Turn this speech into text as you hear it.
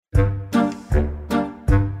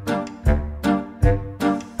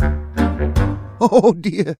Oh,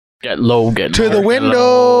 dear. Get low, get To low, the get window.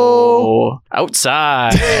 low.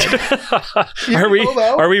 Outside. Are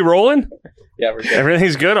we rolling? Yeah, we're good.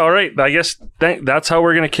 Everything's good? All right. I guess that's how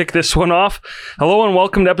we're going to kick this one off. Hello and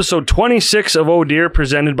welcome to episode 26 of Oh Dear,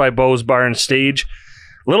 presented by Bo's Bar and Stage.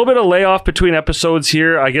 A little bit of layoff between episodes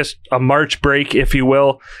here. I guess a March break, if you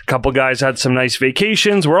will. A couple guys had some nice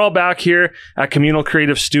vacations. We're all back here at Communal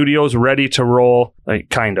Creative Studios, ready to roll,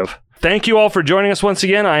 kind of. Thank you all for joining us once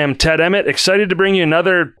again. I am Ted Emmett, excited to bring you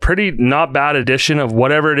another pretty not bad edition of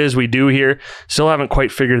whatever it is we do here. Still haven't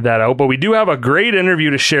quite figured that out, but we do have a great interview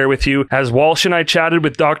to share with you as Walsh and I chatted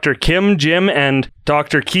with Dr. Kim Jim and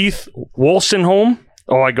Dr. Keith Wolstenholme.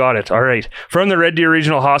 Oh, I got it. All right. From the Red Deer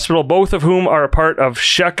Regional Hospital, both of whom are a part of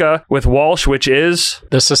SHECA with Walsh, which is...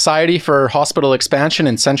 the Society for Hospital Expansion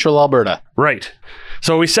in Central Alberta. Right.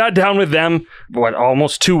 So we sat down with them,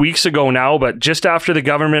 almost 2 weeks ago now, but just after the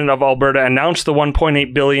government of Alberta announced the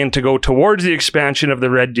 $1.8 billion to go towards the expansion of the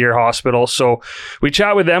Red Deer Hospital. So we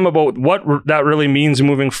chat with them about what that really means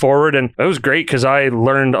moving forward. And it was great because I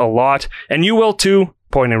learned a lot. And you will too.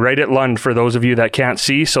 Pointing right at Lund for those of you that can't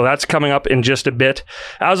see. So that's coming up in just a bit.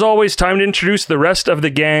 As always, time to introduce the rest of the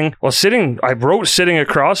gang. Well, I wrote sitting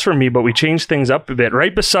across from me, but we changed things up a bit.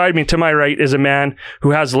 Right beside me to my right is a man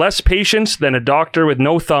who has less patience than a doctor with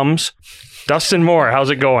no thumbs. Dustin Moore, how's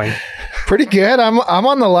it going? Pretty good. I'm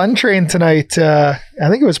on the Lund train tonight. I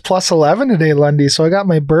think it was plus 11 today, Lundy. So I got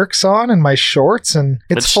my Birks on and my shorts, and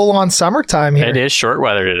it's full on summertime here. It is short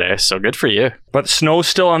weather today, so good for you. But snow's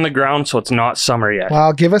still on the ground, so it's not summer yet.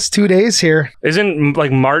 Well, give us 2 days here. Isn't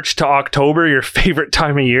like March to October your favorite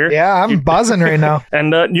time of year? Yeah, I'm buzzing right now.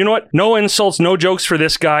 And you know what? No insults, no jokes for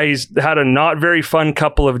this guy. He's had a not very fun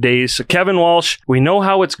couple of days. So Kevin Walsh, we know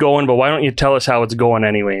how it's going, but why don't you tell us how it's going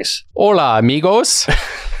anyways? Hola, amigos.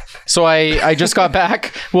 So I just got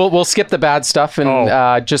back. We'll skip the bad stuff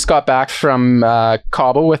and just got back from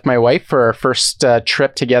Cabo with my wife for our first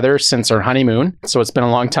trip together since our honeymoon. So it's been a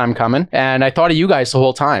long time coming. And I thought of you guys the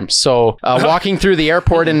whole time. So walking through the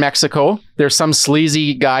airport in Mexico, there's some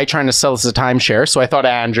sleazy guy trying to sell us a timeshare. So I thought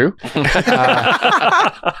of Andrew.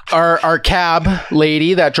 Our cab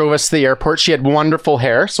lady that drove us to the airport, she had wonderful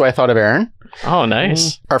hair. So I thought of Aaron. Oh,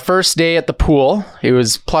 nice. Our first day at the pool, it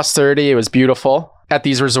was plus 30. It was beautiful. At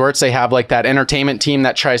these resorts, they have like that entertainment team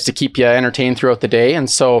that tries to keep you entertained throughout the day. And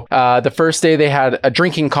so the first day they had a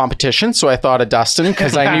drinking competition. So I thought of Dustin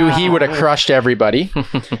because I knew he would have crushed everybody.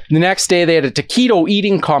 The next day they had a taquito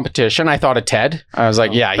eating competition. I thought of Ted. I was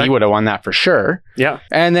like, yeah, he would have won that for sure. Yeah.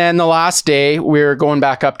 And then the last day we were going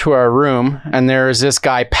back up to our room and there's this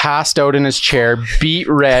guy passed out in his chair, beet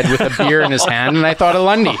red with a beer in his hand. And I thought of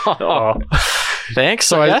Lundy. Thanks.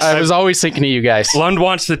 So I was always thinking of you guys. Lund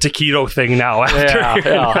wants the taquito thing now.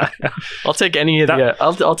 Yeah. I'll take any of the.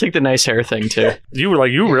 I'll take the nice hair thing too. You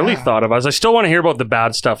really thought of us. I still want to hear about the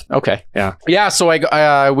bad stuff. Okay. Yeah. So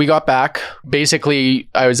we got back. Basically,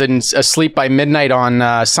 I was asleep by midnight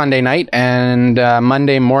on Sunday night, and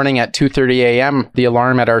Monday morning at 2:30 a.m. the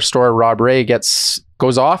alarm at our store, Rob Ray,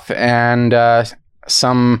 goes off, and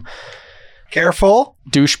some Careful.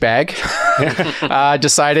 douchebag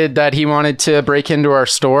decided that he wanted to break into our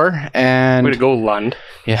store. And way to go, Lund.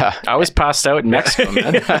 Yeah. I was passed out in Mexico,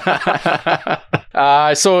 man.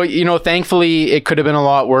 So, thankfully it could have been a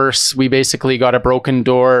lot worse. We basically got a broken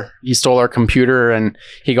door. He stole our computer and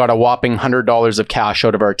he got a whopping $100 of cash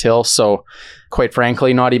out of our till. So quite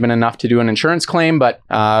frankly, not even enough to do an insurance claim, but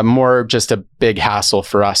more just a big hassle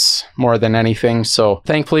for us more than anything. So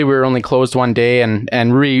thankfully we were only closed one day, and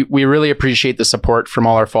we really appreciate the support from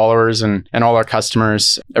all our followers and all our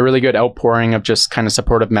customers. A really good outpouring of just kind of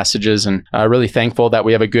supportive messages, and really thankful that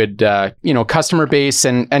we have a good customer base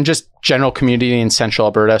and just general community in Central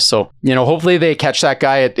Alberta. So, hopefully they catch that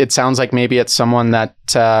guy. It sounds like maybe it's someone that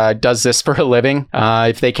does this for a living.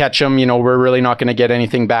 If they catch him, we're really not going to get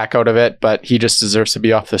anything back out of it, but he just deserves to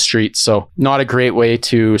be off the street. So not a great way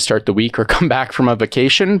to start the week or come back from a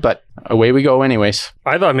vacation, but away we go anyways.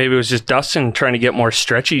 I thought maybe it was just Dustin trying to get more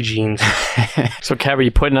stretchy jeans. So, Kev, are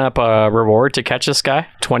you putting up a reward to catch this guy?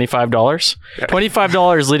 $25?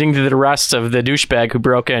 $25 leading to the rest of the douchebag who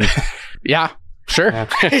broke in. Yeah. Sure.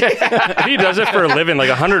 He does it for a living, like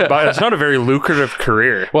 $100. It's not a very lucrative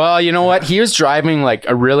career. Well, you know what? He was driving like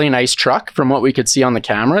a really nice truck from what we could see on the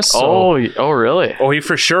cameras. So. Oh, really? Oh, he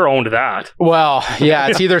for sure owned that. Well, yeah,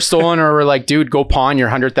 it's either stolen or we're like, dude, go pawn your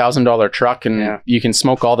 $100,000 truck and you can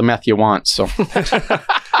smoke all the meth you want. So.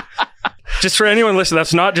 Just for anyone listening,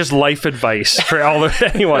 that's not just life advice for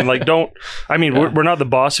anyone. Like, don't. I mean, we're not the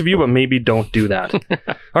boss of you, but maybe don't do that.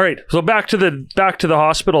 All right, so back to the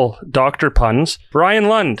hospital doctor puns. Ryan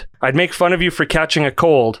Lund, I'd make fun of you for catching a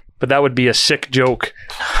cold, but that would be a sick joke.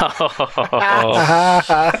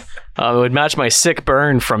 It would match my sick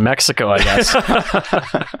burn from Mexico, I guess.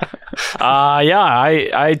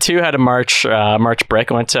 I too had a March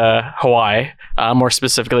break. I went to Hawaii, more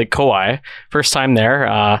specifically Kauai. First time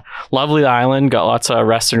there. Lovely island, got lots of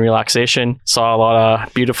rest and relaxation. Saw a lot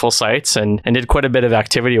of beautiful sights and did quite a bit of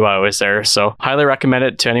activity while I was there. So highly recommend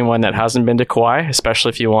it to anyone that hasn't been to Kauai, especially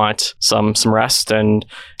if you want some rest and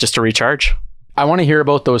just to recharge. I want to hear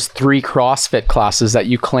about those 3 CrossFit classes that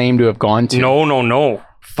you claim to have gone to. No.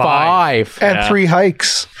 5. And 3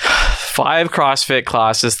 hikes. 5 CrossFit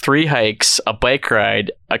classes, 3 hikes, a bike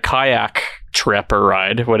ride, a kayak trip or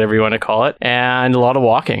ride, whatever you want to call it, and a lot of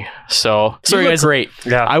walking. So, sorry guys, great.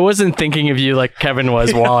 Yeah. I wasn't thinking of you like Kevin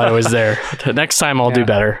was while I was there. Next time I'll do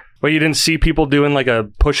better. Well, you didn't see people doing like a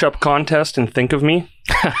push-up contest and think of me?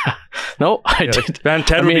 No, I did. Van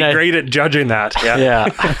Ted would be great at judging that. Yeah.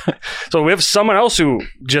 So we have someone else who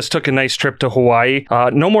just took a nice trip to Hawaii.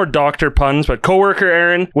 No more doctor puns, but coworker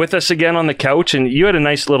Aaron with us again on the couch, and you had a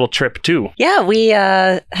nice little trip too. Yeah, we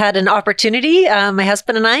had an opportunity, my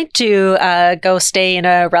husband and I, to go stay in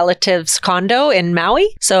a relative's condo in Maui.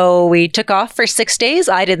 So we took off for 6 days.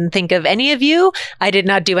 I didn't think of any of you. I did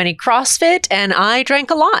not do any CrossFit, and I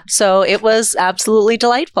drank a lot. So it was absolutely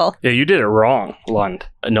delightful. Yeah, you did it wrong, Lund.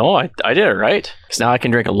 No, I did it right. Because now I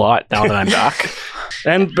can drink a lot now that I'm back.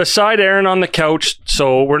 And beside Aaron on the couch,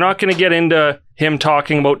 so we're not going to get into him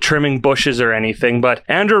talking about trimming bushes or anything, but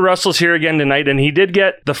Andrew Russell's here again tonight, and he did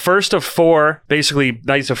get the first of 4 basically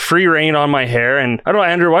nights of free reign on my hair. And I don't know,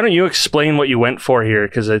 Andrew, why don't you explain what you went for here?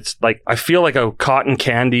 Because it's like, I feel like a cotton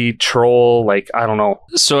candy troll, like, I don't know.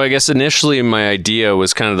 So I guess initially my idea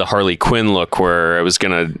was kind of the Harley Quinn look, where I was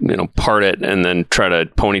going to, part it and then try to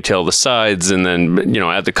ponytail the sides and then,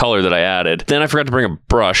 add the color that I added. Then I forgot to bring a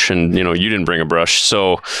brush, and, you didn't bring a brush.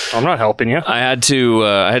 So I'm not helping you. I had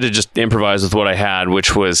to just improvise with what I had,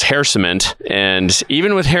 which was hair cement. And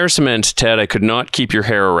even with hair cement, Ted, I could not keep your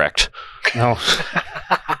hair erect. No.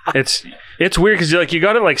 It's weird because you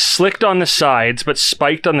got it like slicked on the sides but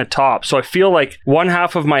spiked on the top. So I feel like one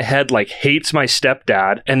half of my head like hates my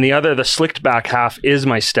stepdad, and the slicked back half is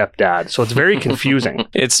my stepdad. So it's very confusing.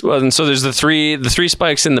 And so there's the three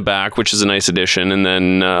spikes in the back, which is a nice addition, and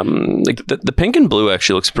then the pink and blue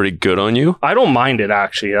actually looks pretty good on you. I don't mind it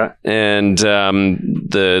actually. Yeah. And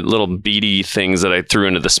the little beady things that I threw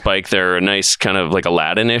into the spike there are a nice kind of like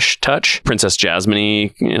Aladdin-ish touch, Princess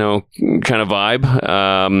Jasmine-y, kind of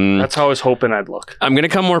vibe. That's how I was hoping I'd look. I'm going to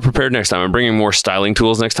come more prepared next time. I'm bringing more styling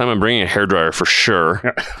tools next time. I'm bringing a hairdryer for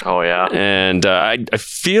sure. Oh, yeah. And I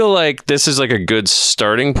feel like this is like a good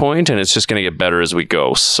starting point, and it's just going to get better as we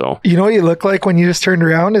go. So, you know what you look like when you just turned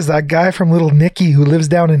around is that guy from Little Nicky who lives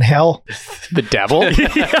down in hell. The devil?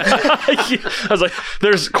 I was like,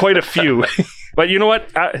 there's quite a few. But you know what?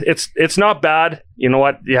 It's not bad. You know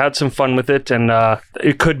what? You had some fun with it, and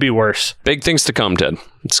it could be worse. Big things to come, Ted.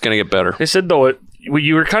 It's going to get better. They said, though,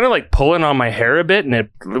 you were kind of like pulling on my hair a bit, and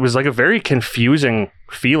it was like a very confusing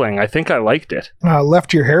feeling. I think I liked it.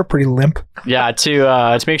 Left your hair pretty limp. Yeah,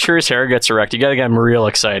 to make sure his hair gets erect, you got to get him real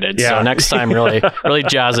excited. Yeah. So next time, really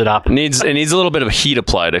jazz it up. It needs a little bit of heat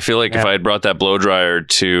applied. I feel like if I had brought that blow dryer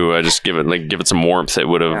to just give it some warmth, it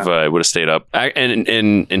would have stayed up. And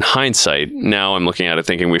in hindsight, now I'm looking at it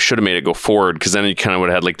thinking we should have made it go forward, because then you kind of would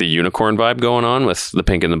have had like the unicorn vibe going on with the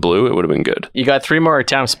pink and the blue. It would have been good. You got 3 more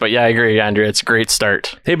attempts, but yeah, I agree, Andrew. It's a great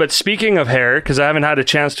start. Hey, but speaking of hair, because I haven't had a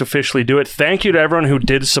chance to officially do it, thank you to everyone who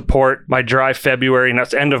did support my dry February, and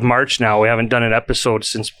that's end of March now. We haven't done an episode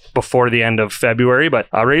since before the end of February, but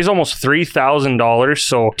I raised almost $3,000.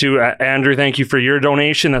 So to Andrew, thank you for your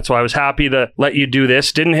donation. That's why I was happy to let you do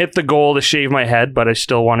this. Didn't hit the goal to shave my head, but I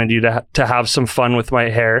still wanted you to have some fun with my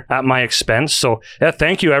hair at my expense. So yeah,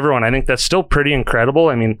 thank you everyone. I think that's still pretty incredible.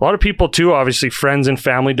 I mean, a lot of people too, obviously friends and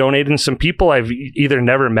family donated, and some people I've either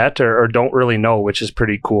never met or don't really know, which is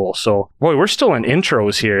pretty cool. So boy, we're still in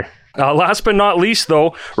intros here. Last but not least,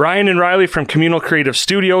 though, Ryan and Riley from Communal Creative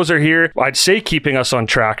Studios are here. I'd say keeping us on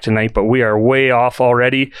track tonight, but we are way off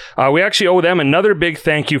already. We actually owe them another big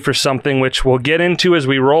thank you for something, which we'll get into as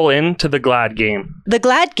we roll into the Glad Game. The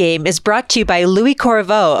Glad Game is brought to you by Louis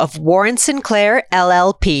Corriveau of Warren Sinclair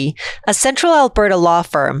LLP, a Central Alberta law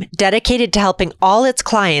firm dedicated to helping all its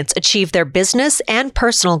clients achieve their business and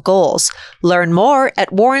personal goals. Learn more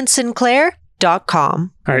at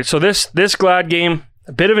warrensinclair.com. All right, so this Glad Game,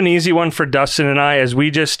 a bit of an easy one for Dustin and I, as we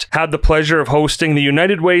just had the pleasure of hosting the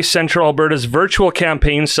United Way Central Alberta's virtual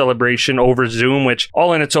campaign celebration over Zoom, which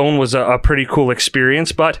all in its own was a pretty cool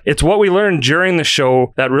experience. But it's what we learned during the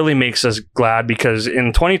show that really makes us glad, because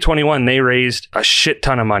in 2021, they raised a shit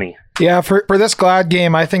ton of money. Yeah, for this Glad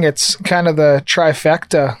game, I think it's kind of the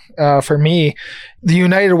trifecta for me. The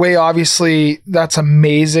United Way, obviously, that's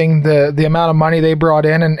amazing. The amount of money they brought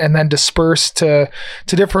in and then dispersed to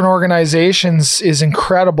different organizations is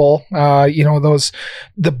incredible.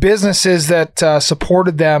 The businesses that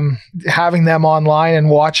supported them, having them online and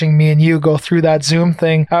watching me and you go through that Zoom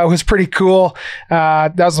thing was pretty cool.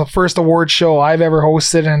 That was the first award show I've ever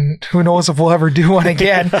hosted, and who knows if we'll ever do one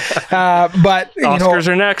again. But Oscars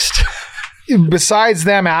are next. Besides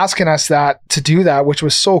them asking us to do that, which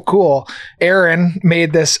was so cool, Aaron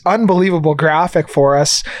made this unbelievable graphic for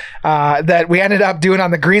us that we ended up doing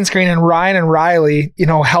on the green screen, and Ryan and Riley,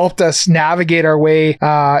 helped us navigate our way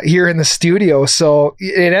here in the studio. So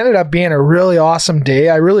it ended up being a really awesome day.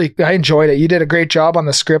 I enjoyed it. You did a great job on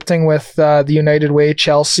the scripting with the United Way,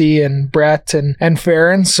 Chelsea and Brett and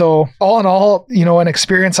Farron. So all in all, an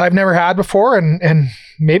experience I've never had before, and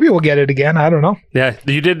maybe we'll get it again. I don't know. Yeah,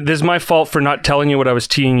 you did. This is my fault for not telling you what I was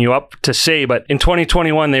teeing you up to say, but in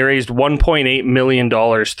 2021, they raised $1.8 million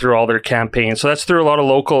through all their campaigns. So that's through a lot of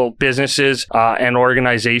local businesses and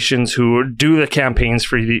organizations who do the campaigns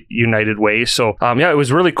for the United Way. So it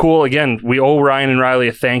was really cool. Again, we owe Ryan and Riley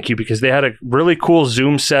a thank you because they had a really cool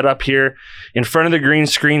Zoom setup here. In front of the green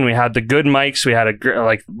screen, we had the good mics. We had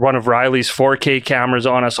one of Riley's 4K cameras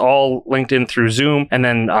on us, all linked in through Zoom. And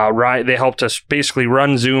then they helped us basically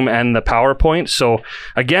run Zoom and the PowerPoint. So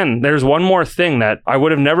again, there's one more thing that I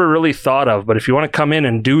would have never really thought of, but if you want to come in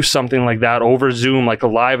and do something like that over Zoom, like a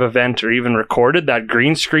live event or even recorded, that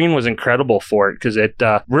green screen was incredible for it because it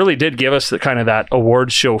really did give us the kind of that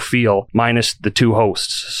awards show feel minus the two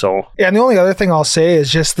hosts. So yeah, and the only other thing I'll say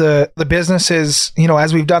is just the businesses,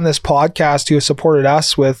 as we've done this podcast, who have supported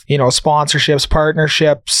us with, sponsorships,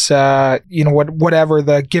 partnerships, whatever,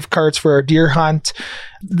 the gift cards for our deer hunt.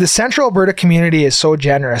 The Central Alberta community is so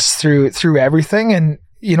generous through everything. And,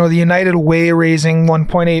 the United Way raising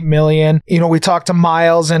 $1.8 million. We talked to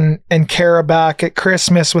Miles and Kara back at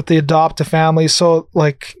Christmas with the Adopt a Family. So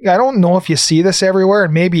I don't know if you see this everywhere,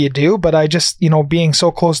 and maybe you do, but I just, being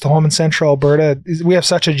so close to home in Central Alberta, we have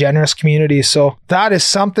such a generous community. So that is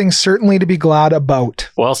something certainly to be glad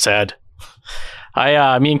about. Well said. Me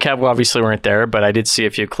and Kev obviously weren't there, but I did see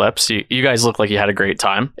a few clips. You guys look like you had a great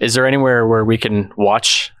time. Is there anywhere where we can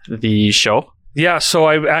watch the show? Yeah, so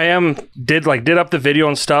I did up the video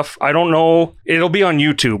and stuff. I don't know. It'll be on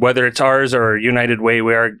YouTube, whether it's ours or United Way.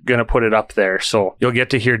 We are going to put it up there. So you'll get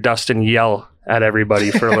to hear Dustin yell at everybody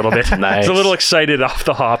for a little bit. Nice. He's a little excited off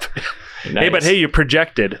the hop. Nice. Hey, you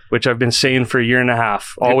projected, which I've been saying for a year and a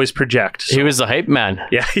half. Always project. So. He was the hype man.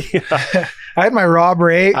 Yeah. I had my Rob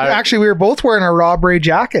Ray. Actually, we were both wearing our Rob Ray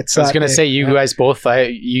jackets. I was going to say, you guys both,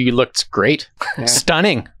 you looked great. Yeah.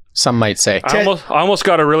 Stunning, some might say. I almost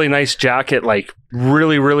got a really nice jacket,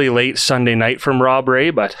 really, really late Sunday night from Rob Ray,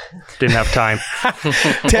 but didn't have time.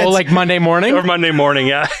 Monday morning? Or Monday morning,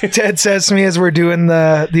 yeah. Ted says to me as we're doing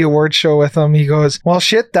the award show with him, he goes, well,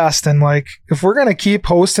 shit, Dustin, if we're going to keep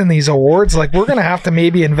hosting these awards, we're going to have to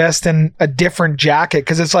maybe invest in a different jacket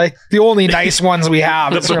because it's the only nice ones we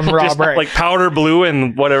have is from Rob Ray. Powder blue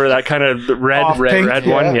and whatever, that kind of red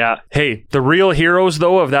one. Yeah. Hey, the real heroes,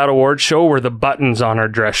 though, of that award show were the buttons on our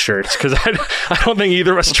dress shirts because I don't think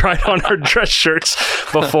either of us tried on our dress shirts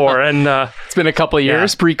before, and it's been a couple of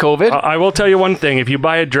years pre-COVID. I will tell you one thing: if you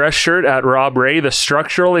buy a dress shirt at Rob Ray, the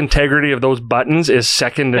structural integrity of those buttons is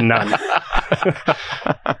second to none.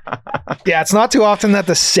 Yeah, it's not too often that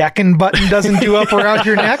the second button doesn't do up around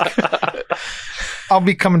your neck. I'll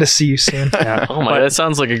be coming to see you soon. Yeah. Oh my, that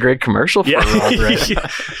sounds like a great commercial for Rob Ray.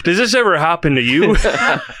 Does this ever happen to you?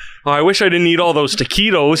 I wish I didn't eat all those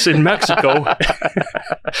taquitos in Mexico.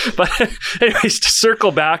 But anyways, to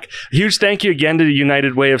circle back, a huge thank you again to the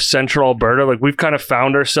United Way of Central Alberta. We've kind of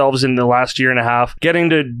found ourselves in the last year and a half,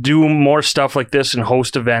 getting to do more stuff like this and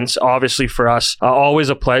host events, obviously for us, always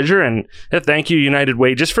a pleasure. And thank you, United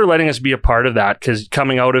Way, just for letting us be a part of that, because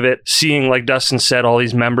coming out of it, seeing, like Dustin said, all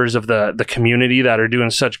these members of the community that are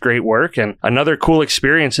doing such great work, and another cool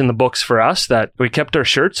experience in the books for us that we kept our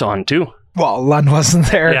shirts on too. Well, Lund wasn't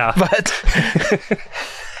there, but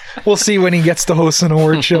we'll see when he gets to host an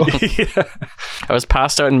award show. Yeah. I was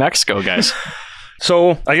passed out in Mexico, guys.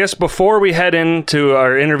 So I guess before we head into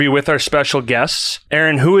our interview with our special guests,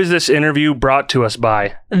 Aaron, who is this interview brought to us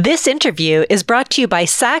by? This interview is brought to you by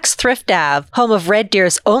Saks Thrift Ave, home of Red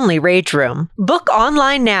Deer's only Rage Room. Book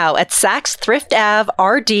online now at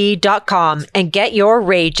SaksThriftAveRD.com and get your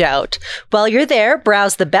rage out. While you're there,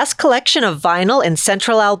 browse the best collection of vinyl in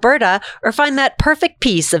Central Alberta or find that perfect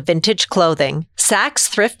piece of vintage clothing. Saks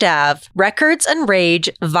Thrift Ave, records and rage,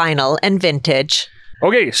 vinyl and vintage.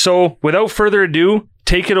 Okay, so without further ado,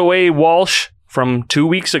 take it away, Walsh. from 2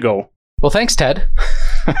 weeks ago. Well, thanks, Ted.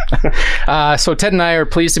 So Ted and I are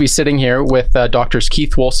pleased to be sitting here with Drs.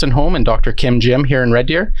 Keith Wolstenholme and Dr. Kim Jim here in Red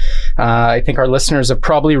Deer. I think our listeners have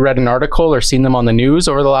probably read an article or seen them on the news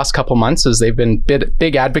over the last couple months, as they've been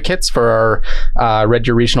big advocates for our Red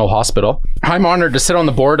Deer Regional Hospital. I'm honored to sit on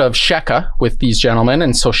the board of SHECA with these gentlemen.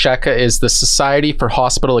 And so SHECA is the Society for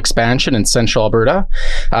Hospital Expansion in Central Alberta.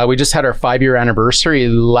 We just had our 5-year anniversary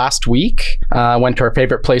last week. Went to our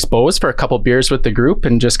favorite place, Beau's, for a couple beers with the group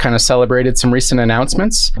and just kind of celebrated some recent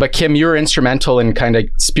announcements. But Kim, you were instrumental in kind of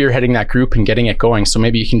spearheading that group and getting it going. So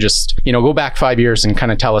maybe you can just, go back 5 years and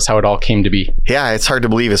kind of tell us how it all came to be. Yeah, it's hard to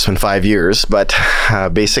believe it's been 5 years, but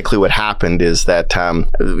basically what happened is that,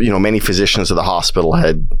 many physicians of the hospital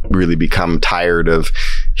had really become tired of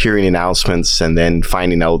hearing announcements and then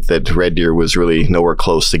finding out that Red Deer was really nowhere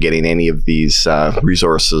close to getting any of these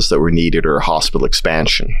resources that were needed or hospital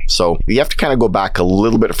expansion. So you have to kind of go back a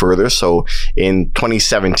little bit further. So in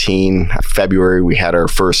 2017, February, we had our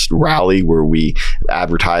first rally where we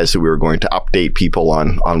advertised that we were going to update people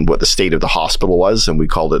on what the state of the hospital was, and we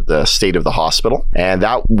called it the State of the Hospital. And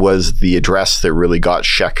that was the address that really got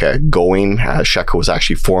SHECA going. SHECA was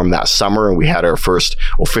actually formed that summer, and we had our first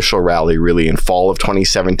official rally really in fall of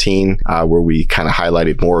 2017, where we kind of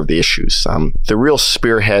highlighted more of the issues. The real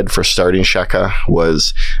spearhead for starting SHECA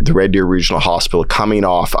was the Red Deer Regional Hospital coming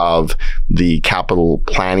off of the capital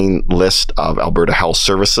planning list of Alberta Health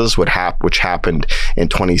Services, which happened in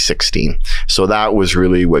 2016. So that was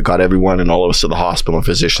really what got everyone and all of us at the hospital and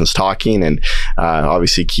physicians talking. And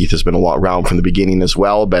obviously Keith has been around from the beginning as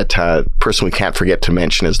well, but person we can't forget to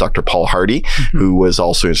mention is Dr. Paul Hardy, who was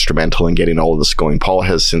also instrumental in getting all of this going. Paul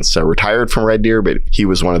has since retired from Red Deer, but he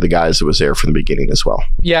was one of the guys that was there from the beginning as well.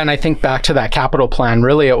 Yeah, and I think back to that capital plan,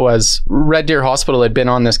 really it was Red Deer Hospital had been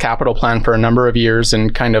on this capital plan for a number of years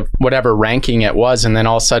and kind of whatever ranking it was, and then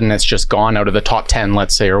all of a sudden it's just gone out of the top 10,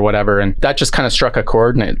 let's say, or whatever. And that just kind of struck a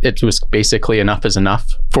chord, and it was basically enough is enough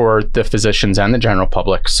for the physicians and the general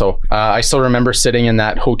public. So I still remember sitting in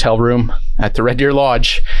that hotel room at the Red Deer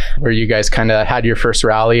Lodge where you guys kind of had your first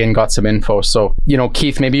rally and got some info. So,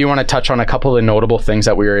 Keith, maybe you want to touch on a couple of notable things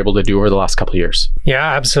that we were able to do over the last couple of years.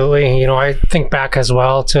 Yeah, absolutely. I think back as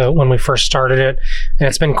well to when we first started it, and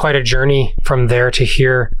it's been quite a journey from there to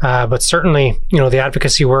here. But certainly, the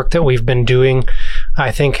advocacy work that we've been doing,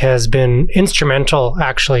 I think, has been instrumental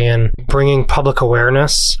actually in bringing public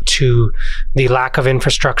awareness to the lack of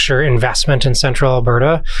infrastructure investment in Central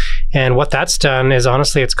Alberta. And what that's done is,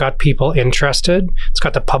 honestly, it's got people interested. It's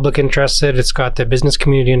got the public interested. It's got the business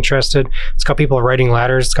community interested. It's got people writing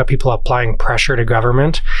letters. It's got people applying pressure to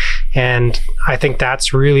government. And I think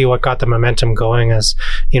that's really what got the momentum going is,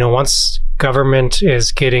 once government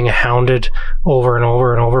is getting hounded over and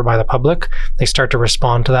over and over by the public, they start to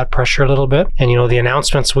respond to that pressure a little bit. And, the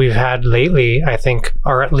announcements we've had lately, I think,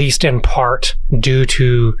 are at least in part due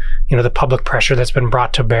to, the public pressure that's been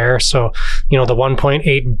brought to bear. So, the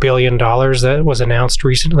 $1.8 billion that was announced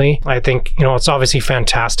recently, I think, it's obviously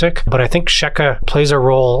fantastic, but I think SHECA plays a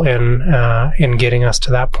role in getting us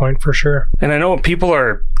to that point for sure. And I know people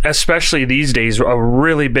are, especially these days, a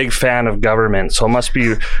really big fan of government. So it must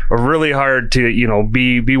be really hard to,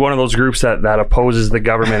 be one of those groups that opposes the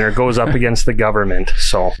government or goes up against the government.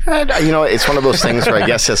 So, it's one of those things where I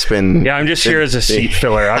guess it's been... Yeah, I'm just here as a seat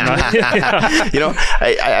filler. I'm not...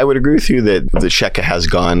 I would agree with you that the SHECA has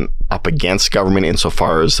gone up against government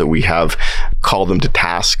insofar as that we have called them to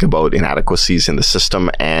task about inadequacies in the system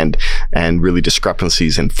and really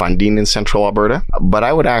discrepancies in funding in Central Alberta. But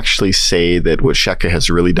I would actually say that what SHECA has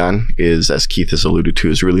really done is, as Keith has alluded to,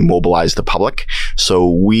 is really mobilize the public. So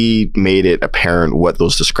we made it apparent what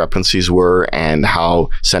those discrepancies were and how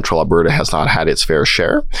Central Alberta has not had its fair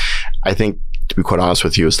share. I think, to be quite honest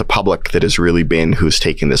with you, it's the public that has really been who's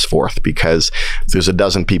taken this forth, because there's a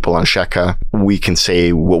dozen people on SHECA. We can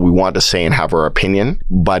say what we want to say and have our opinion,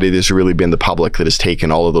 but it has really been the public that has taken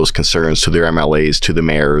all of those concerns to their MLAs, to the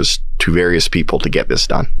mayors, to various people to get this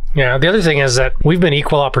done. Yeah, the other thing is that we've been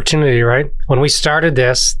equal opportunity, right? When we started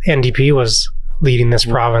this, NDP was leading this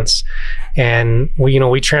province. And we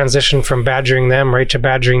transitioned from badgering them right to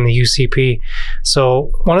badgering the UCP. So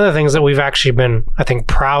one of the things that we've actually been, I think,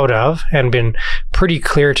 proud of and been pretty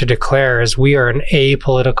clear to declare is we are an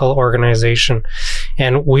apolitical organization.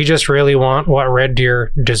 And we just really want what Red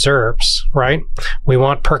Deer deserves, right? We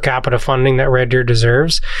want per capita funding that Red Deer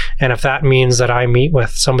deserves. And if that means that I meet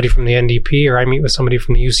with somebody from the NDP or I meet with somebody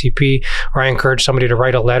from the UCP or I encourage somebody to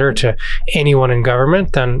write a letter to anyone in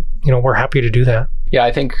government, then, we're happy to do that. Yeah,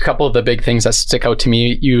 I think a couple of the big things that stick out to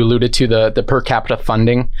me, you alluded to the per capita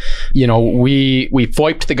funding. You know, we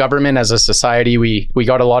FOIP'd the government as a society. We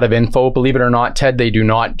got a lot of info. Believe it or not, Ted, they do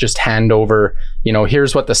not just hand over, you know,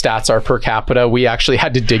 here's what the stats are per capita. We actually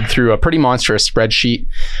had to dig through a pretty monstrous spreadsheet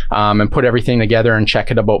and put everything together and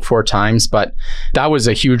check it about 4 times. But that was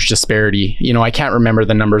a huge disparity. You know, I can't remember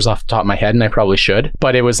the numbers off the top of my head, and I probably should.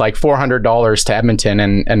 But it was like $400 to Edmonton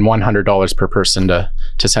and $100 per person to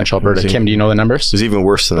Central Alberta. Kim, do you know the numbers? It was even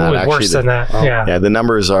worse than that, actually. Worse than that, yeah. Yeah, the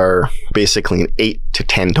numbers are basically an 8 to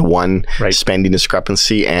 10 to 1 spending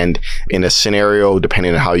discrepancy. And in a scenario,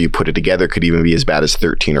 depending on how you put it together, could even be as bad as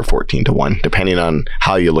 13 or 14 to 1, depending on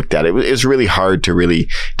how you looked at it. It was really hard to really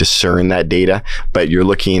discern that data, but you're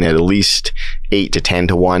looking at least 8 to 10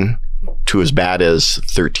 to 1 to as bad as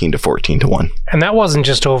 13 to 14 to 1. And that wasn't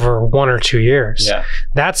just over 1 or 2 years. Yeah.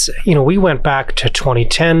 That's, you know, we went back to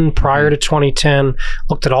 2010, prior to 2010,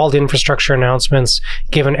 looked at all the infrastructure announcements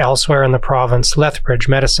given elsewhere in the province, Lethbridge,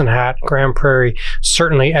 Medicine Hat, Grand Prairie,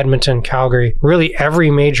 certainly Edmonton, Calgary, really every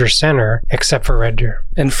major center except for Red Deer.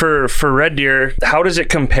 And for Red Deer, how does it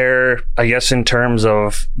compare, I guess, in terms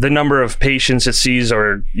of the number of patients it sees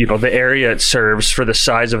or, you know, the area it serves for the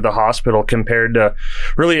size of the hospital compared to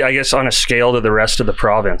really, I guess, on a scale to the rest of the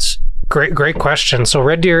province? Great question. So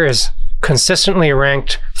Red Deer is consistently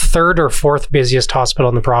ranked 3rd or 4th busiest hospital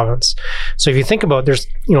in the province. So if you think about it, there's,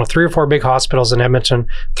 you know, 3 or 4 big hospitals in Edmonton,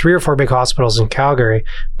 3 or 4 big hospitals in Calgary,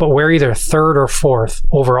 but we're either 3rd or 4th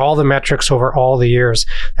over all the metrics over all the years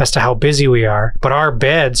as to how busy we are. But our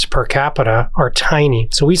beds per capita are tiny.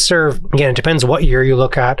 So we serve, again, it depends what year you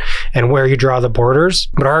look at and where you draw the borders,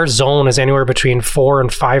 but our zone is anywhere between 400,000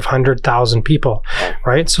 and 500,000 people,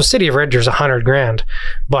 right? So City of Red Deer is 100,000,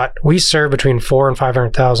 but we serve between 400,000 and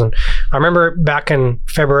 500,000. I remember back in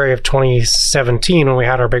February of 2017 when we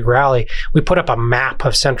had our big rally, we put up a map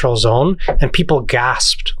of Central Zone and people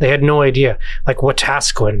gasped. They had no idea. Like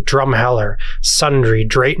Wetaskiwin, Drumheller, Sundre,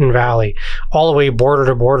 Drayton Valley, all the way border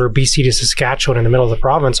to border, BC to Saskatchewan in the middle of the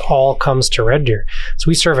province, all comes to Red Deer. So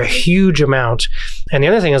we serve a huge amount. And the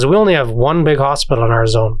other thing is we only have 1 big hospital in our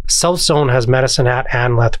zone. South Zone has Medicine Hat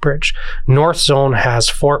and Lethbridge. North Zone has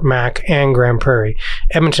Fort Mac and Grand Prairie.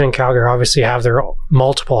 Edmonton and Calgary obviously have their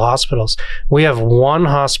multiple hospitals. We have 1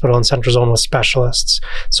 hospital in Central Zone with specialists.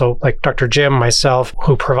 So like Dr. Jim, myself,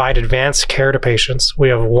 who provide advanced care to patients. We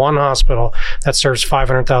have 1 hospital that serves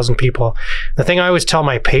 500,000 people. The thing I always tell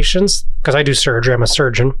my patients, because I do surgery, I'm a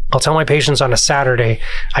surgeon, I'll tell my patients on a Saturday,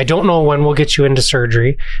 I don't know when we'll get you into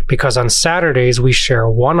surgery, because on Saturdays we share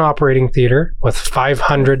 1 operating theater with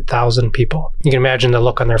 500,000 people. You can imagine the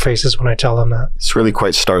look on their faces when I tell them that. It's really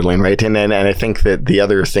quite startling, right? And I think that the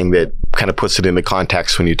other thing that kind of puts it into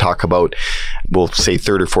context when you talk about, we'll say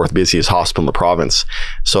 3rd or 4th busiest hospital in the province.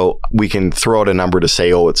 So we can throw out a number to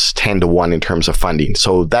say, oh, it's 10 to 1 in terms of funding.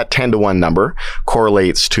 So that 10 to 1 number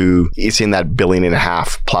correlates to, it's in that $1.5 billion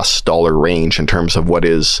plus range in terms of what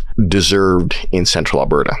is deserved in Central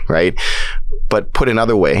Alberta, right? But put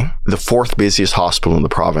another way, the 4th busiest hospital in the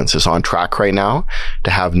province is on track right now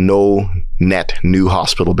to have no net new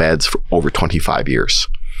hospital beds for over 25 years.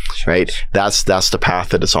 Right? That's the path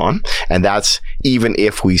that it's on. And that's even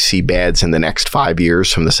if we see beds in the next 5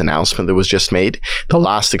 years from this announcement that was just made. The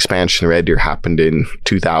last expansion in Red Deer happened in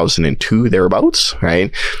 2002, thereabouts,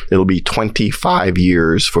 right? It'll be 25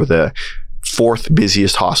 years for the 4th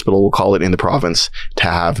busiest hospital, we'll call it, in the province to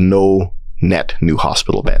have no net new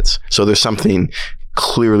hospital beds. So there's something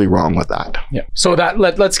clearly wrong with that. Yeah. So that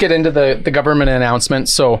let's get into the government announcement.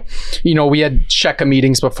 So, you know, we had SHECA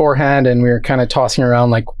meetings beforehand and we were kind of tossing around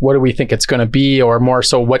like, what do we think it's going to be, or more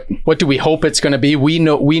so what do we hope it's going to be? We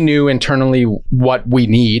knew internally what we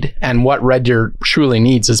need, and what Red Deer truly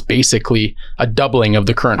needs is basically a doubling of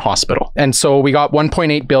the current hospital. And so we got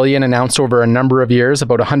 1.8 billion announced over a number of years,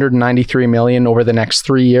 about 193 million over the next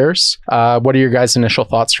 3 years. What are your guys' initial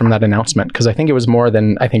thoughts from that announcement? Because I think it was more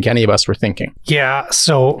than I think any of us were thinking. Yeah.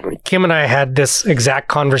 So Kim and I had this exact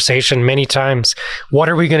conversation many times. What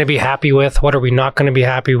are we going to be happy with? What are we not going to be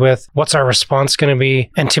happy with? What's our response going to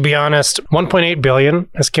be? And to be honest, 1.8 billion,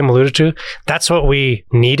 as Kim alluded to, that's what we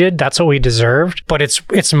needed. That's what we deserved. But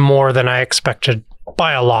it's more than I expected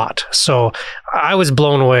by a lot. So I was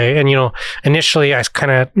blown away. And, you know, initially I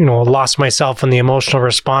kind of, you know, lost myself in the emotional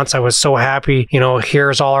response. I was so happy, you know,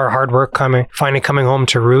 here's all our hard work finally coming home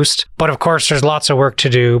to roost. But of course, there's lots of work to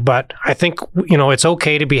do. But I think, you know, it's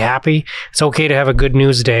okay to be happy. It's okay to have a good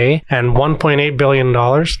news day. And $1.8 billion,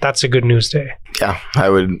 that's a good news day. Yeah, I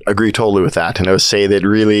would agree totally with that. And I would say that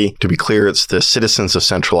really, to be clear, it's the citizens of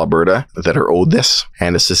Central Alberta that are owed this.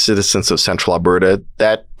 And it's the citizens of Central Alberta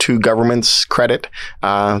that, to government's credit,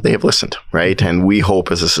 they have listened, right? And we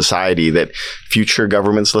hope as a society that future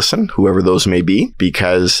governments listen, whoever those may be,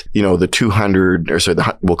 because,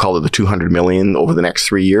 we'll call it the 200 million over the next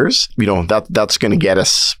 3 years, that's going to get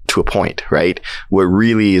us to a point, right? What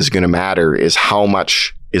really is going to matter is how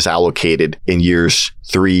much is allocated in years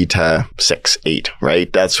 3 to 6, 8,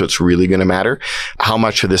 right? That's what's really going to matter. How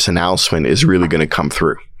much of this announcement is really going to come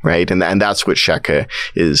through, right? And that's what Sheka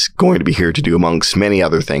is going to be here to do, amongst many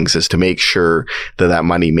other things, is to make sure that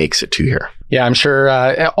money makes it to here. Yeah, I'm sure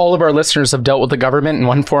all of our listeners have dealt with the government in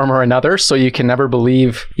one form or another, so you can never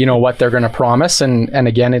believe, what they're going to promise. And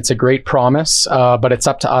again, it's a great promise, but it's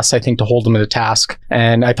up to us, I think, to hold them to the task.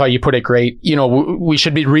 And I thought you put it great. We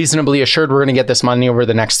should be reasonably assured we're going to get this money over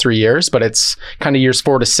the next 3 years, but it's kind of years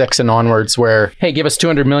 4 to 6 and onwards where, hey, give us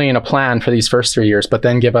 200 million a plan for these first 3 years, but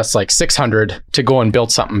then give us like 600 to go and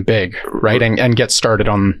build something big, right? And get started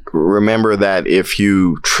on. Remember that if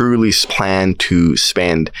you truly plan to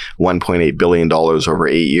spend $1.8 billion over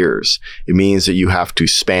 8 years, it means that you have to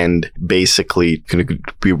spend basically, going to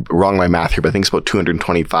be wrong my math here, but I think it's about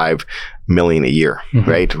 225 million a year,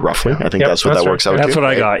 right? Roughly. I think that's what that works out to. That's what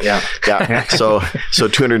I got. Yeah. Yeah. So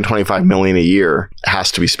 225 million a year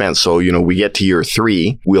has to be spent. So, we get to year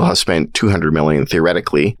 3, we'll have spent 200 million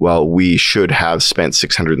theoretically. Well, we should have spent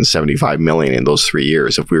 675 million in those 3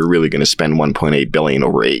 years if we were really going to spend 1.8 billion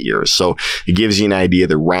over 8 years. So it gives you an idea of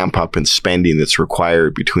the ramp up in spending that's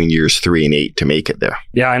required between years 3 and 8 to make it there.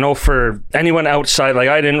 Yeah, I know for anyone outside,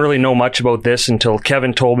 I didn't really know much about this until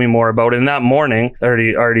Kevin told me more about it. And that morning, I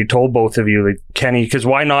already told both of you, Kenny, because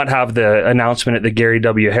why not have the announcement at the Gary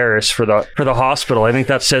W. Harris for the hospital? I think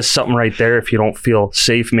that says something right there if you don't feel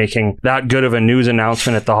safe making that good of a news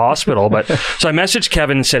announcement at the hospital. But so I messaged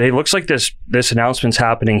Kevin and said, hey, looks like this announcement's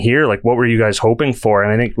happening here. Like, what were you guys hoping for?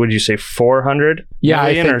 And I think, would you say 400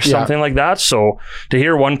 million or something like that? So to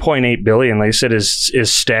hear 1.8 billion, like I said, is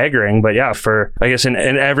staggering. But yeah, for, I guess, an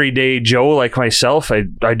everyday Joe like myself,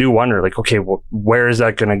 I do wonder, okay, well, where is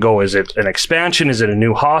that going to go? Is it an expansion? Is it a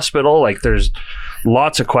new hospital? There's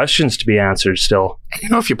lots of questions to be answered still.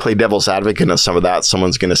 If you play devil's advocate on some of that,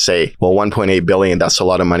 someone's going to say, well, 1.8 billion, that's a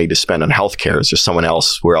lot of money to spend on healthcare. Is there someone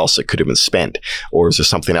else where else it could have been spent? Or is there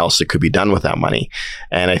something else that could be done with that money?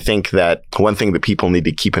 And I think that one thing that people need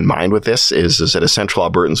to keep in mind with this is that as Central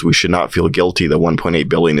Albertans, we should not feel guilty that 1.8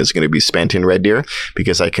 billion is going to be spent in Red Deer,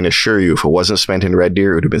 because I can assure you, if it wasn't spent in Red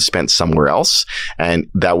Deer, it would have been spent somewhere else. And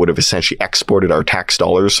that would have essentially exported our tax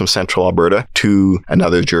dollars from Central Alberta to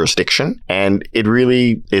another jurisdiction. And it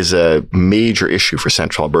really is a major issue for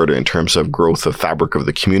Central Alberta in terms of growth of fabric of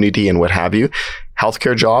the community and what have you.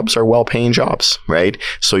 Healthcare jobs are well-paying jobs, right?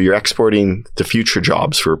 So you're exporting the future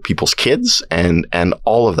jobs for people's kids and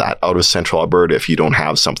all of that out of Central Alberta if you don't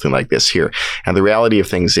have something like this here. And the reality of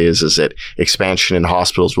things is that expansion in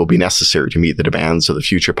hospitals will be necessary to meet the demands of the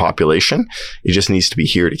future population. It just needs to be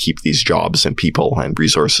here to keep these jobs and people and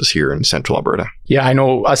resources here in Central Alberta. Yeah, I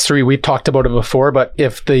know us three, we've talked about it before, but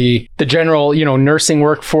if the general, nursing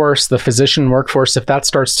workforce, the physician workforce, if that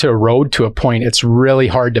starts to erode to a point, it's really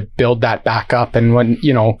hard to build that back up. And when,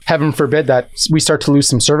 heaven forbid that we start to lose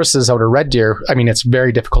some services out of Red Deer, it's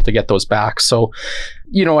very difficult to get those back. So,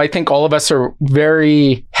 I think all of us are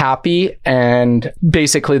very happy, and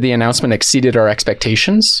basically the announcement exceeded our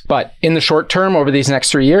expectations. But in the short term, over these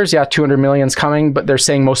next 3 years, 200 million's coming, but they're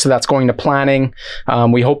saying most of that's going to planning.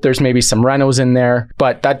 We hope there's maybe some renos in there,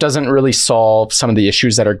 but that doesn't really solve some of the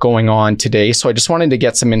issues that are going on today. So I just wanted to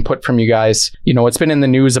get some input from you guys. It's been in the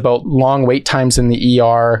news about long wait times in the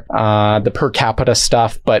ER, the per capita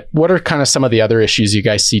stuff, but what are kind of some of the other issues you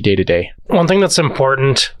guys see day to day? One thing that's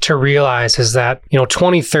important to realize is that,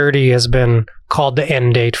 2030 has been called the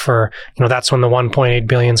end date for, that's when the 1.8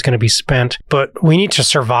 billion is going to be spent. But we need to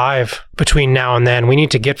survive between now and then. We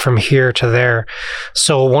need to get from here to there.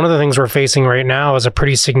 So one of the things we're facing right now is a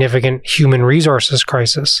pretty significant human resources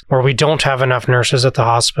crisis, where we don't have enough nurses at the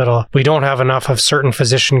hospital. We don't have enough of certain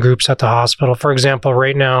physician groups at the hospital. For example,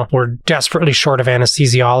 right now, we're desperately short of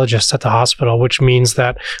anesthesiologists at the hospital, which means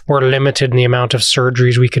that we're limited in the amount of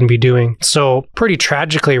surgeries we can be doing. So pretty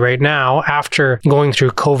tragically right now, after going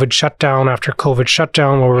through COVID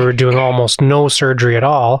shutdown where we were doing almost no surgery at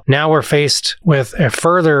all, now we're faced with a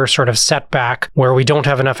further sort of setback where we don't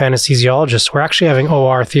have enough anesthesiologists. We're actually having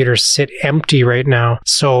OR theaters sit empty right now.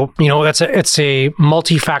 So, it's a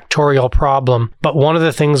multifactorial problem. But one of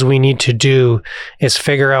the things we need to do is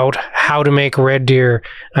figure out how to make Red Deer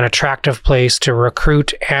an attractive place to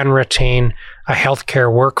recruit and retain a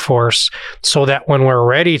healthcare workforce so that when we're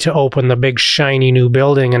ready to open the big shiny new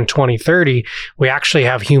building in 2030, we actually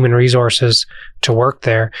have human resources to work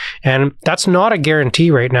there. And that's not a guarantee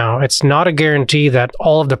right now. It's not a guarantee that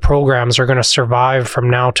all of the programs are going to survive from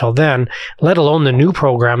now till then, let alone the new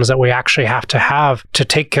programs that we actually have to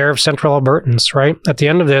take care of Central Albertans, right? At the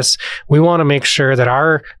end of this, we want to make sure that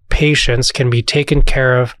our patients can be taken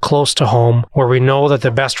care of close to home where we know that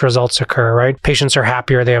the best results occur, right? Patients are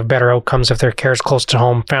happier, they have better outcomes if their care is close to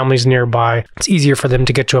home, families nearby, it's easier for them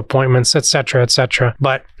to get to appointments, etc., etc.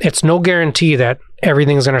 But it's no guarantee that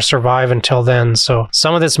everything's going to survive until then. So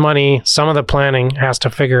some of this money, some of the planning has to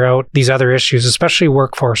figure out these other issues, especially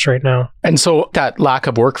workforce right now. And so that lack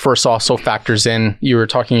of workforce also factors in, you were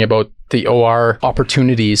talking about the OR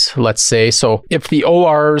opportunities, let's say. So if the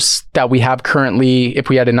ORs that we have currently, if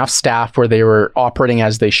we had enough staff where they were operating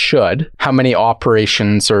as they should, how many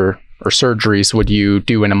operations or surgeries would you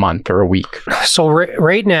do in a month or a week? So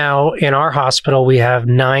right now in our hospital, we have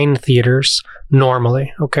 9 theaters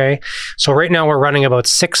normally, okay? So right now we're running about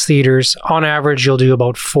 6 theaters. On average, you'll do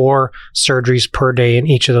about 4 surgeries per day in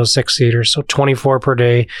each of those 6 theaters. So 24 per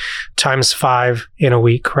day times 5 in a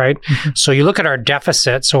week, right? Mm-hmm. So you look at our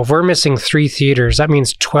deficit. So if we're missing 3 theaters, that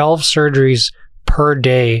means 12 surgeries per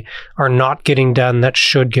day are not getting done that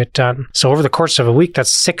should get done. So over the course of a week,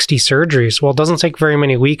 that's 60 surgeries. Well, it doesn't take very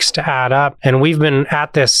many weeks to add up. And we've been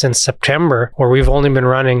at this since September, where we've only been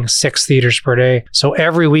running 6 theaters per day. So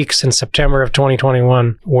every week since September of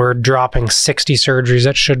 2021, we're dropping 60 surgeries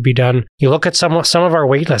that should be done. You look at some of our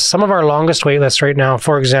wait lists, some of our longest wait lists right now,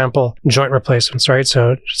 for example, joint replacements, right?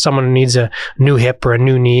 So someone needs a new hip or a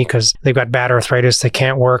new knee because they've got bad arthritis, they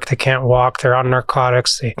can't work, they can't walk, they're on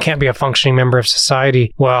narcotics, they can't be a functioning member of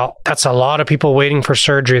society. Well, that's a lot of people waiting for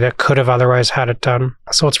surgery that could have otherwise had it done.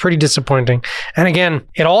 So it's pretty disappointing. And again,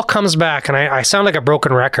 it all comes back, and I sound like a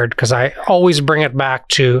broken record because I always bring it back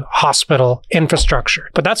to hospital infrastructure.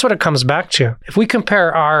 But that's what it comes back to. If we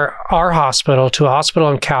compare our hospital to a hospital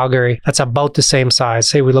in Calgary that's about the same size,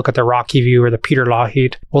 say we look at the Rocky View or the Peter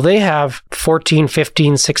Lougheed, well, they have 14,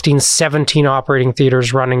 15, 16, 17 operating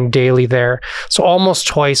theaters running daily there. So almost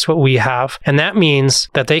twice what we have. And that means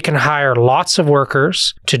that they can hire lots of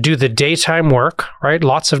workers to do the daytime work, right?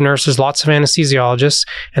 Lots of nurses, lots of anesthesiologists,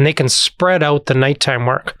 and they can spread out the nighttime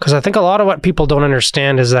work. Because I think a lot of what people don't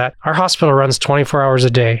understand is that our hospital runs 24 hours a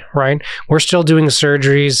day, right? We're still doing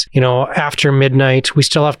surgeries, after midnight. We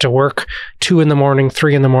still have to work 2 a.m,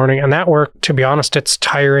 3 a.m. And that work, to be honest, it's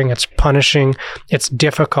tiring, it's punishing, it's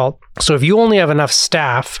difficult. So if you only have enough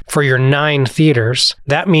staff for your 9 theaters,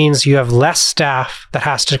 that means you have less staff that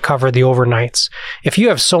has to cover the overnights. If you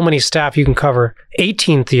have so many staff, you can cover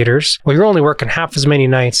 18 theaters. Well, you're only working half as many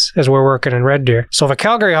nights as we're working in Red Deer. So if a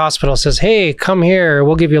Calgary hospital says, hey, come here,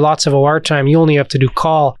 we'll give you lots of OR time, you only have to do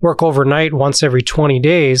work overnight once every 20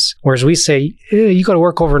 days. Whereas we say, you got to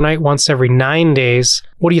work overnight once every 9 days.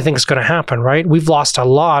 What do you think is going to happen, right? We've lost a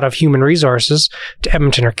lot of human resources to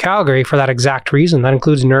Edmonton or Calgary for that exact reason. That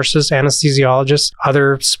includes nurses, anesthesiologists,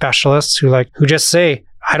 other specialists who just say,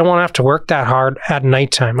 I don't want to have to work that hard at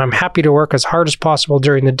nighttime. I'm happy to work as hard as possible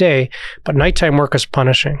during the day, but nighttime work is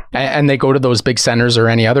punishing. And they go to those big centers or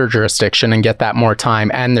any other jurisdiction and get that more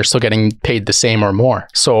time, and they're still getting paid the same or more.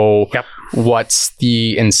 So yep. What's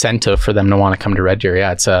the incentive for them to want to come to Red Deer?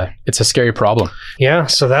 Yeah, it's a scary problem. Yeah,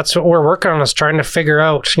 so that's what we're working on, is trying to figure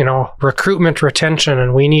out, recruitment, retention,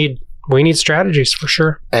 and we need strategies for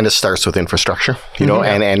sure. And it starts with infrastructure,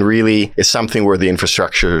 and really it's something where the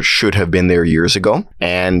infrastructure should have been there years ago.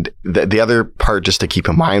 And the other part just to keep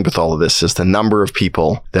in mind with all of this is the number of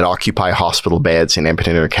people that occupy hospital beds in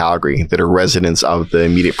Edmonton or Calgary that are residents of the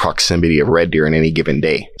immediate proximity of Red Deer on any given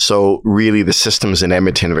day. So really the systems in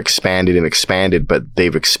Edmonton have expanded, but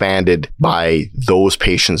they've expanded by those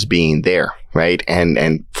patients being there. Right.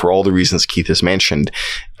 And for all the reasons Keith has mentioned,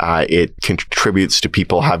 it contributes to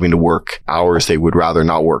people having to work hours they would rather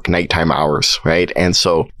not work, nighttime hours. Right. And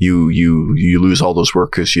so you lose all those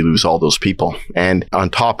workers, you lose all those people. And on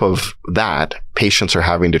top of that, patients are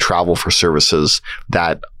having to travel for services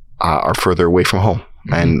that are further away from home.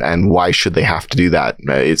 And why should they have to do that?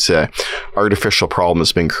 It's a artificial problem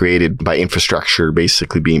that's been created by infrastructure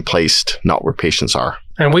basically being placed not where patients are.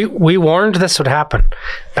 And we warned this would happen.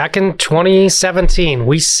 Back in 2017,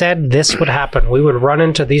 we said this would happen. We would run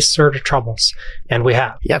into these sort of troubles, and we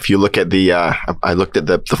have. Yeah, if you look at I looked at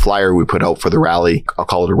the flyer we put out for the rally, I'll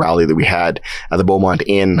call it a rally that we had at the Beaumont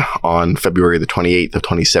Inn on February the 28th of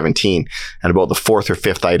 2017. And about the 4th or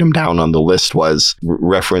 5th item down on the list was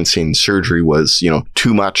referencing surgery was,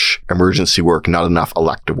 too much emergency work, not enough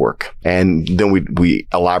elective work. And then we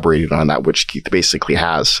elaborated on that, which Keith basically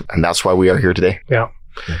has. And that's why we are here today. Yeah.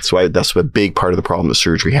 That's a big part of the problem that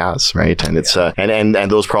surgery has, right? And it's and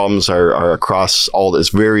those problems are across all. It's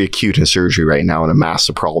very acute in surgery right now and a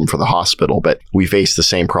massive problem for the hospital. But we face the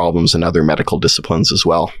same problems in other medical disciplines as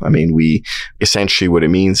well. I mean, we essentially what it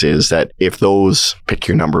means is that if those, pick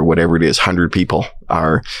your number, whatever it is, 100 people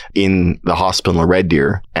are in the hospital in Red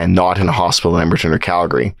Deer and not in a hospital in Edmonton or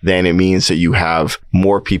Calgary, then it means that you have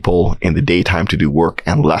more people in the daytime to do work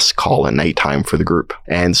and less call at nighttime for the group.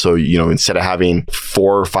 And so, instead of having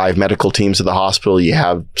 4 or 5 medical teams at the hospital, you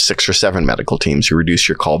have 6 or 7 medical teams. You reduce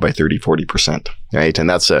your call by 30-40%, right? And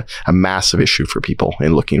that's a massive issue for people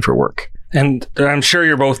in looking for work. And I'm sure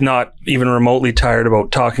you're both not even remotely tired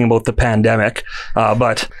about talking about the pandemic.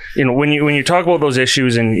 But when you talk about those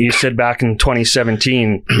issues, and you said back in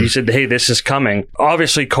 2017, you said, hey, this is coming.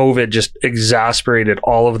 Obviously, COVID just exacerbated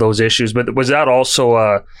all of those issues. But was that also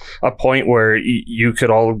a point where you could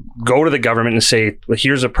all go to the government and say, well,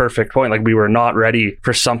 here's a perfect point. Like, we were not ready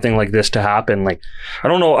for something like this to happen. Like, I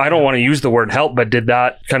don't know. I don't want to use the word help, but did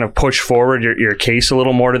that kind of push forward your case a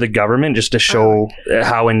little more to the government just to show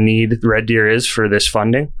how in need Red Deer is for this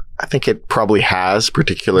funding? I think it probably has,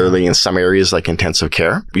 particularly in some areas like intensive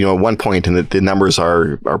care. At one point, and the numbers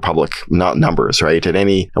are public, not numbers, right?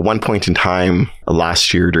 At one point in time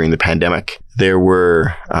last year during the pandemic, there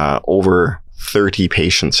were over 30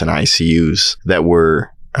 patients in ICUs that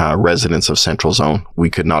were residents of Central Zone. We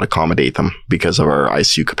could not accommodate them because of our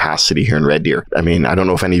ICU capacity here in Red Deer. I mean, I don't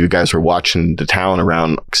know if any of you guys were watching the town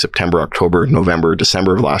around September, October, November,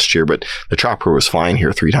 December of last year, but the chopper was flying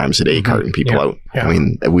here 3 times a day, carting people out. Yeah. I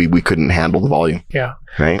mean, we couldn't handle the volume. Yeah.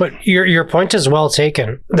 Right? But your point is well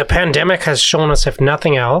taken. The pandemic has shown us, if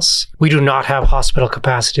nothing else, we do not have hospital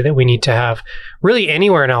capacity that we need to have really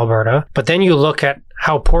anywhere in Alberta. But then you look at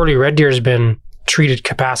how poorly Red Deer has been treated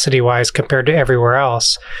capacity-wise compared to everywhere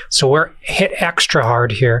else. So we're hit extra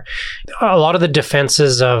hard here. A lot of the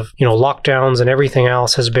defenses of, lockdowns and everything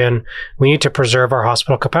else has been, we need to preserve our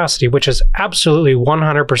hospital capacity, which is absolutely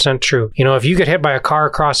 100% true. If you get hit by a car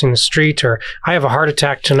crossing the street, or I have a heart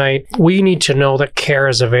attack tonight, we need to know that care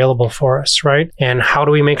is available for us, right? And how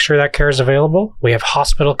do we make sure that care is available? We have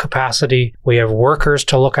hospital capacity. We have workers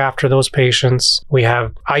to look after those patients. We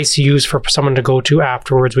have ICUs for someone to go to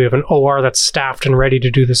afterwards. We have an OR that's staffed and ready to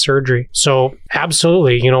do the surgery. So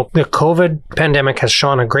absolutely, the COVID pandemic has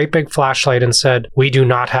shone a great big flashlight and said, we do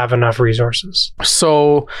not have enough resources.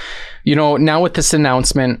 So, now with this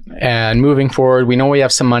announcement and moving forward, we know we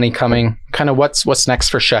have some money coming. Kind of what's next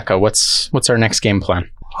for Sheka? What's our next game plan?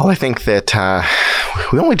 Well, I think that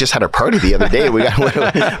we only just had a party the other day.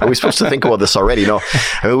 Are we supposed to think about this already? No.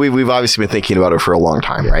 I mean, we've obviously been thinking about it for a long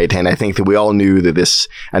time, right? And I think that we all knew that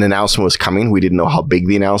an announcement was coming. We didn't know how big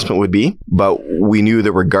the announcement would be, but we knew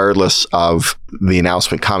that regardless of the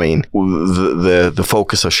announcement coming, the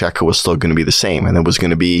focus of Sheka was still going to be the same. And it was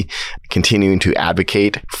going to be continuing to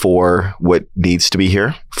advocate for what needs to be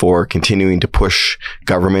here, for continuing to push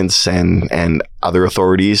governments and other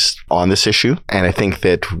authorities on this issue. And I think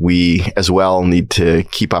that we as well need to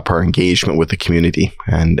keep up our engagement with the community.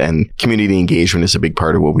 And community engagement is a big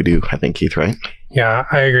part of what we do, I think, Keith, right? Yeah,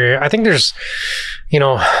 I agree. I think there's,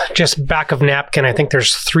 just back of napkin, I think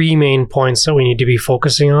there's 3 main points that we need to be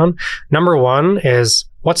focusing on. Number 1 is,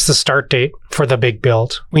 what's the start date for the big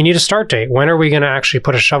build? We need a start date. When are we going to actually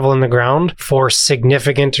put a shovel in the ground for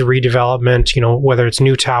significant redevelopment, whether it's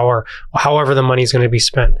new tower, however the money is going to be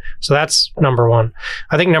spent? So that's number 1.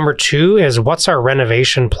 I think number 2 is, what's our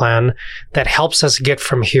renovation plan that helps us get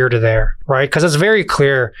from here to there, right? Because it's very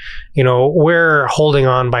clear, we're holding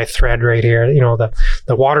on by thread right here.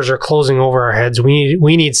 The waters are closing over our heads. We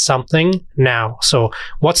need something now. So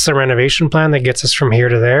what's the renovation plan that gets us from here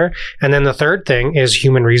to there? And then the third thing is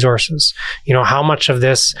human resources. How much of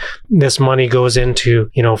this money goes into,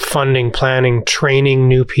 funding, planning, training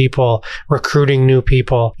new people, recruiting new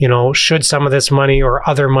people? Should some of this money or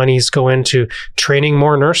other monies go into training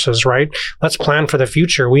more nurses, right? Let's plan for the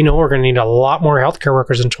future. We know we're going to need a lot more healthcare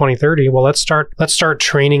workers in 2030. Well, let's start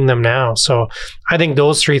training them now. So I think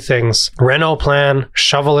those 3 things, reno plan,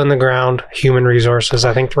 shovel in the ground, human resources,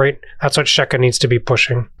 I think, right, that's what Sheka needs to be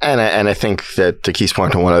pushing. And I think that, to Keith's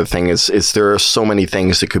point on one other thing, is there are so many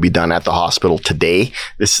things that could be done at the hospital today.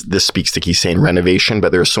 This speaks to Keith saying renovation,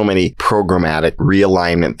 but there are so many programmatic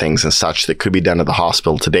realignment things and such that could be done at the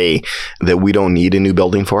hospital today that we don't need a new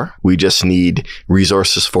building for. We just need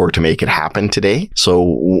resources to make it happen today.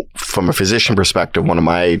 So from a physician perspective, one of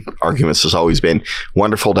my arguments has always been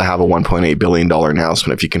wonderful to have a $1.8 billion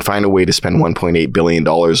announcement. If you can find a way to spend $1.8 billion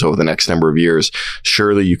over the next number of years,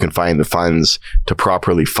 surely you can find the funds to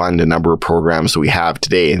properly fund a number of programs that we have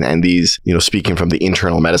today. And these, speaking from the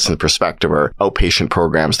internal medicine perspective, perspective are outpatient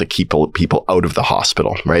programs that keep people out of the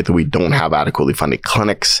hospital, right? That we don't have adequately funded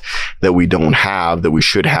clinics, that we don't have, that we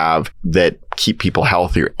should have, that keep people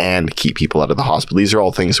healthier and keep people out of the hospital. These are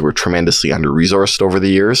all things that were tremendously under-resourced over the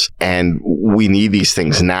years, and we need these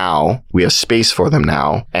things now. We have space for them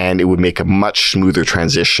now, and it would make a much smoother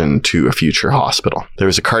transition to a future hospital. There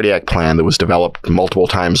was a cardiac plan that was developed multiple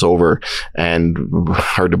times over, and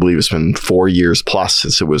hard to believe it's been 4 years plus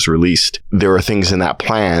since it was released. There are things in that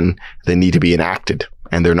plan that need to be enacted,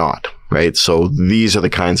 and they're not. Right. So these are the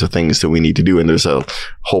kinds of things that we need to do. And there's a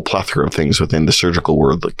whole plethora of things within the surgical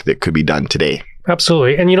world that could be done today.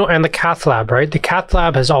 Absolutely. And, and the cath lab, right? The cath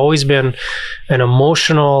lab has always been an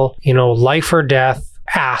emotional, life or death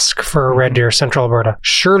ask for Red Deer, Central Alberta.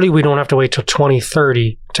 Surely we don't have to wait till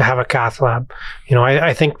 2030 to have a cath lab.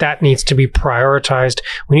 I think that needs to be prioritized.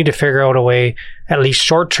 We need to figure out a way, at least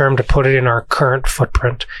short term, to put it in our current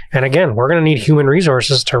footprint. And again, we're going to need human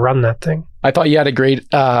resources to run that thing. I thought you had a great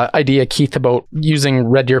idea, Keith, about using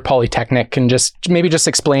Red Deer Polytechnic, and just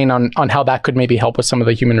explain on how that could maybe help with some of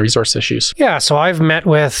the human resource issues. Yeah, so I've met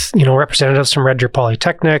with, representatives from Red Deer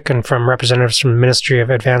Polytechnic and from representatives from the Ministry of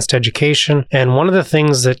Advanced Education. And one of the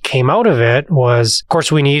things that came out of it was, of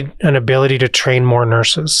course, we need an ability to train more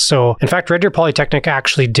nurses. So in fact, Red Deer Polytechnic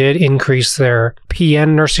actually did increase their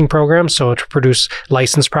PN nursing program, so to produce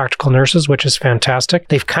licensed practical nurses, which is fantastic.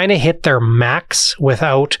 They've kind of hit their max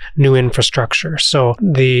without new infrastructure. So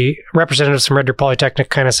the representatives from Red Deer Polytechnic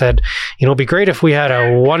kind of said, it'd be great if we had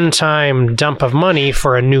a one-time dump of money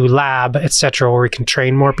for a new lab, etc., where we can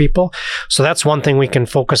train more people. So that's one thing we can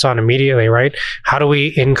focus on immediately, right? How do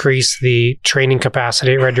we increase the training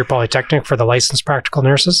capacity at Red Deer Polytechnic for the licensed practical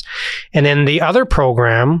nurses? And then the other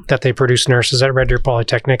program that they produce nurses at Red Deer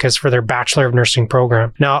Polytechnic is for their Bachelor of Nursing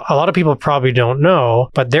program. Now, a lot of people probably don't know,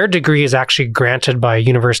 but their degree is actually granted by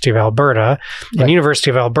University of Alberta. Right. And University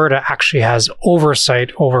of Alberta actually has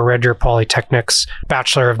oversight over Red Deer Polytechnic's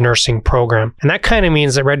Bachelor of Nursing program. And that kind of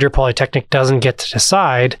means that Red Deer Polytechnic doesn't get to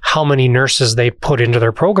decide how many nurses they put into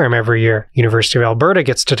their program every year. University of Alberta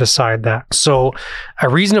gets to decide that. So a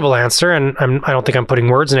reasonable answer, and I don't think I'm putting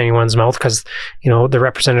words in anyone's mouth, because, the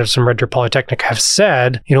representatives from Red Deer Polytechnic have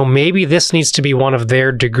said, maybe this needs to be one of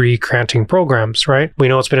their degree granting programs, right? We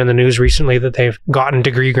know it's been in the news recently that they've gotten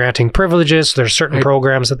degree granting privileges. So there's certain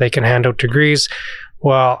programs that they can hand out degrees.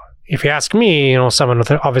 Well, if you ask me, someone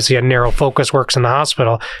with obviously a narrow focus works in the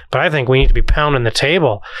hospital, but I think we need to be pounding the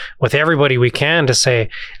table with everybody we can to say,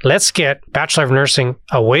 let's get Bachelor of Nursing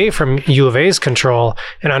away from U of A's control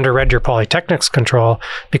and under Red Deer Polytechnic's control,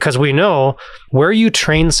 because we know where you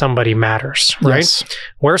train somebody matters, right? Yes.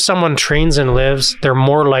 Where someone trains and lives, they're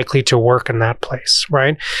more likely to work in that place,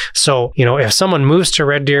 right? So, if someone moves to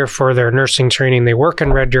Red Deer for their nursing training, they work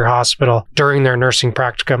in Red Deer Hospital during their nursing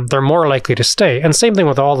practicum, they're more likely to stay. And same thing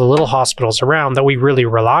with all the little hospitals around that we really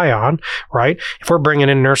rely on, right? If we're bringing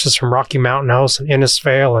in nurses from Rocky Mountain House and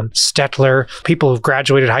Innisfail and Stettler, people who've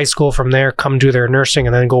graduated high school from there, come do their nursing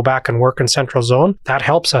and then go back and work in Central Zone, that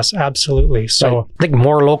helps us absolutely. So right. I think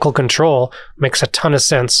more local control makes a ton of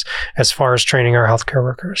sense as far as training our healthcare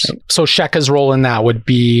workers. So SHECA's role in that would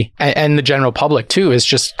be, and the general public too, is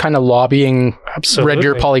just kind of lobbying Red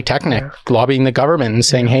Deer Polytechnic, lobbying the government and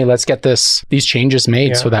saying, hey, let's get these changes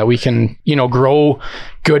made so that we can, grow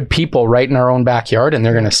good people right in our own backyard, and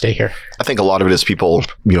they're going to stay here. I think a lot of it is people,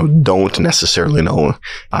 don't necessarily know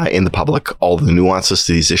in the public all the nuances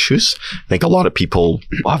to these issues. I think a lot of people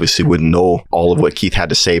obviously wouldn't know all of what Keith had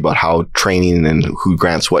to say about how training and who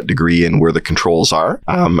grants what degree and where the controls are.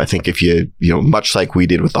 I think if you much like we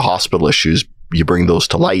did with the hospital issues, you bring those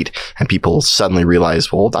to light and people suddenly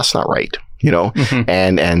realize, well, that's not right. Mm-hmm.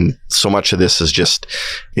 And so much of this is just,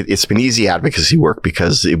 it's been easy advocacy work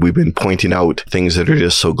because we've been pointing out things that are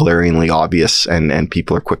just so glaringly obvious, and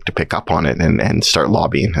people are quick to pick up on it and start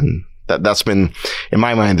lobbying. And that's been, in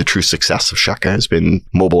my mind, the true success of SHECA has been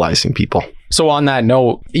mobilizing people. So on that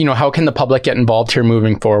note, how can the public get involved here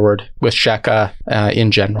moving forward with SHECA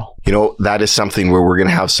in general? That is something where we're going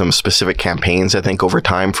to have some specific campaigns, I think, over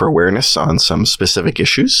time for awareness on some specific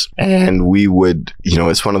issues. And we would,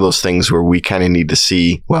 it's one of those things where we kind of need to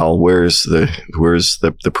see, well, where's the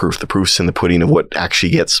proof? The proof's in the pudding of what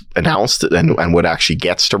actually gets announced and what actually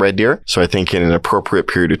gets to Red Deer. So I think in an appropriate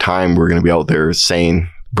period of time, we're going to be out there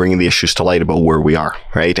bringing the issues to light about where we are,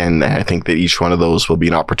 right? And I think that each one of those will be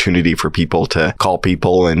an opportunity for people to call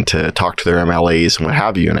people and to talk to their MLAs and what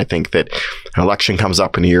have you. And I think that an election comes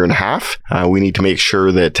up in a year and a half. We need to make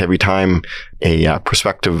sure that every time a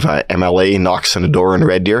prospective MLA knocks on a door in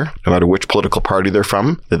Red Deer, no matter which political party they're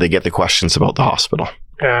from, that they get the questions about the hospital.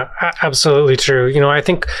 Yeah, absolutely true. You know, I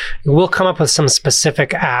think we'll come up with some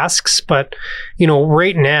specific asks, but, you know,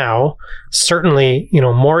 right now, certainly, you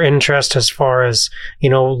know, more interest as far as, you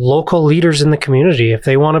know, local leaders in the community, if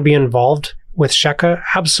they want to be involved with Sheka,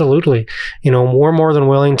 absolutely. You know, we're more than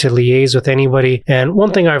willing to liaise with anybody. And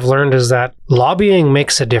one thing I've learned is that lobbying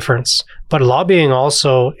makes a difference, but lobbying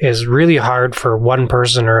also is really hard for one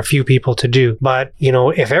person or a few people to do. But, you know,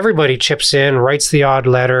 if everybody chips in, writes the odd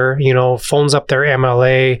letter, you know, phones up their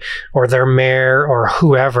MLA or their mayor or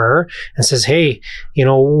whoever and says, hey, you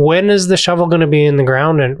know, when is the shovel going to be in the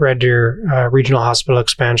ground at Red Deer Regional Hospital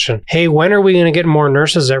expansion? Hey, when are we going to get more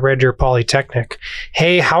nurses at Red Deer Polytechnic?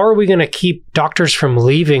 Hey, how are we going to keep doctors from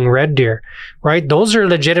leaving Red Deer, right? Those are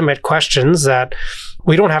legitimate questions that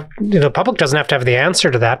we don't have, the public doesn't have to have the answer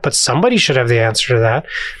to that, but somebody should have the answer to that.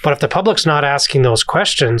 But if the public's not asking those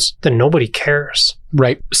questions, then nobody cares.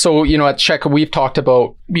 Right. So, you know, at Sheka, we've talked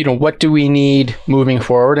about, you know, what do we need moving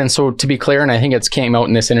forward? And so to be clear, and I think it's came out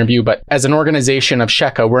in this interview, but as an organization of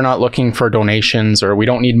Sheka, we're not looking for donations or we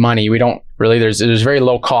don't need money. We don't really, there's very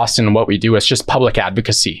low cost in what we do. It's just public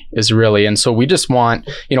advocacy is really. And so we just want,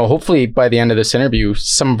 you know, hopefully by the end of this interview,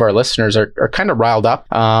 some of our listeners are kind of riled up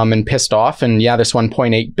and pissed off. And yeah, this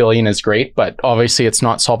 1.8 billion is great, but obviously it's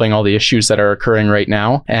not solving all the issues that are occurring right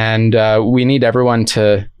now. And we need everyone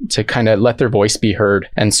to kind of let their voice be heard.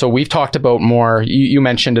 And so we've talked about more, you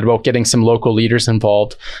mentioned it about getting some local leaders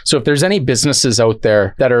involved. So if there's any businesses out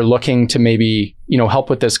there that are looking to maybe, you know, help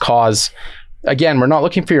with this cause, again, we're not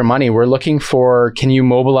looking for your money. We're looking for, can you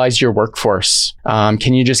mobilize your workforce?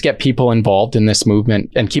 Can you just get people involved in this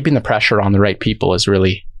movement? And keeping the pressure on the right people is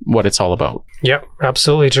really what it's all about. Yep,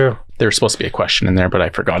 absolutely true. There's supposed to be a question in there, but I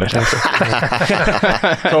forgot it. So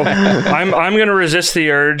I'm going to resist the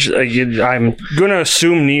urge. I'm going to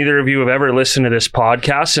assume neither of you have ever listened to this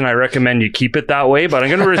podcast, and I recommend you keep it that way. But I'm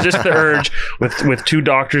going to resist the urge with two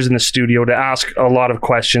doctors in the studio to ask a lot of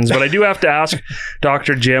questions. But I do have to ask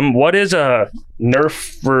Dr. Jim, what is a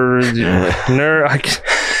nerf for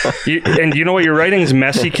and you know what, your writing's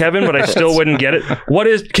messy, Kevin, but I still wouldn't get it.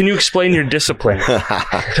 Can you explain your discipline?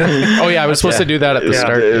 Oh yeah, I was supposed to do that at the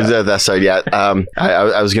start. That's right. Yeah.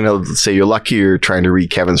 I was going to say you're lucky you're trying to read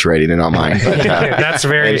Kevin's writing and not mine. But, that's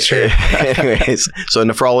very true. Anyways, so a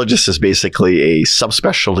nephrologist is basically a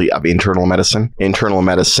subspecialty of internal medicine. Internal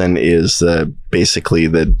medicine is basically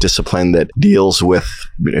the discipline that deals with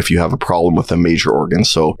if you have a problem with a major organ.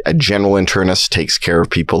 So a general internist takes care of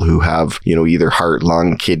people who have, you know, either heart,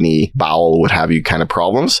 lung, kidney, bowel, what have you kind of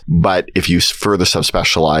problems. But if you further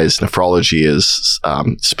subspecialize, nephrology is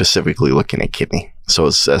specifically looking at kidney. So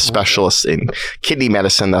it's a specialist in kidney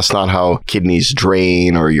medicine. That's not how kidneys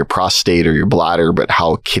drain or your prostate or your bladder, but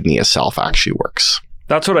how kidney itself actually works.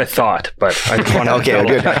 That's what I thought, but I just want to okay,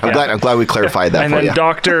 good. I'm glad we clarified that. And for then you.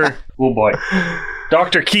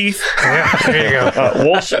 Dr. Keith. Yeah, there you go.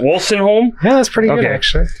 Wolstenholme? Yeah, that's pretty good,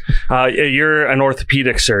 actually. You're an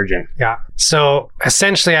orthopedic surgeon. Yeah. So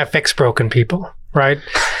essentially, I fix broken people, right?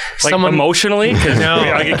 Like emotionally? Because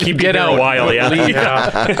I could keep you there a while.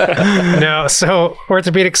 Yeah. No. So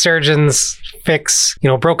orthopedic surgeons fix, you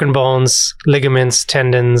know, broken bones, ligaments,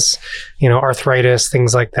 tendons, you know, arthritis,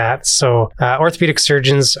 things like that. So orthopedic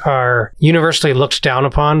surgeons are universally looked down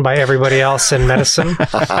upon by everybody else in medicine.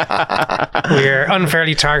 We're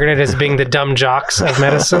unfairly targeted as being the dumb jocks of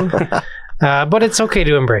medicine. But it's okay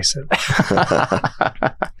to embrace it.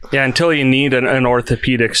 Yeah, until you need an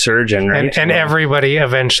orthopedic surgeon, right? And everybody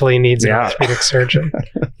eventually needs an orthopedic surgeon.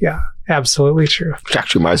 Yeah, absolutely true. Which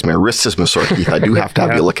actually reminds me, my wrist is sore, Keith. I do have to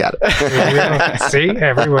have you look at it. See,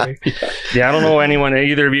 everybody. Yeah, I don't know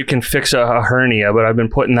either of you can fix a hernia, but I've been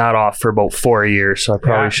putting that off for about 4 years, so I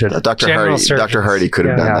probably should. Dr. Hardy could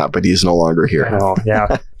have done that, but he's no longer here. Oh,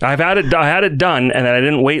 yeah. I had it done, and then I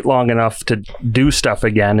didn't wait long enough to do stuff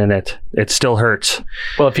again, and it still hurts.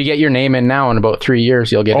 Well, if you get your name in now in about 3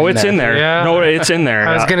 years, you'll get in it's there. In there. Yeah. No, it's in there.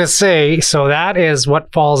 I was going to say, so that is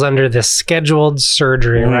what falls under the scheduled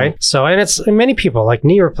surgery, right? So, and it's many people, like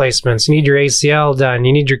knee replacements, you need your ACL done,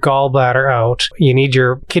 you need your gallbladder out, you need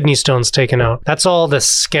your kidney stones taken out. That's all the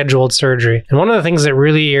scheduled surgery. And one of the things that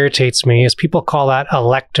really irritates me is people call that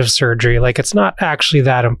elective surgery. Like it's not actually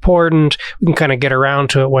that important. We can kind of get around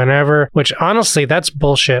to it whenever, which honestly, that's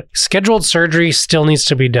bullshit. Scheduled surgery still needs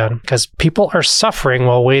to be done because people are suffering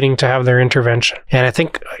while waiting to have their intervention. And I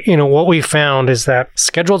think, you know, what we found is that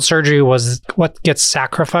scheduled surgery was what gets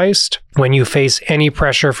sacrificed when you face any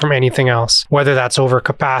pressure from anything anything else, whether that's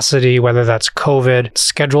overcapacity, whether that's COVID,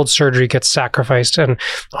 scheduled surgery gets sacrificed. And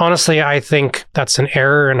honestly, I think that's an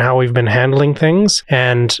error in how we've been handling things.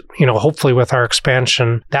 And, hopefully with our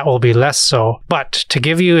expansion, that will be less so. But to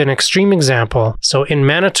give you an extreme example, so in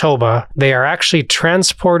Manitoba, they are actually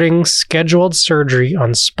transporting scheduled surgery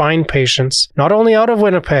on spine patients, not only out of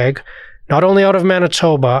Winnipeg, not only out of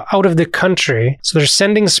Manitoba, out of the country. So they're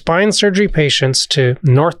sending spine surgery patients to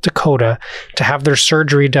North Dakota to have their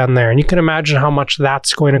surgery done there. And you can imagine how much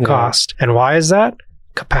that's going to cost. And why is that?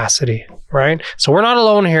 Capacity, right? So we're not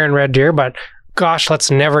alone here in Red Deer, but gosh, let's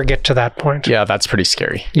never get to that point. Yeah, that's pretty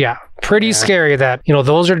scary. Yeah. Pretty scary that,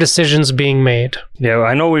 those are decisions being made. Yeah,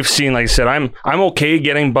 I know we've seen, like I said, I'm okay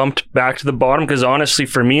getting bumped back to the bottom because honestly,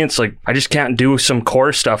 for me, it's like I just can't do some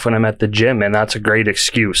core stuff when I'm at the gym, and that's a great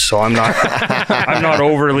excuse. So I'm not I'm not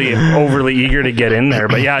overly eager to get in there.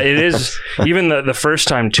 But yeah, it is even the first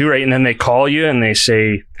time too, right? And then they call you and they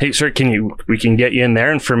say, "Hey, sir, we can get you in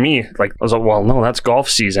there?" And for me, like I was like, "Well, no, that's golf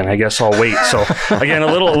season. I guess I'll wait." So again,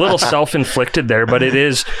 a little self-inflicted there, but it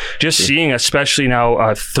is just seeing, especially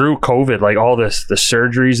now through COVID, like all the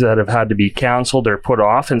surgeries that have had to be canceled or put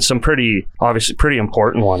off, and some obviously pretty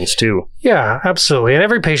important ones too. Yeah, absolutely. And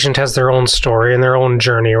every patient has their own story and their own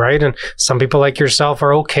journey, right? And some people like yourself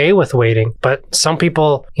are okay with waiting, but some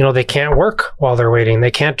people, they can't work while they're waiting.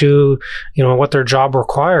 They can't do, what their job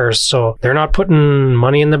requires. So they're not putting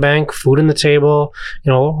money in the bank, food on the table,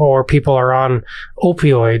 or people are on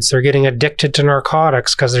opioids. They're getting addicted to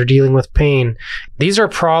narcotics because they're dealing with pain. These are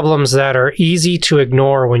problems that are easy to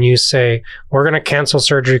ignore when you say, we're going to cancel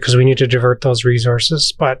surgery because we need to divert those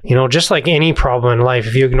resources. But, just like any problem in life,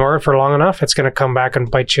 if you ignore it for long enough, it's going to come back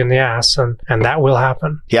and bite you in the ass. And that will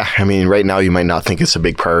happen. Yeah. I mean, right now you might not think it's a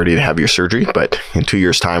big priority to have your surgery, but in 2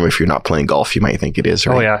 years' time, if you're not playing golf, you might think it is,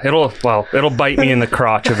 right? Oh yeah. It'll bite me in the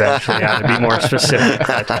crotch eventually, to be more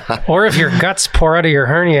specific. Or if your guts pour out of your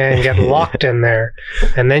hernia and get locked in there,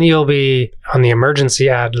 and then you'll be on the emergency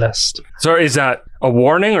ad list. So is that a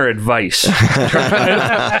warning or advice?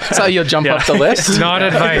 That's how you'll jump up the list. Not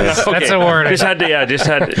advice. Okay. That's a warning.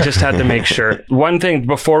 Just had to make sure. One thing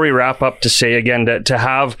before we wrap up to say again, to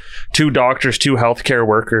have two doctors, two healthcare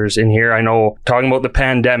workers in here. I know talking about the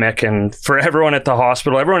pandemic, and for everyone at the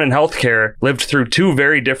hospital, everyone in healthcare lived through two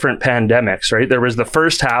very different pandemics, right? There was the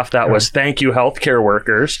first half that was thank you healthcare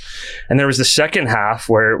workers, and there was the second half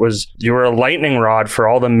where it was you were a lightning rod for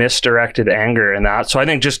all the misdirected anger and that. So I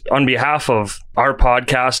think just on behalf of our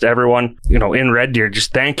podcast, everyone, in Red Deer,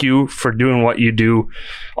 just thank you for doing what you do,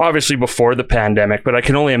 obviously before the pandemic, but I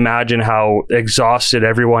can only imagine how exhausted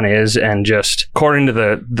everyone is. And just according to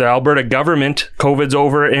the Alberta government, COVID's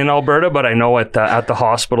over in Alberta, but I know at the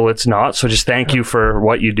hospital it's not. So just thank you for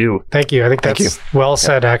what you do. Thank you. I think that's well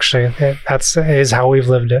said, actually. Is how we've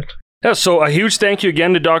lived it. Yeah, so a huge thank you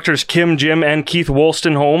again to Doctors Kim, Jim, and Keith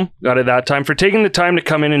Wolstenholme, got it that time, for taking the time to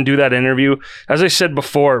come in and do that interview. As I said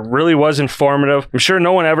before, really was informative. I'm sure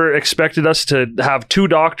no one ever expected us to have two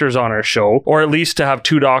doctors on our show, or at least to have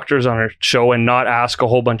two doctors on our show and not ask a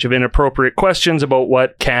whole bunch of inappropriate questions about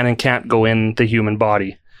what can and can't go in the human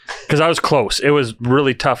body. Because I was close. It was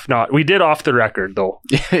really tough not. We did off the record, though.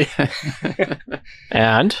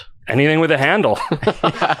 And? Anything with a handle.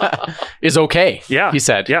 is okay, yeah. He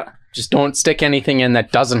said. Yeah. Just don't stick anything in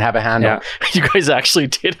that doesn't have a handle. Yeah. You guys actually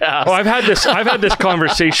did ask. Oh, I've had this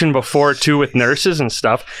conversation before too with nurses and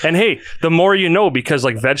stuff. And hey, the more you know, because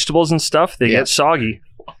like vegetables and stuff, they get soggy.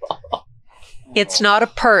 It's not a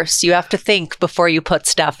purse. You have to think before you put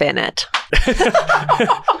stuff in it.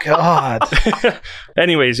 God.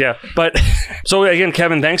 Anyways, yeah. But so again,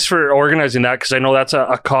 Kevin, thanks for organizing that, because I know that's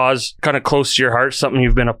a cause kind of close to your heart, something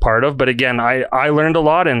you've been a part of. But again, I learned a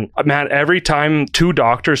lot, and man, every time two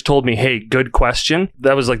doctors told me, hey, good question,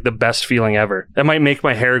 that was like the best feeling ever. That might make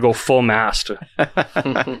my hair go full mast.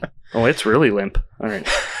 Oh, it's really limp. All right.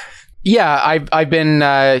 Yeah, I've been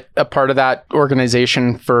a part of that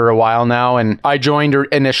organization for a while now, and I joined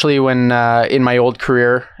initially when in my old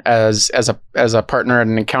career as a partner at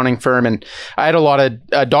an accounting firm, and I had a lot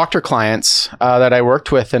of doctor clients that I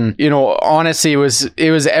worked with, and honestly, it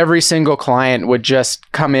was every single client would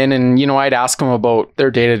just come in, and I'd ask them about their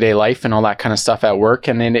day-to-day life and all that kind of stuff at work,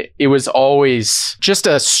 and then it was always just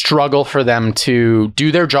a struggle for them to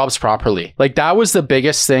do their jobs properly. Like, that was the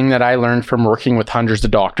biggest thing that I learned from working with hundreds of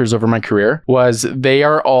doctors over my career, was they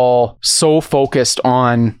are all so focused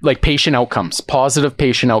on like patient outcomes, positive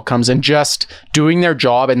patient outcomes, and just doing their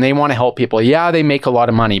job and they want to help people. Yeah, they make a lot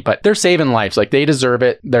of money, but they're saving lives. Like, they deserve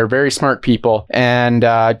it. They're very smart people. And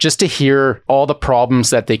just to hear all the problems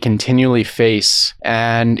that they continually face.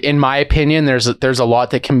 And in my opinion, there's a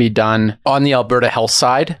lot that can be done on the Alberta Health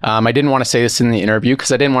side. I didn't want to say this in the interview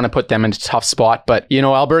because I didn't want to put them in a tough spot, but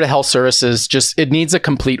Alberta Health Services, it needs a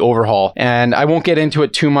complete overhaul. And I won't get into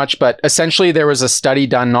it too much, but essentially there was a study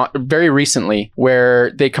done not very recently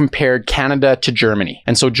where they compared Canada to Germany.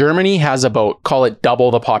 And so Germany has about, call it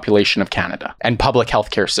double the population of Canada and public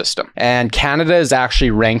healthcare system. And Canada is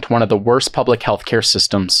actually ranked one of the worst public healthcare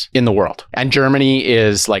systems in the world. And Germany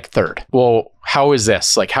is like third. Well, how is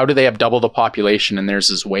this? Like, how do they have double the population and theirs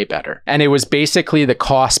is way better? And it was basically the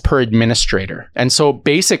cost per administrator. And so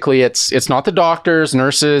basically it's not the doctors,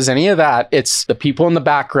 nurses, any of that. It's the people in the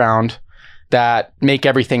background that make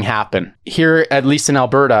everything happen. Here, at least in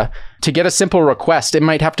Alberta, to get a simple request, it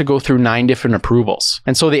might have to go through 9 different approvals.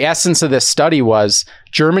 And so the essence of this study was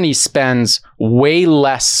Germany spends way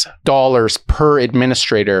less dollars per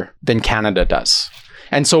administrator than Canada does.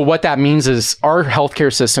 And so what that means is our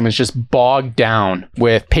healthcare system is just bogged down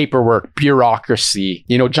with paperwork, bureaucracy,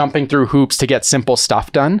 jumping through hoops to get simple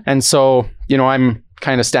stuff done. And so, I'm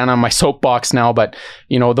kind of standing on my soapbox now, but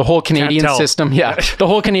the whole Canadian system, the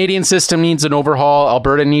whole Canadian system needs an overhaul.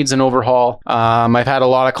 Alberta needs an overhaul. I've had a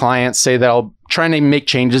lot of clients say that trying to make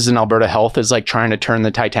changes in Alberta Health is like trying to turn the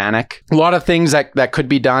Titanic. A lot of things that could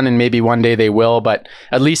be done, and maybe one day they will, but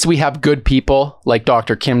at least we have good people like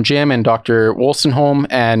Dr. Kim Jim and Dr. Wolstenholme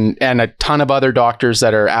and a ton of other doctors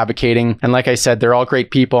that are advocating. And like I said, they're all great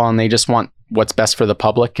people and they just want what's best for the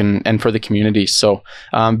public and for the community. So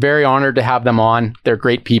I'm very honored to have them on. They're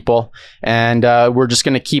great people. And we're just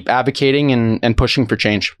going to keep advocating and pushing for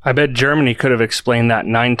change. I bet Germany could have explained that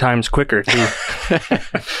 9 times quicker too.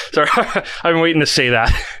 Sorry, I've been waiting to say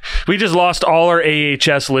that. We just lost all our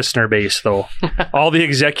AHS listener base though. All the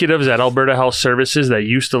executives at Alberta Health Services that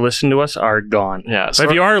used to listen to us are gone. Yeah. So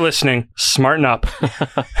if you are listening, smarten up.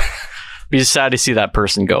 Be sad to see that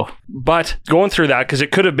person go. But going through that, because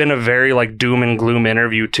it could have been a very doom and gloom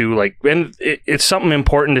interview too, and it's something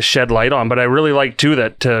important to shed light on. But I really like too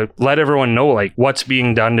that to let everyone know what's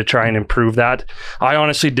being done to try and improve that. I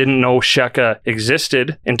honestly didn't know SHECA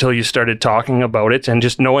existed until you started talking about it, and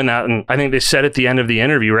just knowing that. And I think they said at the end of the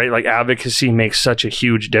interview, right, advocacy makes such a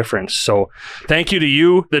huge difference. So thank you to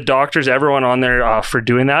you, the doctors, everyone on there for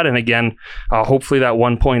doing that. And again, hopefully that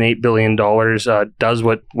 $1.8 billion does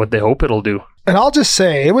what they hope it'll do. And I'll just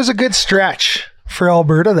say, it was a good stretch for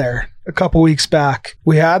Alberta there a couple weeks back.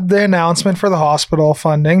 We had the announcement for the hospital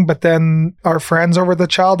funding, but then our friends over at the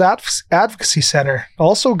Child Advocacy Center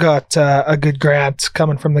also got a good grant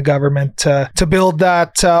coming from the government to build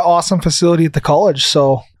that awesome facility at the college.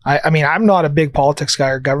 So, I mean, I'm not a big politics guy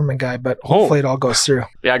or government guy, but hopefully it all goes through.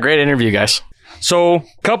 Yeah, great interview, guys. So a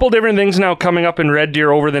couple different things now coming up in Red Deer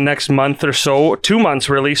over the next month or so, 2 months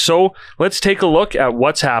really. So let's take a look at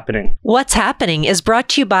what's happening. What's Happening is brought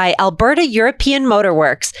to you by Alberta European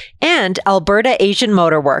Motorworks and Alberta Asian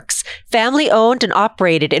Motorworks, family owned and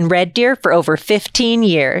operated in Red Deer for over 15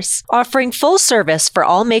 years. Offering full service for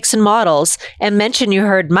all makes and models, and mention you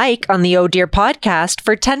heard Mike on the Oh Dear podcast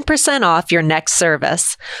for 10% off your next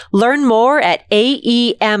service. Learn more at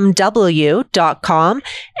aemw.com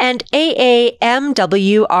and aamwrd.com,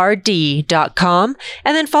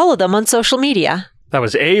 and then follow them on social media. That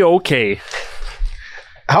was A-OK.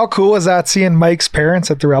 How cool was that seeing Mike's parents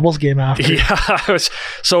at the Rebels game after? Yeah,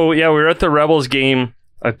 we were at the Rebels game,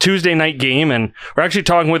 a Tuesday night game, and we're actually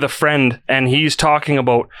talking with a friend, and he's talking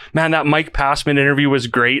about, man, that Mike Passman interview was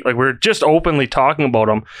great. We're just openly talking about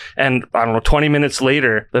him, and I don't know, 20 minutes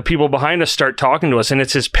later, the people behind us start talking to us, and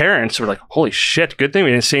it's his parents. We're like, holy shit, good thing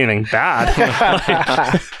we didn't say anything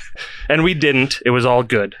bad. And we didn't. It was all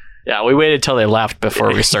good. Yeah, we waited till they left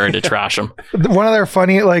before we started to trash them. One of their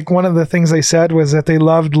one of the things they said was that they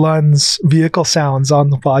loved Lund's vehicle sounds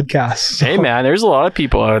on the podcast. So. Hey man, there's a lot of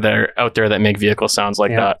people out there that make vehicle sounds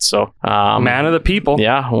like that. So man of the people.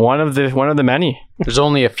 Yeah, one of the many. There's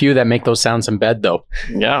only a few that make those sounds in bed though.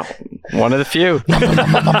 Yeah, one of the few.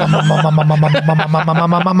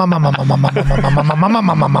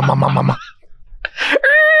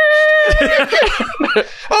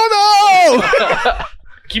 Oh no!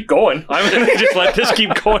 Keep going. I'm going to just let this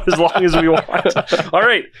keep going as long as we want. All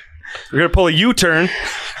right. We're going to pull a U-turn.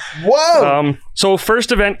 Whoa! So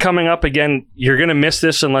first event coming up, again, you're going to miss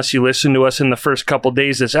this unless you listen to us in the first couple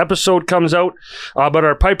days this episode comes out. But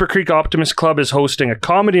our Piper Creek Optimist Club is hosting a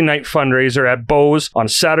comedy night fundraiser at Beau's on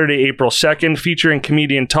Saturday, April 2nd, featuring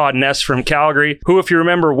comedian Todd Ness from Calgary, who, if you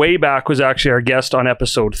remember way back, was actually our guest on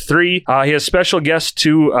episode 3. He has special guests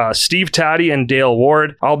to Steve Taddy and Dale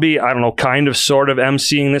Ward. I'll be, kind of, sort of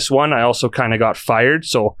emceeing this one. I also kind of got fired,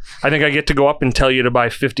 so I think I get to go up and tell you to buy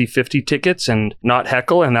 50-50 tickets and not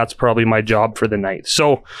heckle, and that's probably my job for the night.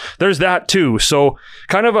 So there's that too. So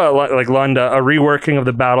kind of like Lunda, a reworking of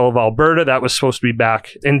the Battle of Alberta that was supposed to be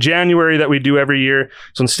back in January that we do every year.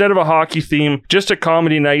 So instead of a hockey theme, just a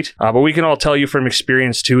comedy night. But we can all tell you from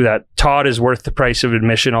experience too that Todd is worth the price of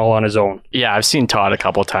admission all on his own. Yeah, I've seen Todd a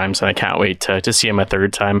couple times and I can't wait to see him a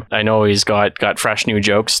third time. I know he's got fresh new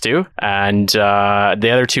jokes too. And the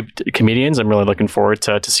other two comedians I'm really looking forward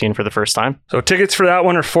to seeing for the first time. So tickets for that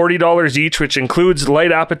one are $40 each, which includes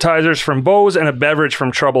light appetizers from Beau's and a beverage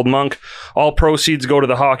from Troubled Monk. All proceeds go to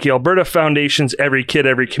the Hockey Alberta Foundation's Every Kid,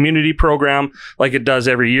 Every Community program, like it does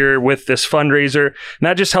every year with this fundraiser. And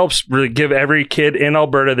that just helps really give every kid in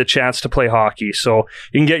Alberta the chance to play hockey. So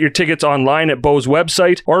you can get your tickets online at Beau's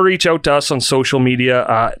website or reach out to us on social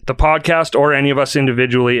media, the podcast, or any of us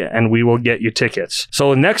individually, and we will get you tickets.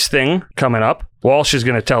 So the next thing coming up, Walsh is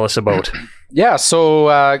going to tell us about. Yeah, so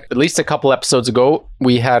at least a couple episodes ago,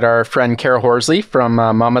 we had our friend Kara Horsley from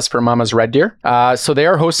Mamas for Mamas Red Deer. So they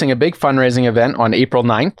are hosting a big fundraising event on April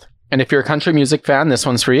 9th. And if you're a country music fan, this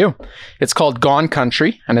one's for you. It's called Gone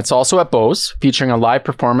Country, and it's also at Beau's, featuring a live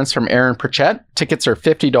performance from Aaron Pritchett. Tickets are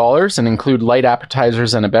 $50 and include light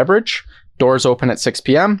appetizers and a beverage. Doors open at 6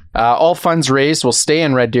 p.m. All funds raised will stay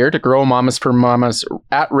in Red Deer to grow Mamas for Mamas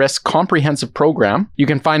at-risk comprehensive program. You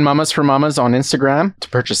can find Mamas for Mamas on Instagram to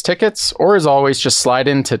purchase tickets, or as always, just slide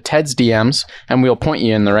into Ted's DMs and we'll point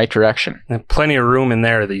you in the right direction. Plenty of room in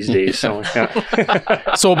there these days. So,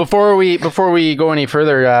 yeah. So before we go any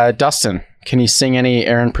further, Dustin, can you sing any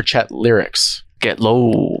Aaron Pritchett lyrics? Get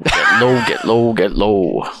low, get low, get low, get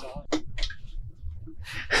low.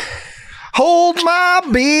 Hold my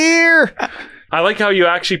beer. I like how you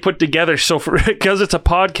actually put together, so because it's a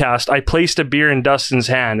podcast, I placed a beer in Dustin's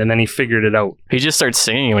hand and then he figured it out. He just starts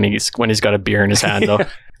singing when he's got a beer in his hand, though.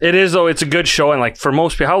 It is, though. It's a good show. And like for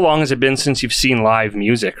most people, how long has it been since you've seen live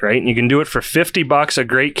music, right? And you can do it for $50, a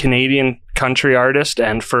great Canadian country artist,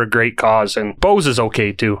 and for a great cause. And Beau's is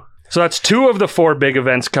okay too. So that's 2 of the 4 big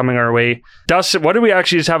events coming our way. Dustin, what do we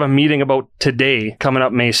actually just have a meeting about today coming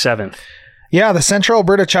up May 7th? Yeah, the Central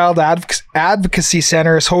Alberta Child Advocacy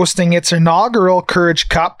Centre is hosting its inaugural Courage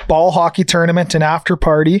Cup ball hockey tournament and after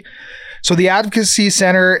party. So the Advocacy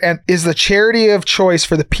Center is the charity of choice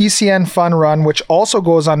for the PCN Fun Run, which also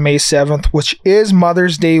goes on May 7th, which is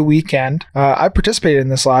Mother's Day weekend. I participated in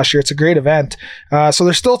this last year. It's a great event. So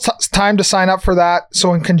there's still time to sign up for that.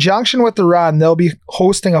 So in conjunction with the run, they'll be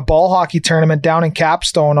hosting a ball hockey tournament down in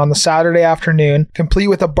Capstone on the Saturday afternoon, complete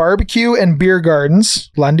with a barbecue and beer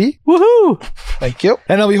gardens. Lundy? Woohoo! Thank you.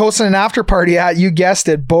 And they'll be hosting an after party at, you guessed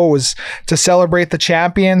it, Beau's, to celebrate the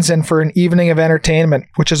champions and for an evening of entertainment,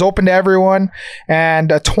 which is open to everyone.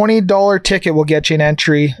 And a $20 ticket will get you an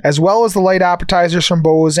entry, as well as the light appetizers from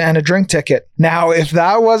Beau's and a drink ticket. Now, if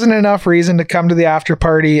that wasn't enough reason to come to the after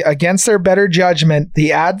party, against their better judgment,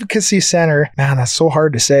 the Advocacy Center, man, that's so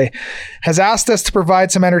hard to say, has asked us to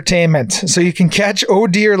provide some entertainment. So you can catch Oh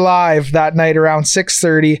Dear live that night around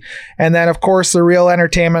 6:30. And then, of course, the real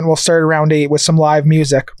entertainment will start around 8 with some live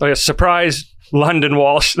music. Like a surprise London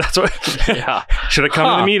Walsh. That's what. Yeah, should have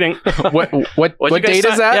come to the meeting. What date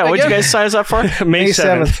is that? Yeah, what'd you guys sign us up for? May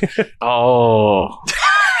 7th. Oh.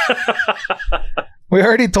 We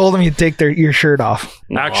already told them you'd take your shirt off.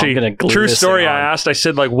 Actually, true story. I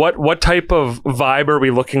said, like, what type of vibe are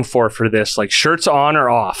we looking for this? Like, shirts on or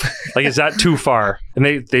off? Like, is that too far? And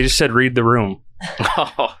they just said, read the room.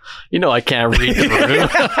 Oh, I can't read the room.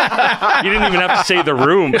 You didn't even have to say the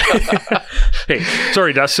room. Hey,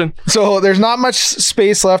 sorry, Dustin. So there's not much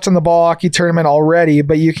space left in the ball hockey tournament already,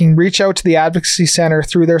 but you can reach out to the Advocacy Center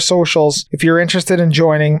through their socials if you're interested in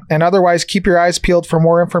joining, and otherwise keep your eyes peeled for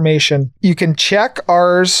more information. You can check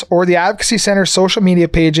ours or the Advocacy Center social media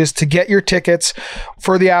pages to get your tickets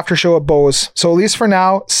for the after show at Beau's. So at least for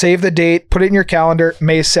now, save the date, put it in your calendar,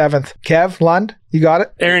 May 7th. Kev, Lund, you got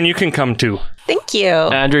it? Aaron, you can come too. Thank you.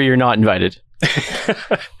 Andrew, you're not invited.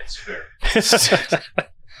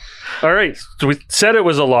 All right. So we said it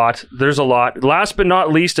was a lot. There's a lot. Last but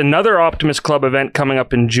not least, another Optimist Club event coming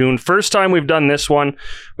up in June. First time we've done this one.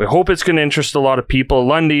 We hope it's going to interest a lot of people.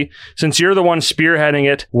 Lundy, since you're the one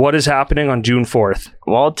spearheading it, what is happening on June 4th?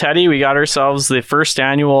 Well, Teddy, we got ourselves the first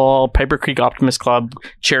annual Piper Creek Optimist Club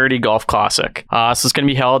Charity Golf Classic. So it's going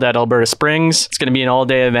to be held at Alberta Springs. It's going to be an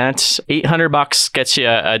all-day event. $800 gets you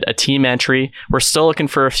a team entry. We're still looking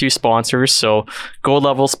for a few sponsors. So gold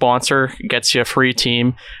level sponsor gets you a free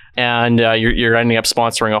team. And you're ending up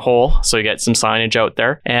sponsoring a hole, so you get some signage out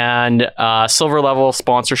there. And silver level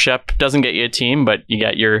sponsorship doesn't get you a team, but you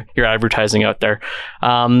get your advertising out there.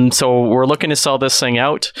 So we're looking to sell this thing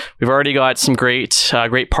out. We've already got some great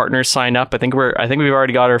partners signed up. I think we've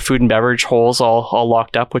already got our food and beverage holes all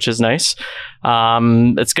locked up, which is nice.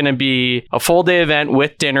 It's going to be a full day event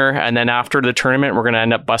with dinner, and then after the tournament, we're going to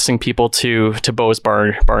end up busing people to Beau's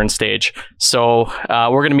Barn Stage. So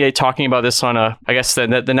we're going to be talking about this on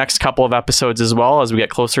the next couple of episodes as well as we get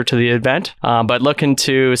closer to the event. But looking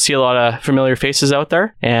to see a lot of familiar faces out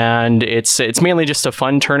there, and it's mainly just a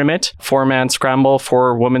fun tournament: 4-man scramble,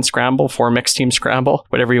 4-woman scramble, 4 mixed team scramble,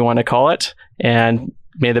 whatever you want to call it, and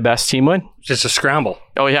may the best team win. Just a scramble.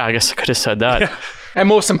 Oh yeah, I guess I could have said that. Yeah. And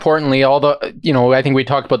most importantly, I think we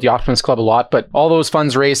talked about the Optimist Club a lot, but all those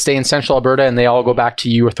funds raised stay in Central Alberta, and they all go back to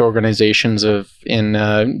youth organizations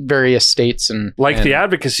in various states and the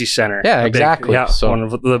Advocacy Center. Yeah, exactly. One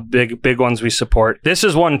of the big ones we support. This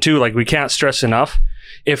is one too. Like, we can't stress enough.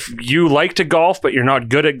 If you like to golf, but you're not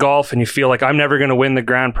good at golf and you feel like I'm never going to win the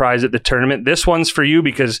grand prize at the tournament, this one's for you,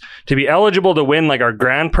 because to be eligible to win like our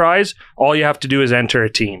grand prize, all you have to do is enter a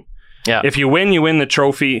team. Yeah. If you win the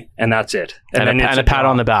trophy, and that's it. And a pat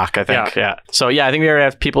on the back, I think. Yeah. So, I think we already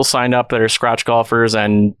have people signed up that are scratch golfers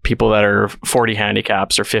and people that are 40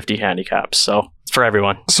 handicaps or 50 handicaps. So it's for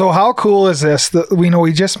everyone. So how cool is this?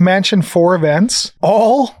 We just mentioned 4 events,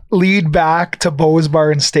 all lead back to Beau's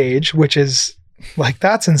Barn Stage, which is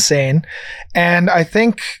that's insane. And I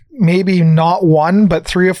think maybe not 1, but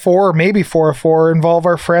 3 or 4, or maybe 4 or 4 involve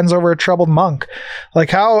our friends over at Troubled Monk.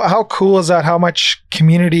 How cool is that? How much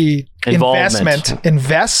community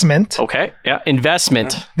investment. Okay. Yeah.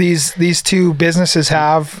 Investment. These 2 businesses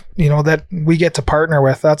have, that we get to partner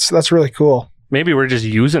with. That's really cool. Maybe we're just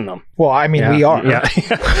using them. Well, I mean, we are. Yeah.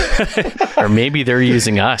 Or maybe they're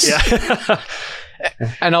using us. Yeah.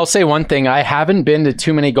 And I'll say one thing, I haven't been to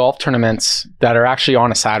too many golf tournaments that are actually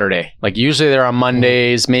on a Saturday. Like, usually they're on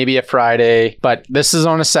Mondays, maybe a Friday, but this is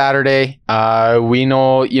on a Saturday. We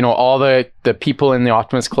know, all the people in the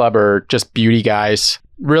Optimist Club are just beauty guys.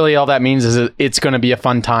 Really, all that means is it's going to be a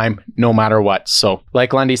fun time no matter what. So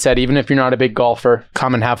like Lundy said, even if you're not a big golfer,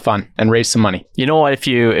 come and have fun and raise some money. You know what? If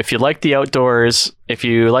you like the outdoors, if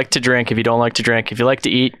you like to drink, if you don't like to drink, if you like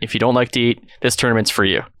to eat, if you don't like to eat, this tournament's for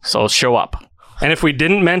you. So show up. And if we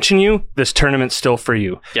didn't mention you, this tournament's still for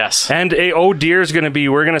you. Yes. And Oh Deer is going to be,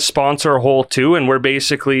 we're going to sponsor a hole too. And we're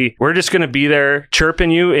just going to be there chirping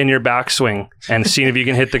you in your backswing and seeing if you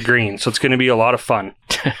can hit the green. So it's going to be a lot of fun.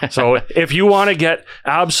 So if you want to get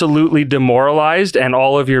absolutely demoralized and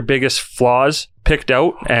all of your biggest flaws picked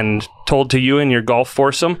out and told to you in your golf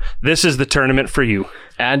foursome, this is the tournament for you.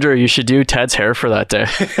 Andrew, you should do Ted's hair for that day.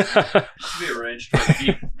 Should be arranged.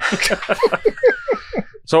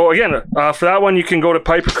 So again, for that one, you can go to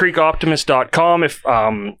pipercreekoptimist.com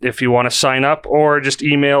if you want to sign up, or just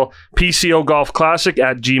email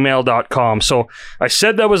pcogolfclassic@gmail.com. So I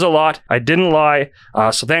said that was a lot. I didn't lie.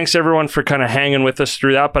 So thanks everyone for kind of hanging with us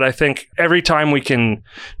through that. But I think every time we can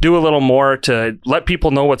do a little more to let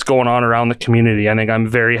people know what's going on around the community, I think I'm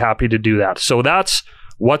very happy to do that. So that's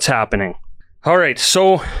what's happening. All right,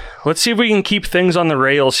 so let's see if we can keep things on the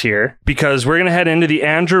rails here, because we're going to head into the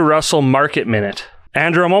Andrew Russell Market Minute.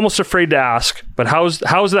 Andrew, I'm almost afraid to ask, but how's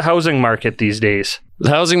the housing market these days?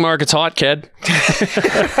 The housing market's hot, kid.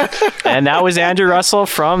 And that was Andrew Russell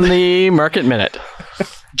from the Market Minute.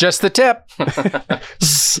 Just the tip.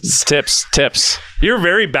 Tips. You're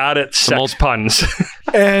very bad at sex puns.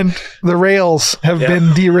 And the rails have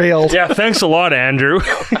been derailed. Yeah, thanks a lot, Andrew.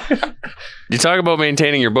 You talk about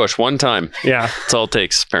maintaining your bush one time. Yeah. That's all it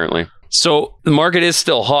takes, apparently. So the market is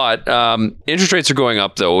still hot. Interest rates are going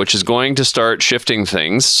up, though, which is going to start shifting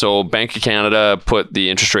things. So Bank of Canada put the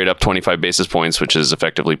interest rate up 25 basis points, which is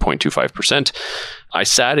effectively 0.25%. I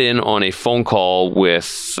sat in on a phone call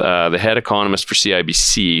with the head economist for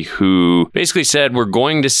CIBC, who basically said we're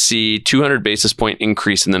going to see 200 basis point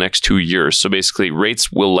increase in the next 2 years. So basically, rates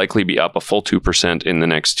will likely be up a full 2% in the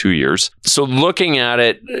next 2 years. So looking at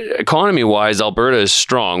it, economy-wise, Alberta is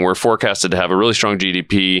strong. We're forecasted to have a really strong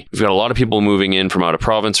GDP. We've got a lot of people moving in from out of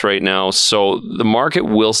province right now. So the market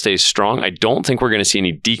will stay strong. I don't think we're going to see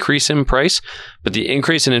any decrease in price, but the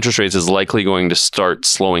increase in interest rates is likely going to start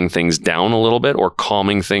slowing things down a little bit or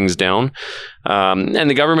calming things down. And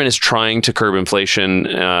the government is trying to curb inflation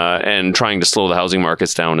and trying to slow the housing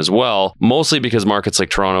markets down as well, mostly because markets like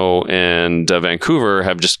Toronto and Vancouver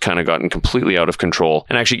have just kind of gotten completely out of control.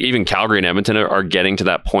 And actually, even Calgary and Edmonton are getting to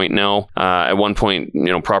that point now. At one point,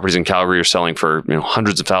 properties in Calgary are selling for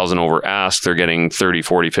hundreds of thousands over ask. They're getting 30,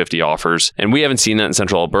 40, 50 offers. And we haven't seen that in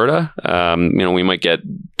Central Alberta. We might get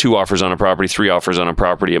 2 offers on a property, 3 offers on a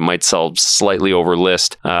property. It might sell slightly over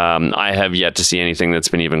list. I have yet to see anything that's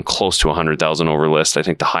been even close to 100,000 over list. I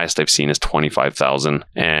think the highest I've seen is 25,000,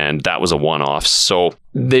 and that was a one-off. So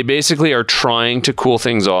they basically are trying to cool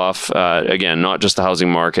things off. Again, not just the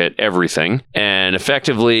housing market, everything. And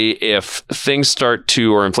effectively, if things start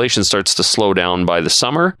to, or inflation starts to slow down by the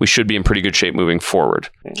summer, we should be in pretty good shape moving forward.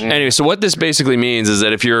 Anyway, so what this basically means is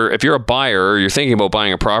that if you're a buyer, or you're thinking about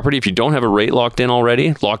buying a property, if you don't have a rate locked in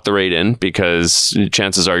already, lock the rate in, because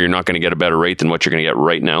chances are you're not going to get a better rate than what you're going to get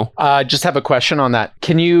right now. Just have a question on that.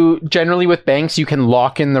 Can you, generally with banks, you can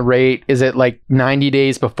lock in the rate? Is it like 90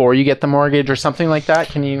 days before you get the mortgage or something like that?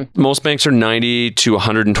 Can you? Most banks are 90 to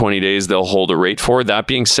 120 days they'll hold a rate for. That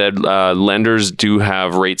being said, lenders do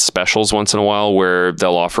have rate specials once in a while where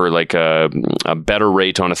they'll offer like a better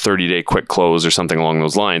rate on a 30-day quick close or something along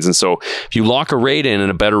those lines. And so if you lock a rate in and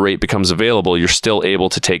a better rate becomes available, you're still able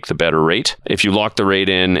to take the better rate. If you lock the rate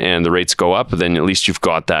in and the rates go up, then at least you've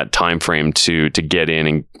got that time frame to get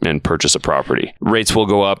in and purchase a property. Rates will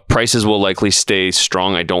go up. Prices will likely stay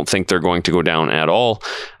strong. I don't think they're going to go down at all.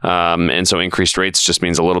 And so increased rates just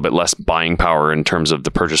means a little bit less buying power in terms of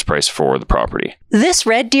the purchase price for the property. This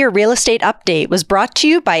Red Deer Real Estate Update was brought to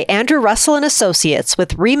you by Andrew Russell and Associates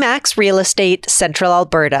with Remax Real Estate Central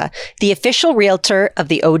Alberta, the official realtor of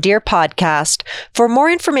the Oh Deer podcast. For more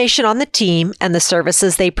information on the team and the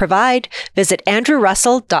services they provide, visit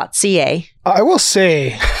andrewrussell.ca. I will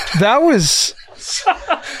say that was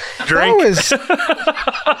Drink. That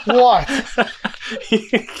was what?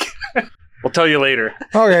 We'll tell you later.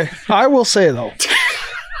 Okay, I will say though.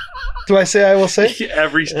 Do I say I will say?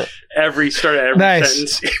 Every start of every Nice.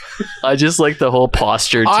 sentence. I just like the whole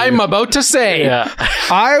posture. Too. I'm about to say. Yeah.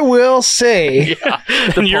 I will say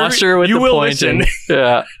The posture with you the will pointing. listen.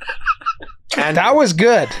 Yeah. that was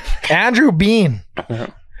good. Andrew Bean.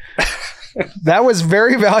 That was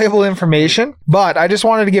very valuable information, but I just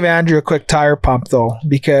wanted to give Andrew a quick tire pump though,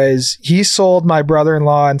 because he sold my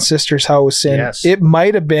brother-in-law and sister's house in, Yes. it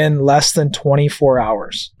might have been less than 24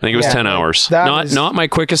 hours. I think it was Yeah, 10 hours. that was- Not my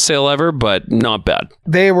quickest sale ever, but not bad.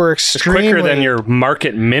 They were It's extremely quicker than your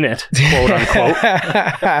market minute, quote unquote.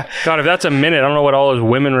 God, if that's a minute, I don't know what all those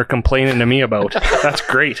women were complaining to me about. That's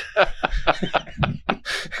great.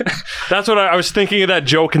 That's what I was thinking of that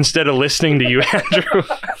joke instead of listening to you, Andrew.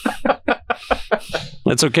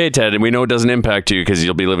 That's okay, Ted. And we know it doesn't impact you because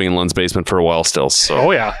you'll be living in Lund's basement for a while still. So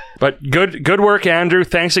Oh yeah, but good work, Andrew.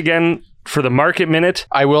 Thanks again for the market minute.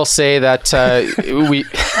 I will say that we.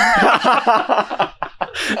 I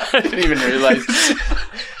didn't even realize.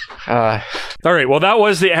 All right, well, that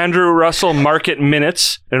was the Andrew Russell Market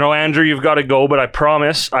Minutes. I know, Andrew, you've got to go, but I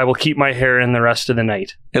promise I will keep my hair in the rest of the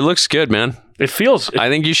night. it looks good, man. I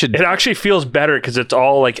think you should. It actually feels better because it's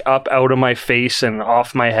all like up out of my face and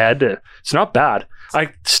off my head. It's not bad. I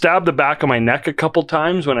stabbed the back of my neck a couple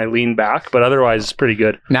times when I leaned back, but otherwise it's pretty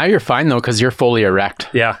good. Now you're fine though, because you're fully erect.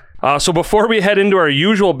 Yeah. So before we head into our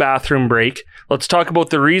usual bathroom break, let's talk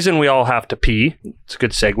about the reason we all have to pee. It's a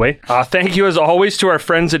good segue. Thank you as always to our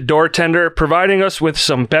friends at Door Tender, providing us with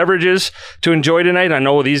some beverages to enjoy tonight. I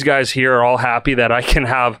know these guys here are all happy that I can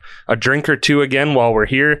have a drink or two again while we're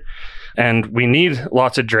here. And we need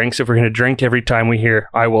lots of drinks if we're going to drink every time we hear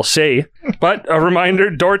I will say. But a reminder,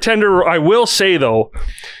 Door Tender, I will say though,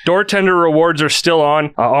 Door Tender rewards are still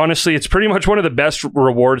on. Honestly, it's pretty much one of the best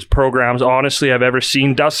rewards programs, honestly, I've ever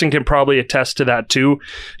seen. Dustin can probably attest to that too.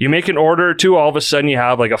 You make an order or two, all of a sudden you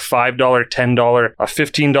have like a $5, $10, a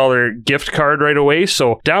 $15 gift card right away.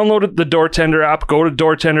 So download the Door Tender app, go to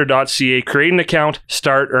doortender.ca, create an account,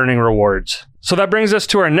 start earning rewards. So that brings us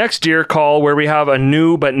to our next Deer Call, where we have a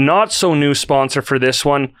new but not so new sponsor for this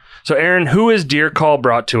one. So Aaron, who is Deer Call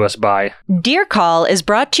brought to us by? Deer Call is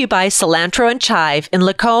brought to you by Cilantro and Chive in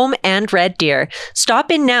Lacombe and Red Deer.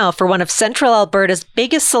 Stop in now for one of Central Alberta's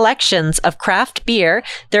biggest selections of craft beer,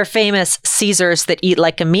 their famous Caesars that eat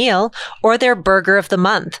like a meal, or their Burger of the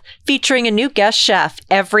Month, featuring a new guest chef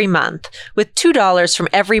every month, with $2 from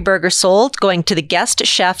every burger sold going to the guest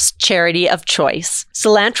chef's charity of choice.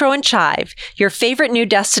 Cilantro and Chive, your favorite new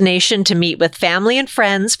destination to meet with family and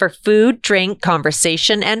friends for food, drink,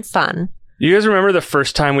 conversation, and fun. You guys remember the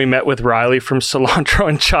first time we met with Riley from Cilantro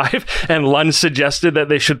and Chive, and Lund suggested that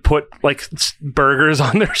they should put like burgers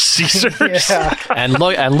on their Caesars? Yeah. And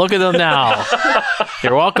look at them now.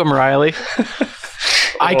 You're welcome, Riley.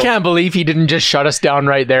 I can't believe he didn't just shut us down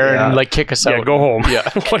right there and like kick us out. Yeah, go home. Yeah.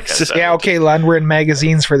 What is this? Yeah, okay, Lund, we're in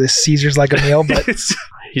magazines for this Caesars like a meal, but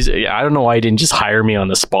I don't know why he didn't just hire me on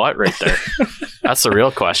the spot right there. That's the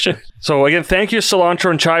real question. So again, thank you Cilantro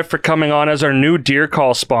and Chive for coming on as our new Deer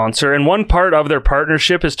Call sponsor. And one part of their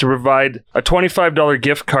partnership is to provide a $25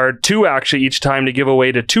 gift card, two actually each time, to give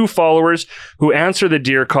away to 2 followers who answer the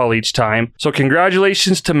Deer Call each time. So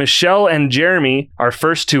congratulations to Michelle and Jeremy, our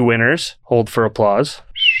first 2 winners. Hold for applause.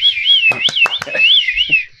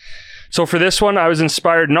 So for this one, I was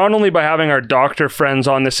inspired not only by having our doctor friends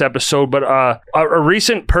on this episode, but a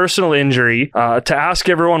recent personal injury to ask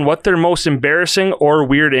everyone what their most embarrassing or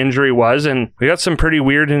weird injury was. And we got some pretty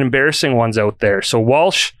weird and embarrassing ones out there. So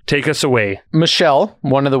Walsh, take us away. Michelle,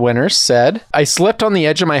 one of the winners, said, I slipped on the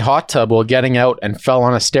edge of my hot tub while getting out and fell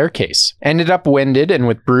on a staircase. Ended up winded and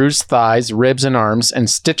with bruised thighs, ribs and arms, and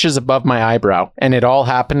stitches above my eyebrow. And it all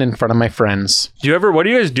happened in front of my friends. What do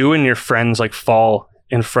you guys do when your friends like fall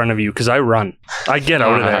in front of you? Because I run. I get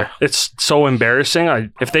out of there. It's so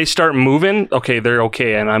embarrassing. If they start moving, okay, they're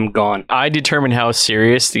okay, and I'm gone. I determine how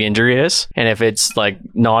serious the injury is, and if it's like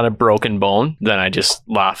not a broken bone, then I just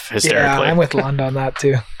laugh yeah, hysterically. I'm with Lund on that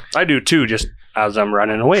too. I do too, just as I'm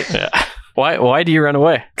running away. Yeah. Why do you run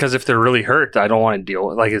away? Because if they're really hurt, I don't want to deal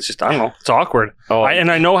with it. Like, it's just, I don't know, it's awkward. Oh. And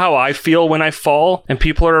I know how I feel when I fall and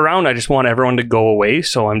people are around. I just want everyone to go away.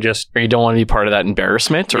 So I'm just... Or you don't want to be part of that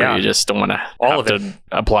embarrassment, or Yeah. you just don't want to All have of to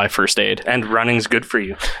apply first aid. And running's good for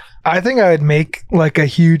you. I think I would make like a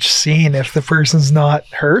huge scene if the person's not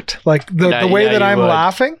hurt. Like the way that you I'm would.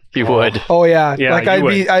 laughing. You would. Oh yeah. Yeah, like you I'd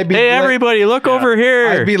would. be Hey, everybody, look over here.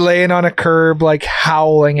 I'd be laying on a curb like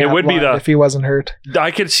howling It at would be Lund the- if he wasn't hurt.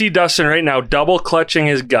 I could see Dustin right now double clutching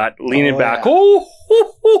his gut, leaning Oh, back. yeah. Oh,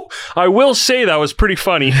 I will say that was pretty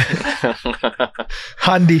funny.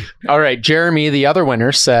 Hundy. All right, Jeremy, the other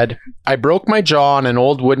winner, said, I broke my jaw on an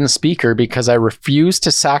old wooden speaker because I refused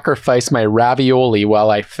to sacrifice my ravioli while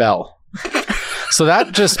I fell. So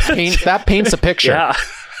that just paints a picture. Yeah.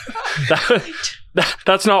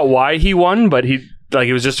 That's not why he won, but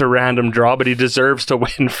it was just a random draw, but he deserves to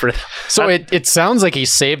win for that. So it sounds like he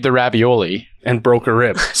saved the ravioli. And broke a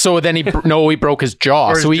rib. So then he broke his jaw.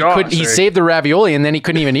 Or his So he jaw, he sorry. saved the ravioli and then he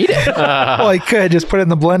couldn't even eat it. Well, he could just put it in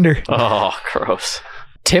the blender. Oh, gross.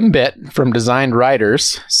 Timbit from Designed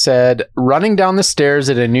Riders said, running down the stairs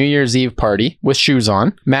at a New Year's Eve party with shoes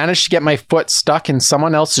on, managed to get my foot stuck in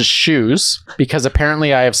someone else's shoes because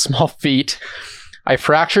apparently I have small feet. I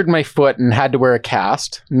fractured my foot and had to wear a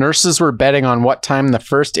cast. Nurses were betting on what time the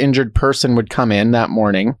first injured person would come in that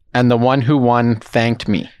morning, and the one who won thanked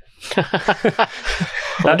me. I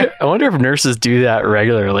wonder if nurses do that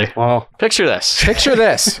regularly. Well, Picture this. Picture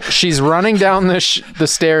this. She's running down the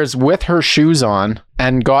stairs with her shoes on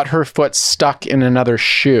and got her foot stuck in another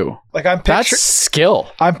shoe. Like I'm That's picturing,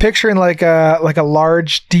 skill. I'm picturing like a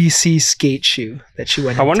large DC skate shoe that she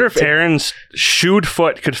went. I wonder into. if Aaron's shoed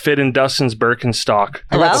foot could fit in Dustin's Birkenstock.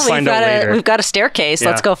 Well, find out later. we've got a staircase. Yeah.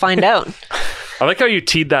 Let's go find out. I like how you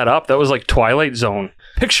teed that up. That was like Twilight Zone.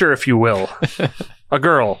 Picture, if you will, a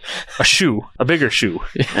girl, a shoe, a bigger shoe.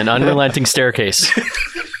 An unrelenting staircase.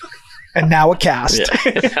 And now a cast.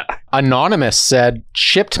 Anonymous said,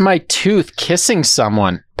 chipped my tooth kissing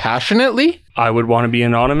someone passionately. I would want to be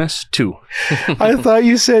anonymous too. I thought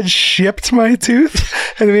you said shipped my tooth,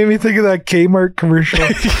 and it made me think of that Kmart commercial.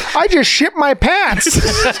 I just shipped my pants.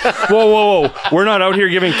 Whoa. We're not out here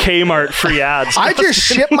giving Kmart free ads. I just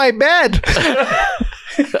shipped my bed.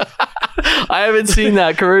 I haven't seen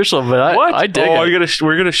that commercial, but What? I dig it.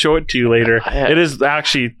 We're gonna show it to you later. Yeah. It is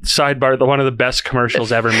actually sidebar one of the best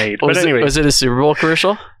commercials ever made. But anyway, Was it a Super Bowl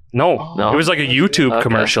commercial? no, No. it was like a YouTube Okay.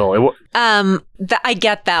 commercial. I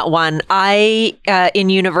get that one. I, in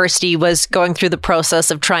university, was going through the process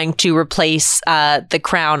of trying to replace the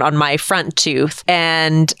crown on my front tooth.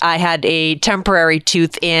 And I had a temporary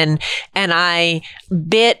tooth in, and I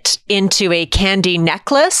bit into a candy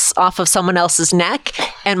necklace off of someone else's neck,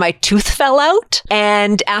 and my tooth fell out.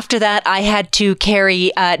 And after that, I had to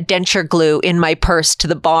carry denture glue in my purse to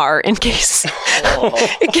the bar in case,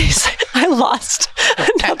 in case I lost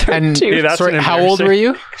another And tooth. Hey, that's sorry, an how old embarrassing-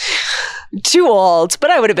 were you? Too old, but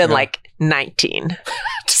I would have been like 19.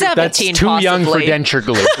 17 That's too young for possibly. denture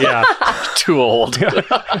glue. Yeah. Too old.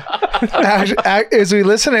 As we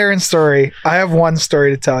listen to Aaron's story, I have one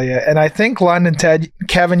story to tell you. And I think London Ted,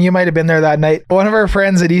 Kevin, you might have been there that night. One of our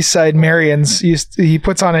friends at Eastside Marion's, he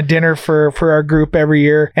puts on a dinner for our group every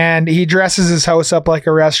year. And he dresses his house up like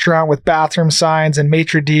a restaurant with bathroom signs and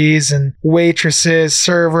maitre d's and waitresses,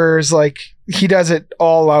 servers, like he does it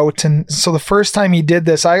all out. And so the first time he did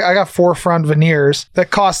this, I got 4 front veneers that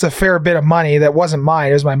cost a fair bit of money. That wasn't mine,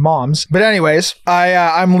 it was my mom's. But anyways,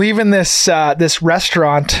 I'm leaving this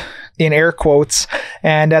restaurant in air quotes,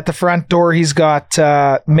 and at the front door he's got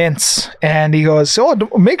mints, and he goes, "Oh,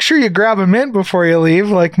 make sure you grab a mint before you leave,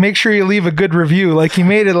 like make sure you leave a good review." Like he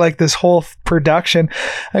made it like this whole production.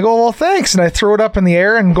 I go, "Well, thanks," and I throw it up in the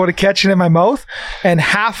air and go to catch it in my mouth, and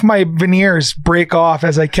half my veneers break off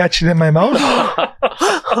as I catch it in my mouth.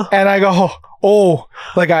 And I go, "Oh,"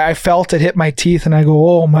 like I felt it hit my teeth, and I go,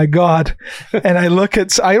 "Oh my God." And I look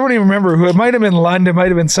at, I don't even remember who, it might have been Lund, it might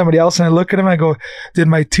have been somebody else. And I look at him, I go, "Did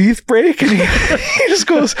my teeth break?" And he just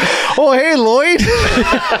goes, "Oh, hey, Lloyd."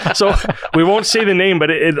 So we won't say the name, but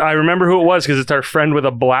I remember who it was because it's our friend with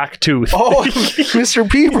a black tooth. Oh, Mr.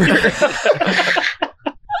 Pieper.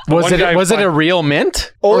 Was One guy it a real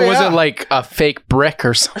mint? Oh, or was yeah. it like a fake brick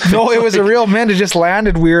or something? No, it was a real mint. It just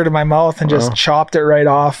landed weird in my mouth and just chopped it right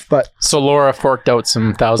off. But So Laura forked out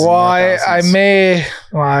some thousands. well, more I thousands.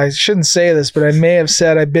 I shouldn't say this, but I may have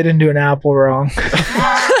said I bit into an apple wrong.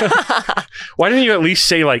 Why didn't you at least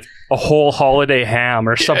say like a whole holiday ham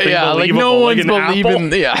or something? Yeah, like believable, no one's an apple?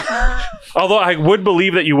 believing. Yeah. Although I would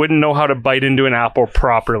believe that you wouldn't know how to bite into an apple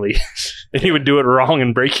properly. And you would do it wrong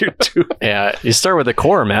and break your tooth. Yeah, you start with the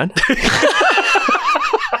core, man.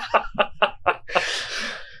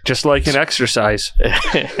 Just like an exercise.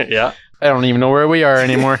 Yeah. I don't even know where we are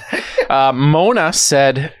anymore. Mona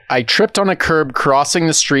said, "I tripped on a curb crossing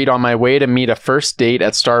the street on my way to meet a first date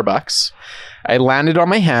at Starbucks. I landed on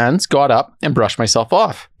my hands, got up, and brushed myself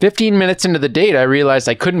off. 15 minutes into the date, I realized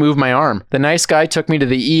I couldn't move my arm. The nice guy took me to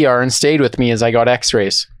the ER and stayed with me as I got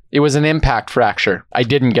x-rays. It was an impact fracture. I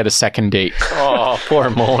didn't get a second date." Oh, poor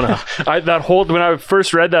Mona. When I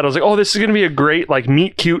first read that, I was like, "Oh, this is going to be a great like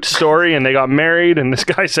meet cute story." And they got married, and this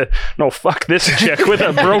guy said, "No, fuck this chick with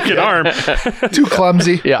a broken arm." Too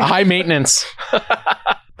clumsy. Yeah, high maintenance.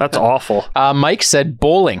 That's awful. Mike said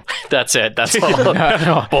bowling. That's it. That's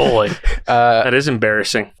all. Bowling. That is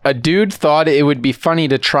embarrassing. A dude thought it would be funny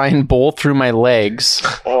to try and bowl through my legs,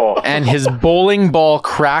 Oh. and his bowling ball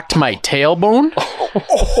cracked my tailbone.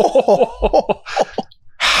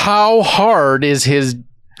 How hard is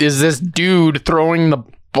this dude throwing the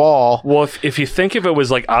ball? Well, if you think if it was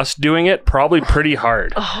like us doing it, probably pretty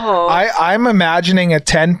hard. I'm imagining a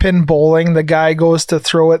 10-pin bowling. The guy goes to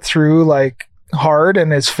throw it through like hard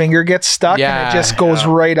and his finger gets stuck and it just goes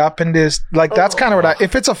right up into his, like that's kind of what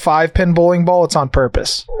if it's a 5-pin bowling ball, it's on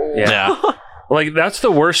purpose. Yeah. Like that's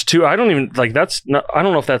the worst too. I don't even like that's not, I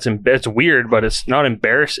don't know if that's it's weird, but it's not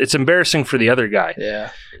embarrassing. It's embarrassing for the other guy.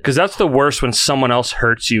 Yeah. Because that's the worst when someone else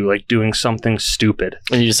hurts you, like doing something stupid.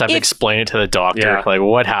 And you just have to explain it to the doctor. Yeah. Like,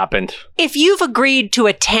 what happened? If you've agreed to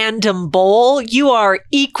a tandem bowl, you are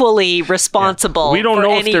equally responsible. We don't for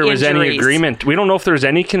know if any there was any injuries. agreement. We don't know if there's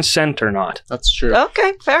any consent or not. That's true.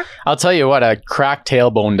 Okay, fair. I'll tell you what, a cracked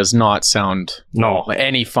tailbone does not sound No.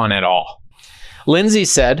 any fun at all. Lindsay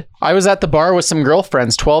said, "I was at the bar with some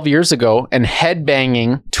girlfriends 12 years ago and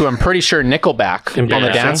headbanging to, I'm pretty sure, Nickelback on the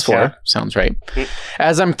Embarrassing, dance floor." yeah. Sounds right.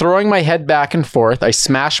 As I'm throwing my head back and forth, I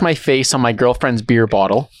smash my face on my girlfriend's beer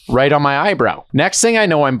bottle, right on my eyebrow. Next thing I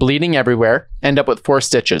know, I'm bleeding everywhere, end up with 4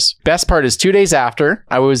 stitches. Best part is 2 days after,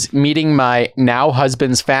 I was meeting my now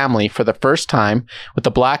husband's family for the first time with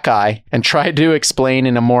a black eye and tried to explain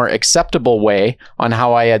in a more acceptable way on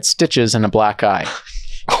how I had stitches and a black eye.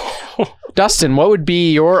 Dustin, what would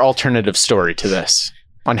be your alternative story to this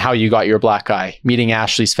on how you got your black eye, meeting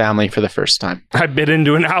Ashley's family for the first time? I bit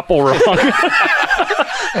into an apple wrong.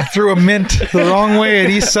 I threw a mint the wrong way at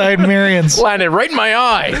Eastside Marion's. Landed right in my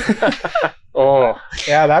eye. Oh,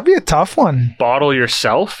 Yeah, that'd be a tough one. bottle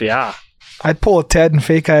yourself? Yeah. I'd pull a Ted and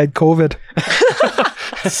fake I had COVID.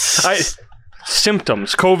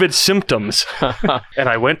 Symptoms, COVID symptoms. And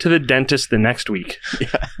I went to the dentist the next week.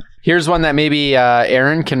 Here's one that maybe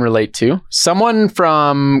Aaron can relate to. Someone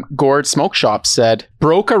from Gord Smoke Shop said,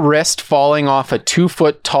 broke a wrist falling off a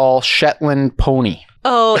 2-foot tall Shetland pony.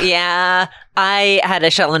 Oh, yeah. I had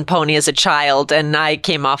a Shetland pony as a child, and I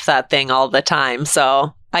came off that thing all the time.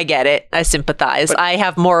 So I get it. I sympathize. I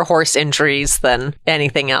have more horse injuries than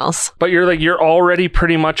anything else. But you're already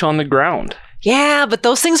pretty much on the ground. Yeah, but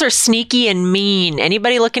those things are sneaky and mean.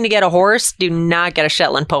 Anybody looking to get a horse, do not get a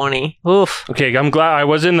Shetland pony. Oof. Okay, I'm glad I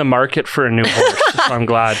was in the market for a new horse. So I'm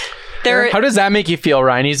glad. They're, How does that make you feel,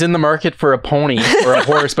 Ryan? He's in the market for a pony or a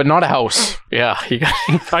horse, but not a house. Yeah, you got.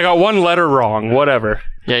 I got one letter wrong. Whatever.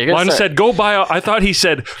 Yeah, you got. One said go buy. I thought he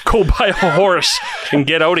said go buy a horse and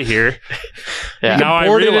get out of here. Yeah. Now I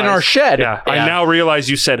Board it in realize- our shed. Yeah, I Yeah. now realize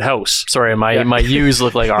you said house. Sorry, my U's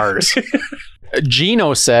look like ours.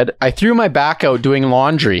 Gino said, I threw my back out doing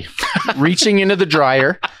laundry. Reaching into the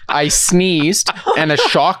dryer, I sneezed and a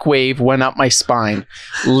shock wave went up my spine.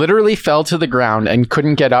 Literally fell to the ground and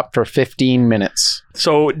couldn't get up for 15 minutes.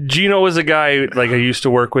 So Gino was a guy like I used to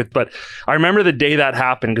work with, but I remember the day that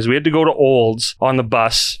happened because we had to go to Olds on the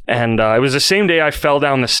bus, and it was the same day I fell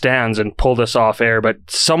down the stands and pulled us off air. But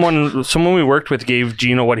someone we worked with gave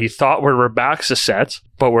Gino what he thought were Robaxacets,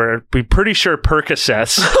 but we're pretty sure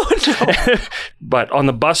Percocets. Oh, no. But on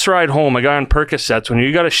the bus ride home, I got on Percocets. When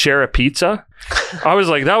you got to share a pizza, I was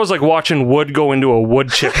like, that was like watching wood go into a wood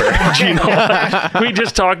chipper. Gino, we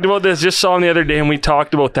just talked about this. Just saw him the other day, and we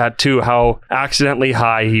talked about that too. How accidentally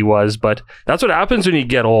high he was, but that's what happens when you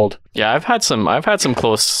get old. Yeah, I've had some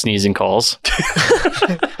close sneezing calls,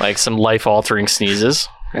 like some life-altering sneezes.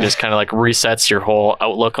 It just kind of like resets your whole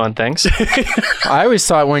outlook on things. I always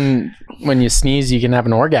thought when you sneeze, you can have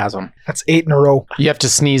an orgasm. That's 8 in a row. You have to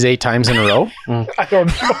sneeze 8 times in a row. I don't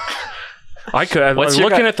know. I could. What's your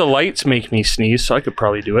Looking at the lights make me sneeze, so I could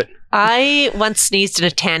probably do it. I once sneezed in a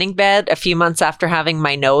tanning bed a few months after having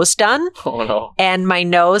my nose done, Oh no! and my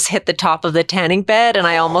nose hit the top of the tanning bed, and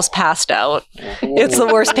I almost passed out. It's the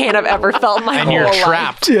worst pain I've ever felt in my And whole you're life.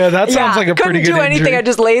 trapped. Yeah, that sounds like a pretty good couldn't do anything. injury. I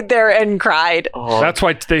just laid there and cried. That's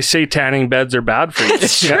why they say tanning beds are bad for you.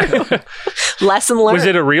 It's true. Lesson learned. Was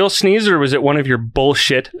it a real sneeze or was it one of your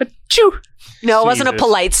bullshit? Achoo! No, it wasn't a sneezes?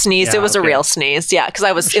 polite sneeze. Yeah, it was a okay. real sneeze. Yeah, because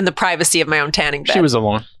I was in the privacy of my own tanning bed. She was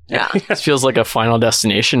alone. Yeah. This feels like a Final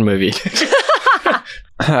Destination movie.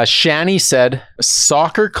 Shani said,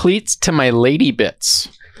 soccer cleats to my lady bits.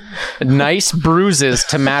 Nice bruises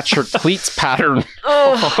to match her cleats pattern.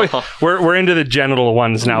 We're into the genital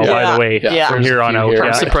ones now, by Yeah. the way. Yeah. From here on out. Here. I'm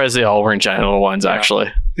Yeah. surprised they all weren't genital ones,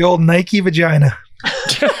 actually. The old Nike vagina.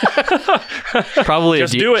 Probably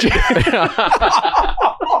Just do it.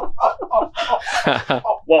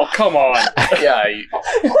 Well, come on. Yeah.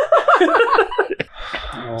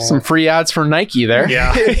 Some free ads for Nike there.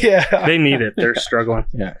 Yeah. Yeah. They need it. They're struggling.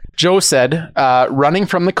 Yeah. Joe said, running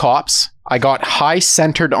from the cops, I got high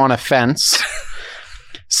centered on a fence.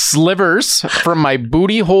 Slivers from my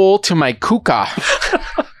booty hole to my kuka.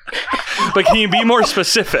 But can you be more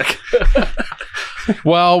specific?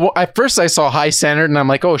 Well, at first I saw high centered and I'm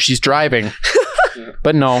like, oh, she's driving.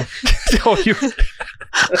 But no. Oh, you.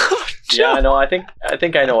 Yeah, no, I think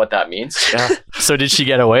I know what that means. Yeah. So did she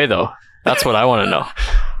get away though? That's what I want to know.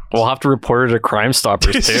 We'll have to report her to Crime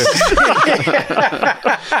Stoppers too.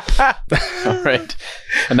 All right.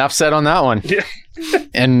 Enough said on that one. Yeah.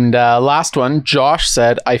 And last one, Josh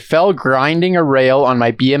said, I fell grinding a rail on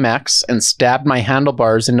my BMX and stabbed my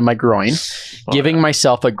handlebars into my groin, giving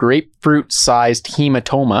myself a grapefruit-sized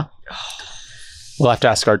hematoma. We'll have to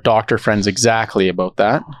ask our doctor friends exactly about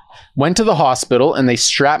that. Went to the hospital and they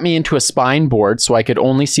strapped me into a spine board so I could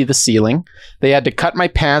only see the ceiling. They had to cut my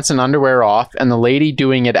pants and underwear off, and the lady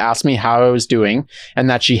doing it asked me how I was doing and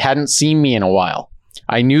that she hadn't seen me in a while.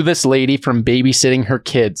 I knew this lady from babysitting her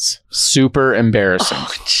kids. Super embarrassing.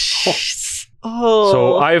 Oh.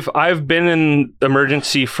 So I've been in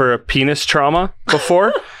emergency for a penis trauma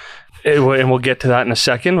before. And we'll get to that in a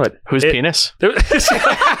second. But Whose penis?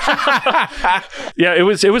 Yeah,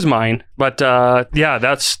 it was mine. But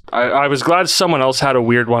yeah, I was glad someone else had a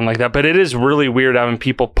weird one like that. But it is really weird having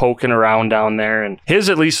people poking around down there. And his,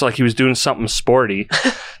 at least, like he was doing something sporty.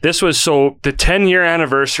 This was the 10-year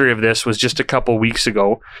anniversary of this was just a couple weeks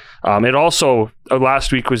ago. It also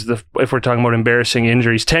last week was if we're talking about embarrassing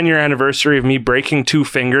injuries, 10-year anniversary of me breaking 2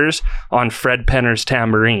 fingers on Fred Penner's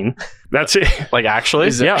tambourine. That's it. Like actually?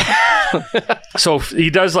 Yeah. So he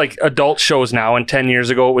does like adult shows now, and 10 years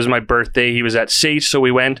ago it was my birthday. He was at SACE, so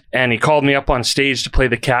we went and he called me up on stage to play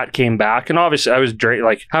The Cat Came Back, and obviously I was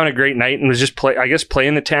like having a great night and was just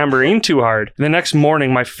playing the tambourine too hard. And the next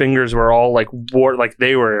morning my fingers were all like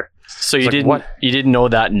they were. So you like, didn't what? You didn't know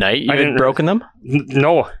that night you I had didn't- broken them?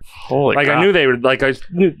 No. Holy Like crap. I knew they were I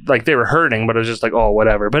knew like they were hurting, but I was just like, oh,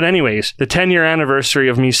 whatever. But anyways, the 10-year anniversary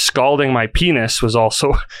of me scalding my penis was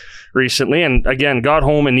also recently, and again got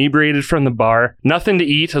home inebriated from the bar, nothing to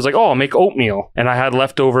eat. I was like, oh, I'll make oatmeal, and I had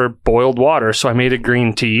leftover boiled water, so I made a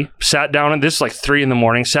green tea. Sat down, and this is like 3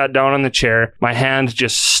 a.m, sat down on the chair. My hand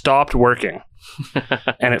just stopped working.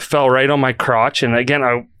 and it fell right on my crotch. And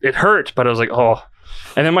again, it hurt, but I was like, oh.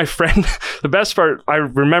 And then my friend, the best part, I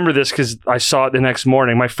remember this because I saw it the next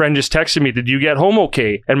morning. My friend just texted me, "Did you get home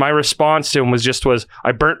okay?" And my response to him was,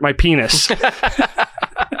 "I burnt my penis."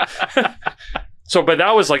 So, but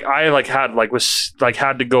that was like, I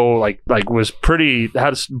had to go was pretty,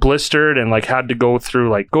 had blistered and had to go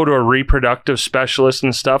through, go to a reproductive specialist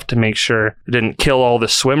and stuff to make sure it didn't kill all the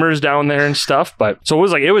swimmers down there and stuff. But so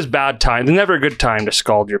it was bad time. It's never a good time to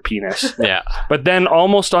scald your penis. Yeah. But then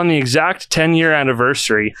almost on the exact 10-year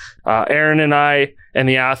anniversary, Aaron and I and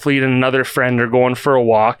the athlete and another friend are going for a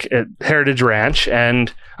walk at Heritage Ranch,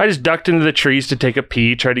 and I just ducked into the trees to take a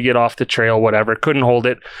pee, tried to get off the trail, whatever. Couldn't hold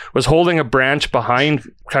it. Was holding a branch behind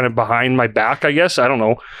my back, I guess. I don't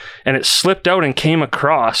know. And it slipped out and came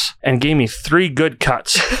across and gave me 3 good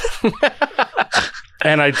cuts.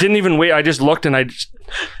 And I didn't even wait. I just looked and I just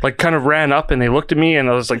kind of ran up and they looked at me and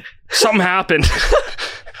I was like, something happened.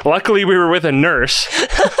 Luckily, we were with a nurse.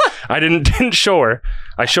 I didn't show her.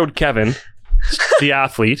 I showed Kevin, the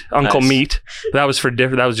athlete, Uncle Meat. That was for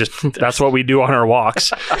different. That was just, that's what we do on our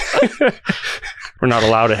walks. We're not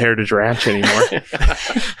allowed at Heritage Ranch anymore.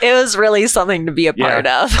 It was really something to be a part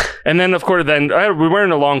of. And then, of course, we were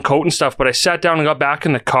wearing a long coat and stuff, but I sat down and got back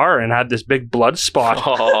in the car and had this big blood spot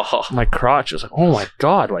on my crotch. I was like, oh my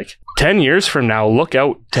God, 10 years from now, look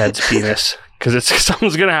out, Ted's penis, because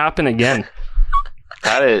something's going to happen again.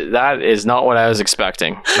 That is not what I was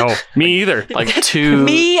expecting. No, me either.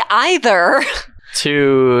 Me either.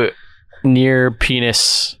 2 near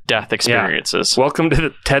penis death experiences. Yeah. Welcome to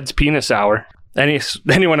the Ted's Penis Hour.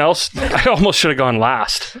 Anyone else? I almost should have gone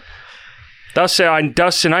last.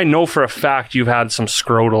 Dustin, I know for a fact you've had some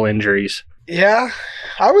scrotal injuries. Yeah,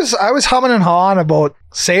 I was humming and hawing about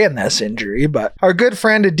saying this injury, but our good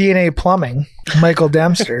friend at DNA Plumbing, Michael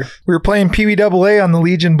Dempster, we were playing PBAA on the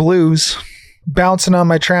Legion Blues, bouncing on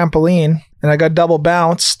my trampoline, and I got double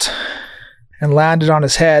bounced and landed on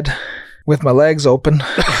his head with my legs open.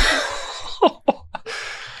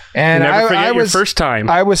 And never forget your first time.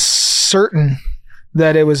 I was certain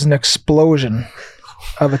that it was an explosion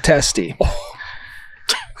of a testy.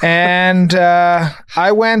 And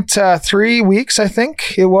I went 3 weeks, I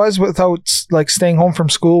think it was, without staying home from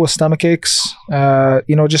school with stomach aches.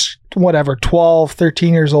 Just whatever, 12,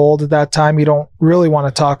 13 years old at that time. You don't really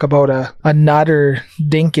want to talk about a nut or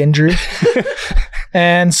dink injury.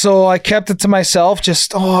 And so I kept it to myself,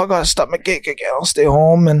 I got a stomach ache again, I'll stay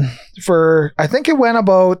home. And I think it went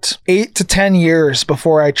about 8 to 10 years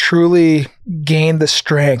before I truly gained the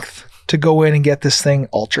strength to go in and get this thing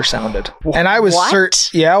ultrasounded. And I was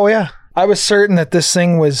certain, I was certain that this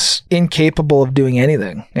thing was incapable of doing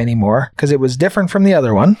anything anymore because it was different from the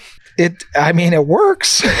other one. It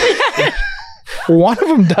works. One of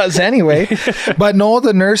them does anyway. But no,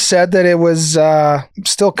 the nurse said that it was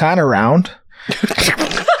still kind of round.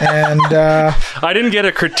 And I didn't get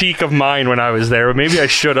a critique of mine when I was there, but maybe I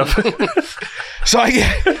should have. So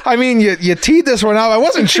you teed this one up. I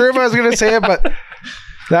wasn't sure if I was going to say it, but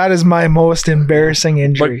that is my most embarrassing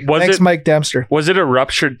injury. Thanks, Mike Dempster. Was it a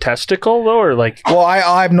ruptured testicle though, or Well,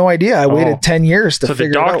 I have no idea. I waited 10 years to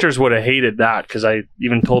figure it out. So the doctors would have hated that because I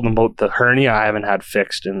even told them about the hernia I haven't had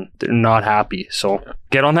fixed, and they're not happy. So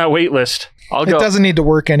get on that wait list. It doesn't need to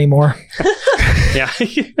work anymore. Yeah.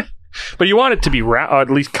 But you want it to be at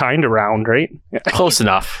least kind of round, right? Close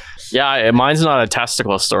enough. Yeah, mine's not a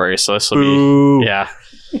testicle story, so this will be... Yeah.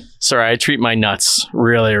 Sorry, I treat my nuts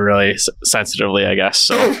really, really sensitively, I guess.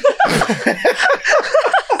 So,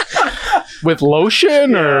 with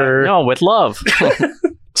lotion or no, with love.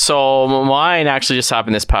 So mine actually just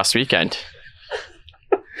happened this past weekend.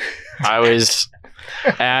 I was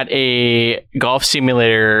at a golf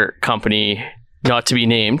simulator company, not to be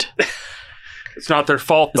named. It's not their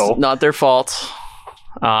fault, though. It's not their fault.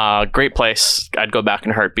 Great place. I'd go back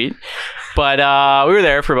in a heartbeat. But we were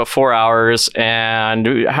there for about 4 hours, and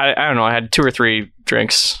I had 2 or 3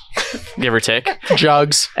 drinks, give or take.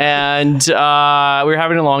 Jugs. And we were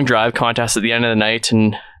having a long drive contest at the end of the night,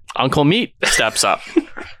 and Uncle Meat steps up.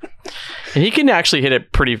 And he can actually hit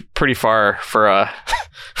it pretty far for a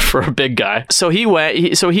big guy. So he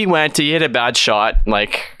hit a bad shot,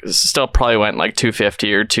 still probably went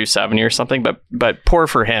 250 or 270 or something, but poor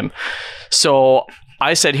for him. So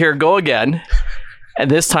I said, here, go again. And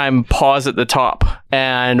this time, pause at the top.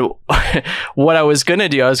 And what I was going to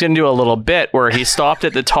do a little bit where he stopped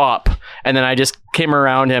at the top, and then I just came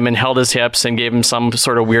around him and held his hips and gave him some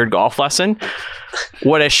sort of weird golf lesson.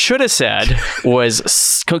 What I should have said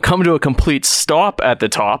was come to a complete stop at the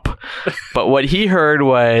top. But what he heard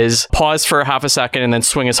was pause for half a second and then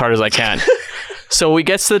swing as hard as I can. So he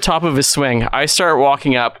gets to the top of his swing. I start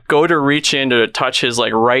walking up, go to reach in to touch his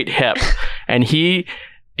like right hip, and he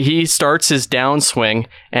starts his downswing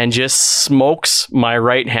and just smokes my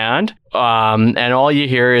right hand. And all you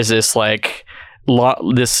hear is this like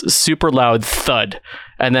this super loud thud.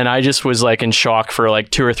 And then I just was like in shock for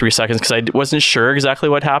like 2 or 3 seconds because I wasn't sure exactly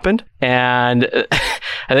what happened. And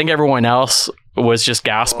I think everyone else was just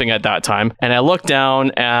gasping at that time. And I looked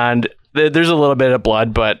down and there's a little bit of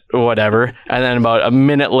blood, but whatever. And then about a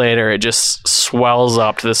minute later, it just swells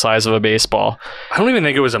up to the size of a baseball. I don't even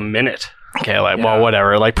think it was a minute. Okay, well,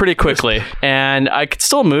 whatever, like pretty quickly. And I could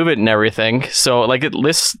still move it and everything. So like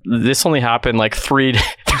this only happened like 3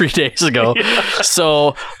 days ago.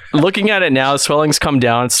 So looking at it now, the swelling's come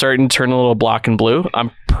down. It's starting to turn a little black and blue.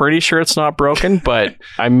 I'm pretty sure it's not broken, but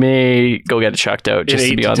I may go get it checked out. Just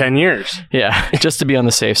in 8 to 10 years. Yeah, just to be on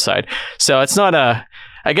the safe side. So it's not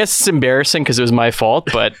I guess it's embarrassing because it was my fault,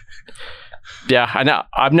 but yeah, I know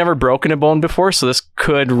I've never broken a bone before, so this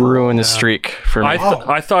could ruin the streak for me.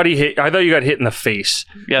 I thought you got hit in the face.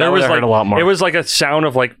 Yeah, that would hurt a lot more. It was like a sound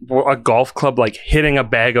of like a golf club like hitting a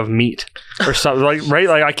bag of meat or something. Like right,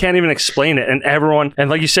 like I can't even explain it. And everyone,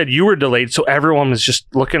 and like you said, you were delayed, so everyone was just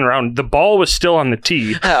looking around. The ball was still on the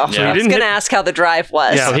tee. Oh, so I was going to ask how the drive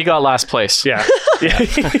was. Yeah, so he got last place. Yeah.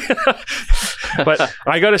 But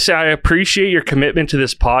I gotta say, I appreciate your commitment to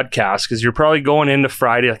this podcast because you're probably going into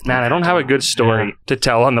Friday like, man, I don't have a good story to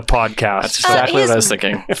tell on the podcast. That's exactly what I was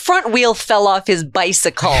thinking. Front wheel fell off his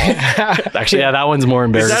bicycle. Actually, yeah, that one's more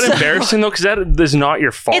embarrassing. Is that embarrassing though? Because that is not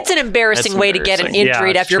your fault. It's an embarrassing way to get an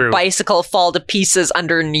injury to have your bicycle fall to pieces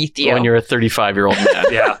underneath you. When you're a 35-year-old man.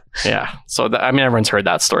 Yeah. Yeah. So, everyone's heard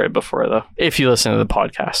that story before, though, if you listen to the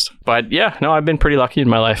podcast. But yeah, no, I've been pretty lucky in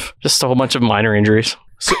my life. Just a whole bunch of minor injuries.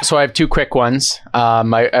 So I have 2 quick ones.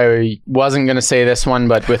 I wasn't going to say this one,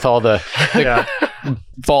 but with all the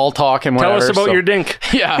ball talk and whatever. Tell us about your dink.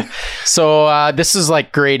 Yeah. So this is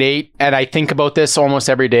like grade 8, and I think about this almost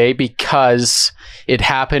every day because it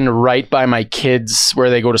happened right by my kids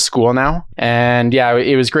where they go to school now. And yeah,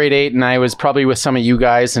 it was grade 8, and I was probably with some of you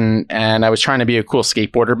guys, and I was trying to be a cool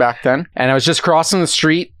skateboarder back then. And I was just crossing the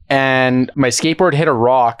street, and my skateboard hit a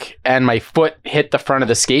rock and my foot hit the front of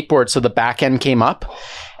the skateboard. So the back end came up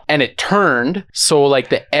and it turned. So like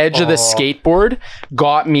the edge of the skateboard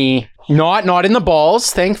got me not in the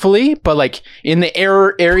balls, thankfully, but like in the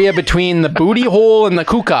area between the booty hole and the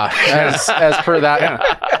kuka, as per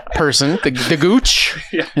that person, the gooch.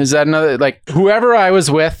 Yeah. Is that another, like whoever I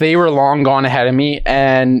was with, they were long gone ahead of me,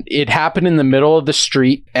 and it happened in the middle of the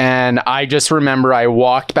street. And I just remember I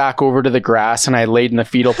walked back over to the grass and I laid in the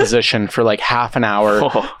fetal position for like half an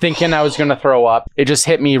hour thinking I was going to throw up. It just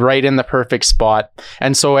hit me right in the perfect spot.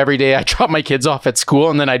 And so every day I drop my kids off at school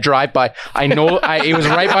and then I drive by. I know it was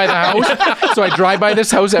right by the house. So I drive by this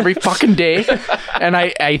house every fucking day, and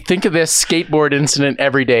I think of this skateboard incident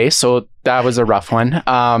every day. So that was a rough one.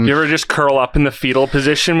 You ever just curl up in the fetal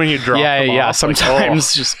position when you drop them off?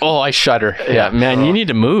 Sometimes I shudder. Yeah, man, you need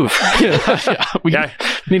to move. We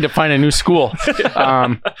need to find a new school.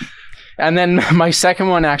 And then my second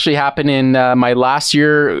one actually happened in my last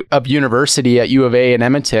year of university at U of A in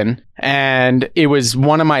Edmonton. And it was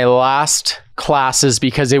one of my last classes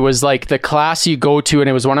because it was like the class you go to, and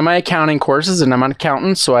it was one of my accounting courses, and I'm an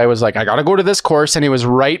accountant. So I was like, I got to go to this course. And it was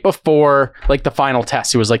right before like the final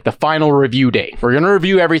test. It was like the final review day. We're going to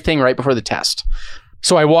review everything right before the test.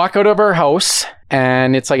 So I walk out of our house,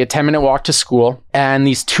 and it's like a 10-minute walk to school. And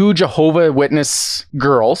these 2 Jehovah's Witness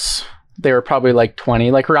girls, they were probably like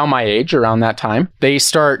 20, like around my age, around that time. They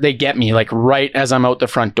get me like right as I'm out the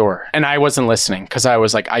front door. And I wasn't listening because I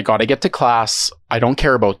was like, I got to get to class. I don't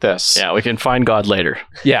care about this. Yeah, we can find God later.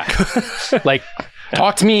 Yeah. Like,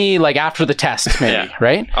 talk to me like after the test, maybe,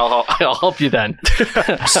 right? I'll help you then.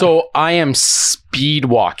 So I am speed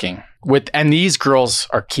walking and these girls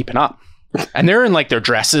are keeping up. And they're in like their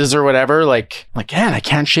dresses or whatever, like, man, I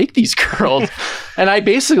can't shake these girls. And I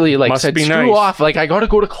basically like said, screw off. Like, I got to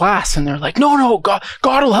go to class. And they're like, no, God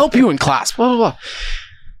will help you in class, blah, blah, blah.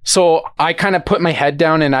 So I kind of put my head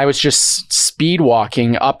down and I was just speed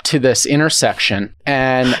walking up to this intersection.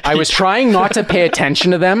 And I was trying not to pay attention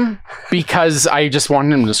to them because I just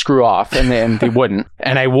wanted them to screw off, and they wouldn't.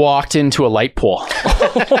 And I walked into a light pole.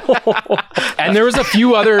 And there was a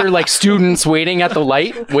few other like students waiting at the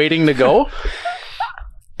light, waiting to go.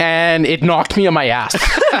 And it knocked me on my ass.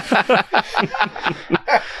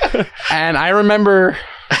 And I remember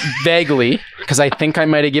vaguely, because I think I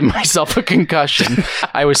might have given myself a concussion.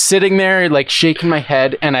 I was sitting there like shaking my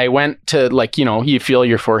head, and I went to like, you feel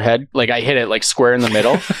your forehead. Like I hit it like square in the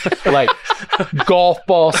middle, like golf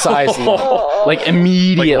ball size, like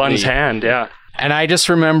immediately. Like one's hand, yeah. And I just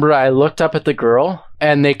remember I looked up at the girl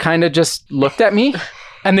and they kind of just looked at me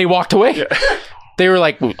and they walked away. They were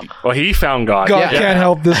like, well, he found God. God can't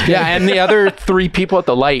help this guy. yeah. And the other 3 people at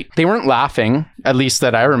the light, they weren't laughing, at least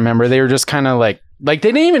that I remember. They were just kind of like they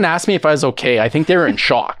didn't even ask me if I was okay. I think they were in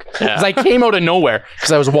shock because I came out of nowhere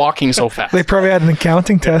because I was walking so fast. They probably had an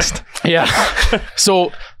accounting test. Yeah.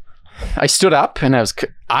 So I stood up and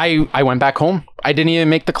I went back home. I didn't even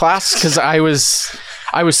make the class because I was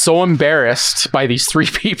so embarrassed by these 3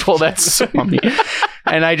 people that saw me.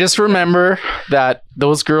 And I just remember that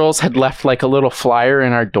those girls had left like a little flyer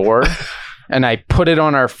in our door. And I put it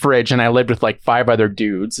on our fridge, and I lived with like 5 other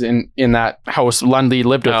dudes in that house. Lundy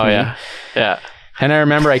lived with me. Yeah. And I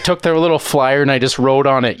remember I took their little flyer and I just wrote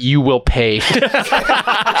on it, "You will pay."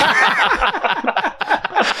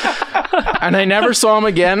 And I never saw him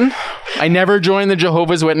again. I never joined the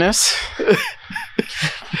Jehovah's Witness.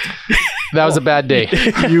 That was a bad day.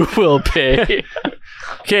 You will pay.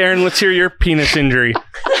 Okay, Aaron, let's hear your penis injury.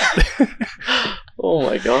 Oh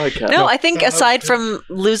my God, Kat. No, I think aside from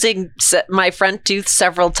losing my front tooth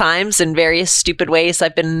several times in various stupid ways,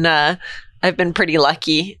 I've been pretty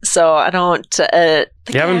lucky. So I don't.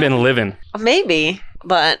 You haven't been living. Maybe.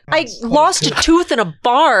 But I lost a tooth in a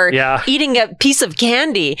bar eating a piece of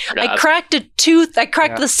candy. I cracked a tooth. I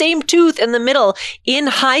cracked the same tooth in the middle in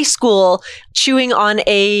high school chewing on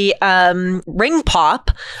a ring pop.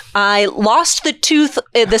 I lost the tooth,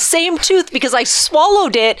 the same tooth, because I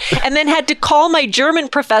swallowed it and then had to call my German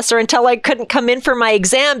professor until I couldn't come in for my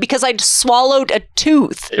exam because I'd swallowed a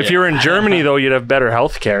tooth. If you were in Germany, though, you'd have better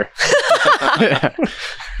health care.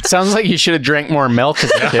 Sounds like you should have drank more milk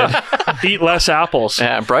as a kid. Eat less apples.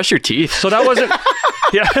 Yeah, brush your teeth. So that wasn't...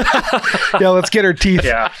 Yeah, let's get her teeth.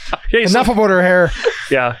 Yeah. Enough about her hair.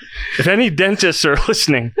 Yeah. If any dentists are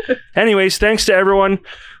listening. Anyways, thanks to everyone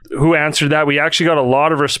who answered that. We actually got a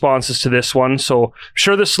lot of responses to this one, so I'm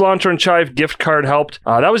sure the Cilantro and Chive gift card helped.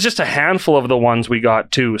 That was just a handful of the ones we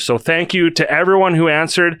got too, so thank you to everyone who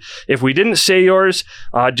answered. If we didn't say yours,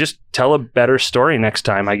 just tell a better story next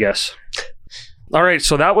time, I guess. All right,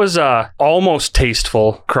 so that was almost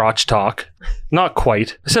tasteful crotch talk. Not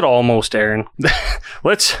quite. I said almost, Aaron.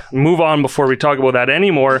 Let's move on before we talk about that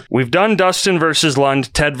anymore. We've done Dustin versus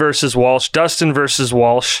Lund, Ted versus Walsh, Dustin versus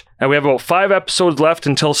Walsh, and we have about 5 episodes left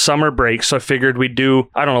until summer break, so I figured we'd do,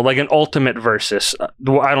 I don't know, like an ultimate versus.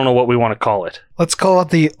 I don't know what we want to call it. Let's call it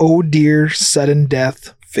the Oh Dear Sudden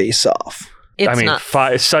Death Face-Off.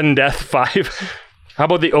 Sudden Death 5. How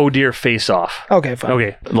about the Oh Dear Face-Off? Okay, fine.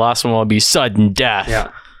 Okay. The last one will be sudden death.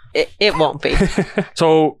 Yeah. It won't be.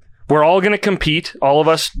 So we're all going to compete. All of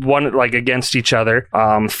us against each other.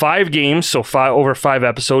 5 games, so over 5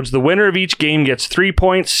 episodes. The winner of each game gets 3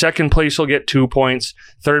 points. Second place will get 2 points.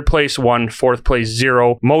 Third place 1. Fourth place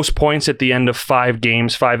 0. Most points at the end of 5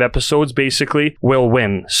 games, 5 episodes basically, will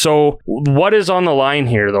win. So what is on the line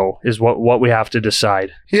here, though, is what we have to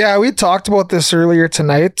decide. Yeah, we talked about this earlier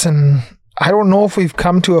tonight, and I don't know if we've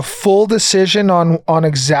come to a full decision on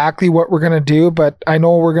exactly what we're going to do, but I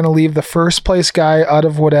know we're going to leave the first place guy out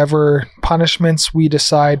of whatever punishments we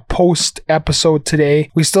decide post episode today.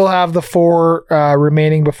 We still have the 4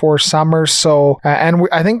 remaining before summer. So,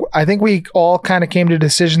 I think we all kind of came to a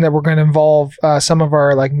decision that we're going to involve some of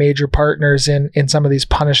our like major partners in some of these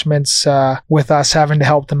punishments with us having to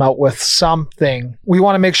help them out with something. We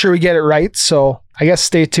want to make sure we get it right. So I guess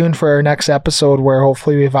stay tuned for our next episode where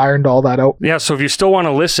hopefully we've ironed all that out. Yeah, so if you still want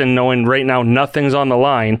to listen, knowing right now nothing's on the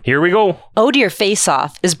line, here we go. Oh Dear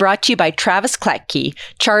Face-Off is brought to you by Travis Kletke,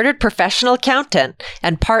 chartered professional accountant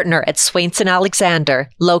and partner at Swainson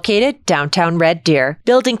Alexander, located downtown Red Deer,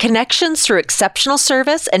 building connections through exceptional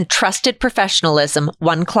service and trusted professionalism,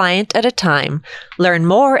 one client at a time. Learn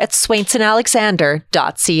more at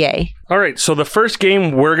swainsonalexander.ca. All right, so the first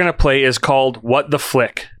game we're going to play is called What the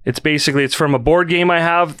Flick. It's from a board game I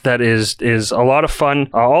have that is a lot of fun.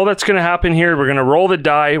 All that's going to happen here, we're going to roll the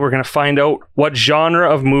die. We're going to find out what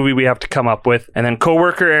genre of movie we have to come up with. And then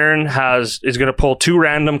coworker Aaron is going to pull 2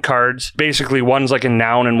 random cards. Basically, one's like a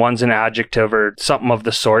noun and one's an adjective or something of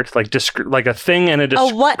the sort, like a thing and a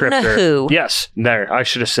descriptor. A what and a who. Yes, there. I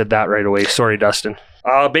should have said that right away. Sorry, Dustin.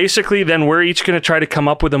 Basically, then we're each going to try to come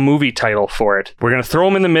up with a movie title for it. We're going to throw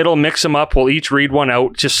them in the middle, mix them up. We'll each read one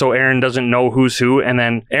out just so Aaron doesn't know who's who. And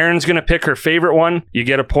then Aaron's going to pick her favorite one. You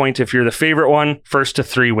get a point if you're the favorite one. First to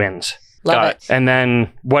 3 wins. Love it. And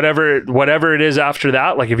then whatever it is after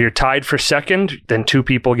that, like if you're tied for second, then 2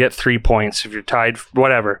 people get 3 points. If you're tied,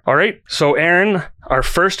 whatever. All right. So Aaron, our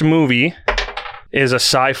first movie is a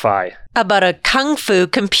sci-fi. About a kung fu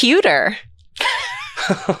computer.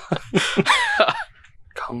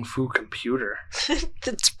 Kung Fu Computer.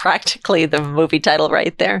 It's practically the movie title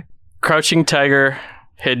right there. Crouching Tiger,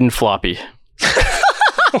 Hidden Floppy.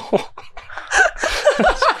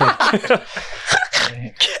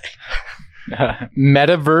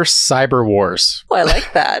 Metaverse Cyber Wars. Oh, I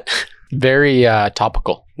like that. Very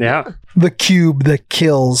topical. Yeah. The cube that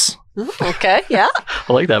kills. Okay, yeah.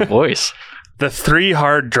 I like that voice. The 3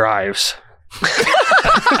 hard drives.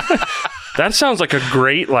 That sounds like a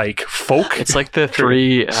great folk. It's like the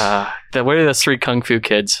three. What are the 3 kung fu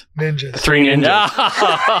kids? Ninjas. 3 ninjas.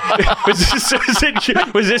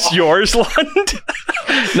 was this yours, Lund?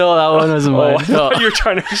 No, that one wasn't Oh, I mine. thought No. you were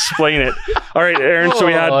trying to explain it. All right, Aaron. So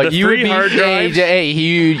we had the you would 3 be, hard drives.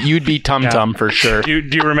 you'd be Tum Tum for sure. Do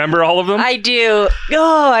you remember all of them? I do.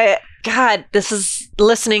 Oh, God, this is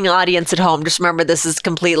listening audience at home. Just remember, this is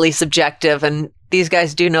completely subjective, and these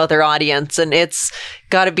guys do know their audience, and it's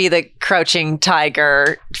got to be the Crouching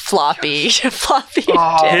Tiger floppy, floppy,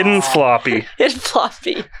 Hidden floppy. hidden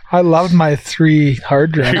floppy. I loved my 3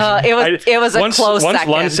 hard drives. It was a once, close once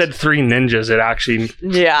second. Lund said 3 ninjas, it actually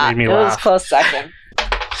made me it was laugh. a close second.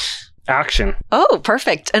 Action. Oh,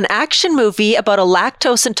 perfect! An action movie about a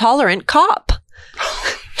lactose intolerant cop.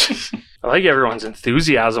 I like everyone's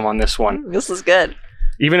enthusiasm on this one. This is good.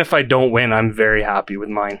 Even if I don't win, I'm very happy with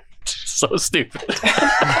mine. So stupid.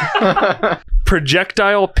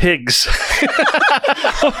 Projectile pigs.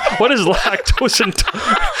 What is lactose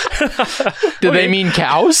intolerant? Do they mean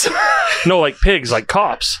cows? No, like pigs, like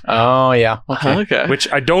cops. Oh yeah. Okay. Which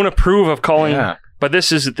I don't approve of calling. Yeah. But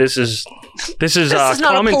this is This is not a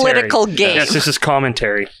commentary. political game. Yes, this is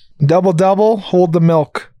commentary. Double, hold the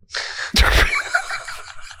milk.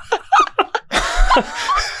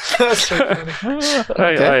 That's so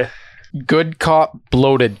funny. Good cop,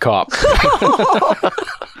 bloated cop.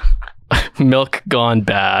 Milk gone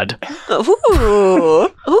bad. Ooh,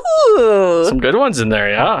 ooh. Some good ones in there,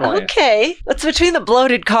 yeah. Okay, what's between the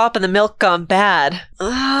bloated cop and the milk gone bad?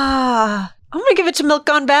 I'm gonna give it to milk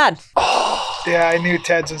gone bad. Yeah, I knew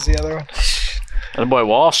Ted's was the other one. And boy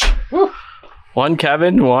Walsh. One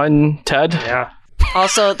Kevin, one Ted. Yeah.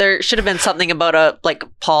 Also, there should have been something about a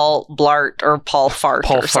Paul Blart or Paul Fart.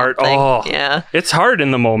 Paul or Fart. something. Oh. Yeah, It's hard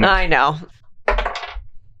in the moment. I know.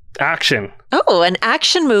 Action. Oh, an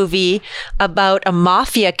action movie about a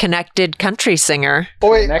mafia-connected country singer.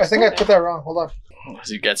 Oh wait, I think I put that wrong. Hold on.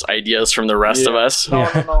 He gets ideas from the rest of us. No,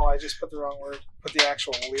 I just put the wrong word. Put the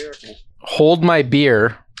actual lyric. Hold my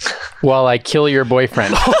beer while I kill your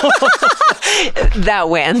boyfriend. That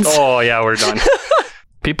wins. Oh, yeah, we're done.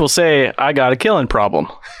 People say I got a killing problem.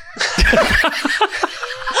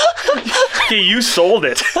 Okay, you sold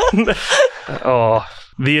it. Oh,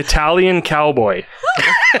 the Italian cowboy.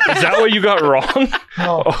 Is that what you got wrong?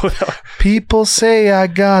 No. Oh, People say I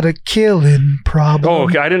got a killing problem.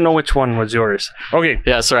 okay, I didn't know which one was yours. Okay,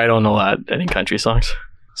 Yeah, sorry, I don't know any country songs.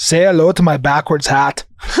 Say hello to my backwards hat.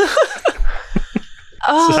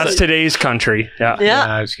 Oh, that's today's country. Yeah. yeah.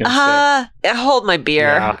 I was gonna Hold my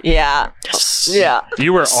beer. Yeah. Yes. Yeah.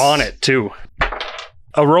 You were on it, too.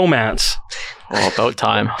 A romance. Well, about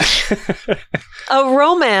time. A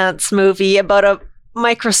romance movie about a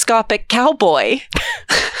microscopic cowboy.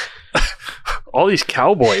 All these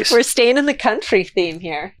cowboys. We're staying in the country theme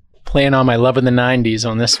here. playing on my love of the 90s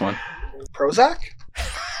on this one. Prozac?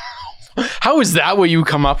 How is that what you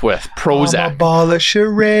come up with? I'm Prozac. a ball of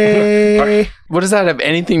charade. What does that have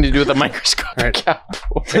anything to do with a microscopic Right.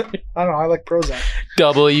 cowboy? I don't know. I like Prozac.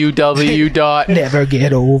 www. dot. Never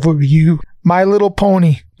get over you. My Little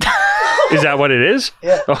Pony. Is that what it is?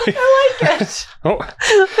 Yeah. Oh, I like it. oh.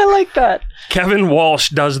 I like that. Kevin Walsh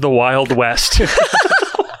does the Wild West.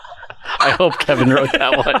 I hope Kevin wrote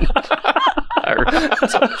that one.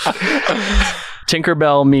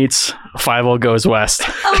 Tinkerbell meets Fievel Goes West.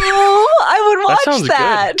 Oh, I would That watch sounds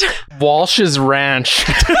that. Walsh's Ranch.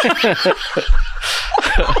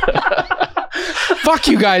 Fuck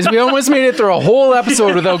you guys. We almost made it through a whole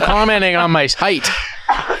episode without commenting on my height.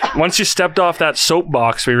 Once you stepped off that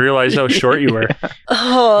soapbox, we realized how short you were.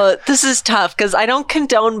 Oh, this is tough because I don't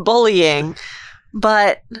condone bullying,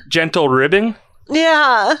 but Gentle ribbing.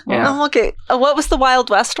 yeah. Yeah. I'm okay. What was the Wild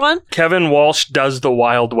West one? Kevin Walsh does the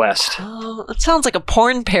Wild West. Oh, it sounds like a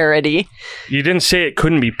porn parody. You didn't say it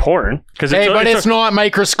couldn't be porn because Hey, but it's not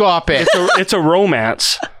microscopic. it's a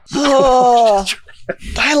romance. Oh,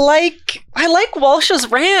 I like Walsh's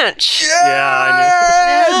Ranch.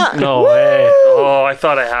 Yeah, I knew. No way. Oh, I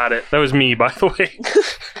thought I had it. That was me, by the way.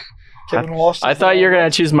 Kevin Walsh. I thought you were going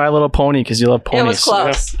to choose My Little Pony because you love ponies. It was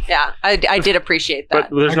close. Yeah, I did appreciate But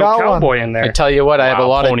that. there's I no got one. cowboy in I there. tell you what, I have a Wow,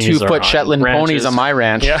 lot of ponies 2-foot are Shetland on ponies ranches. on my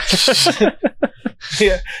ranch. Yeah.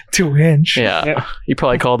 Yeah, 2-inch. Yeah. Yeah. You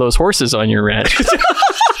probably call those horses on your ranch.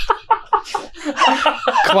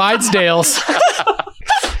 Clydesdales.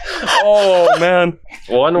 Oh, man.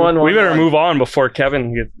 1-1-1. We better move on before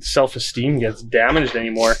Kevin self-esteem gets damaged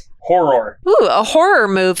anymore. Horror. Ooh, a horror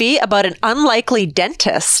movie about an unlikely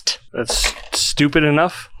dentist. That's stupid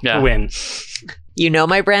enough Yeah. to win. You know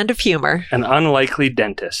my brand of humor. An unlikely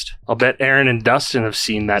dentist. I'll bet Aaron and Dustin have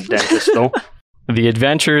seen that dentist, though. The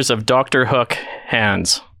Adventures of Dr. Hook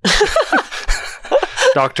Hands.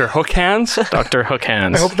 Dr. Hook Hands? Dr. Hook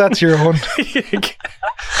Hands. I hope that's your own.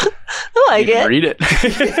 I like it. Read it.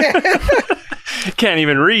 Can't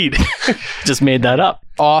even read. Just made that up.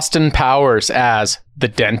 Austin Powers as the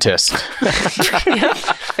dentist.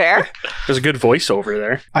 Fair. There's a good voiceover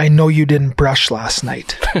there. I know you didn't brush last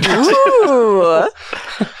night. Ooh.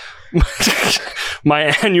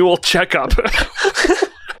 My annual checkup.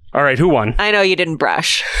 All right, who won? I know you didn't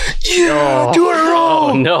brush. Do it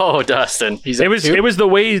wrong. Oh no, Dustin. It was the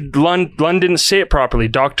way Lund didn't say it properly.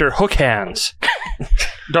 Dr. Hook Hands.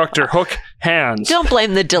 Dr. Hook Hands. Don't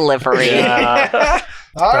blame the delivery. All right.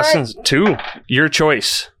 Dustin's 2. Your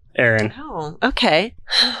choice, Aaron. Oh, okay.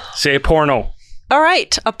 Say porno. All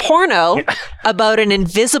right. A porno about an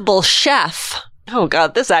invisible chef. Oh,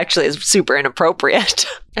 God. This actually is super inappropriate.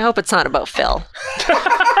 I hope it's not about Phil.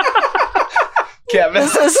 Kevin.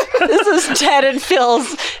 This is Ted and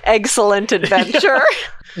Phil's excellent adventure.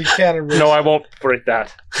 You can't erase. No, I won't break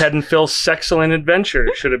that. Ted and Phil's Sexcellent Adventure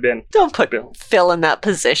should have been. Don't put Phil in that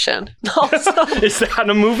position. Also, Is that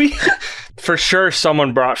a movie? For sure,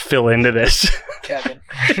 someone brought Phil into this. Kevin.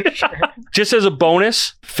 Just as a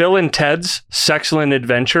bonus, Phil and Ted's Sexcellent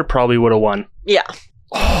Adventure probably would have won. yeah.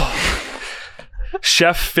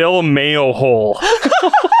 Chef Phil Mayo Hole.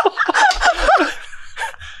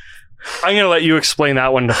 I'm going to let you explain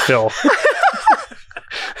that one to Phil.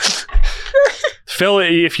 Phil,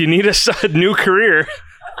 if you need a new career.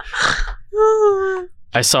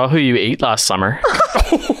 I saw who you ate last summer. I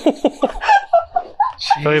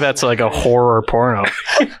feel like that's like a horror porno.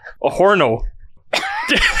 A horno.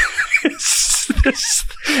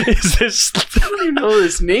 Is this You know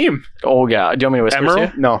his name? Oh yeah. Do you want me to whisper to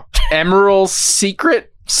Emerald? you? No. Emerald's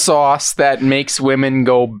secret sauce that makes women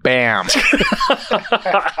go bam.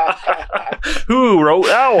 who wrote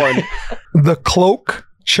that one? The cloak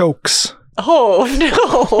chokes. Oh,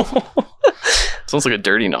 no. Sounds like a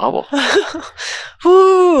dirty novel.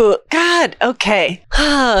 Ooh, God. Okay.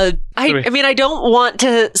 I mean, I don't want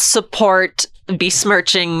to support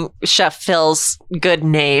besmirching Chef Phil's good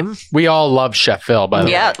name. We all love Chef Phil, by the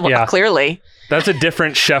Yeah, way. well, Yeah. clearly. That's a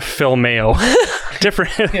different Chef Phil Mayo.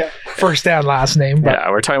 Different. First and last name. But Yeah,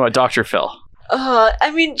 we're talking about Dr. Phil.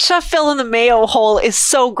 I mean, Chef Phil in the mayo hole is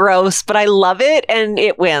so gross, but I love it and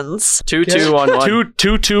it wins. 2-2-1-1.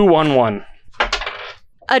 2-2-1-1.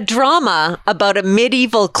 A drama about a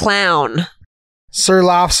medieval clown. Sir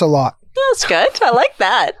laughs a lot. That's good. I like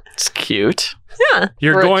that. It's cute. Yeah.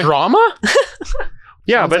 You're For going. a drama?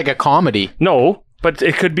 Yeah, Sounds but like a comedy. no. But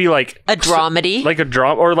it could be like A dramedy. like a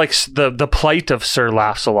drama, or like the plight of Sir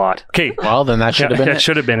laughs a lot. Okay, Well, then that should have been that it.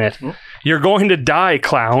 should have been it. You're going to die,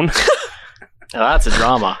 clown. Now that's a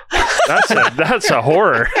drama. That's a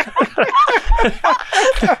horror.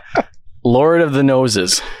 Lord of the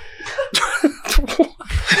Noses.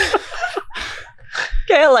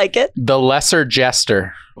 Okay, I like it. The Lesser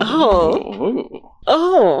Jester. Oh. Ooh.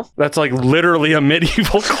 Oh. That's like literally a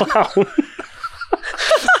medieval clown.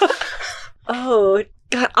 Oh.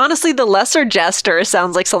 God, honestly, The Lesser Jester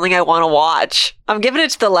sounds like something I want to watch. I'm giving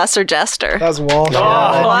it to The Lesser Jester. That's Walsh.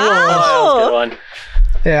 wow. One.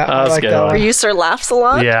 Yeah, That I was like good that one. Were one. you Sir Laughs a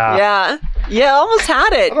lot? Yeah. Yeah. Yeah, almost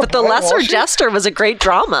had it. But The point, Lesser Walsh. Jester was a great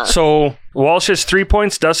drama. So Walsh has 3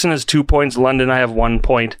 points, Dustin has 2 points, London I have 1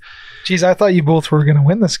 point. Jeez, I thought you both were going to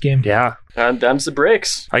win this game. Yeah. And them's the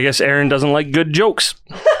breaks. I guess Aaron doesn't like good jokes.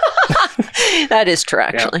 That is true,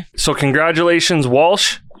 actually. So congratulations,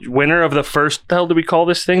 Walsh, winner of the first, the hell did we call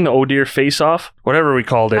this thing? The Oh Dear Face Off? Whatever we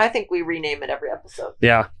called it. I think we rename it every episode.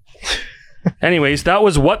 Yeah. Anyways, that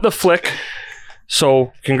was What the Flick.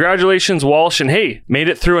 So congratulations, Walsh. And hey, made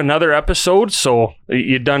it through another episode. So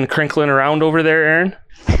you done crinkling around over there, Aaron?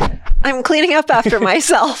 I'm cleaning up after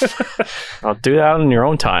myself. I'll do that in your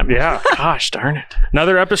own time. Yeah. Gosh darn it.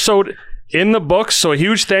 Another episode in the books. So a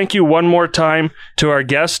huge thank you one more time to our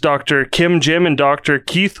guests, Dr. Kim Jim and Dr.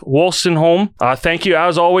 Keith Wolstenholme. Thank you,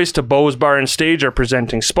 as always, to Bo's Bar and Stage, our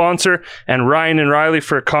presenting sponsor, and Ryan and Riley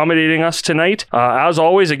for accommodating us tonight. As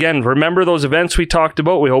always, again, remember those events we talked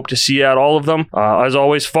about. We hope to see you at all of them. As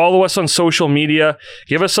always, follow us on social media.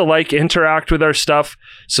 Give us a like, interact with our stuff,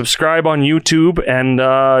 subscribe on YouTube, and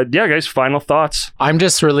yeah, guys, final thoughts. I'm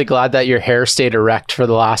just really glad that your hair stayed erect for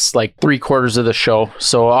the last like 3/4 of the show.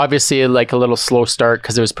 So obviously, like like a little slow start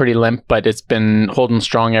because it was pretty limp, but it's been holding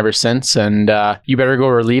strong ever since. And you better go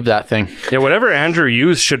relieve that thing. Yeah, whatever Andrew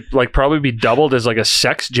used should like probably be doubled as like a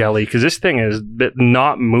sex jelly because this thing is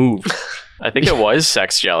not moved. I think it was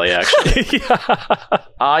sex jelly, actually.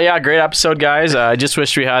 Yeah, great episode, guys. I just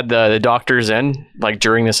wish we had the doctors in like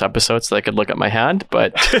during this episode so they could look at my hand.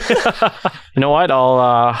 But you know what?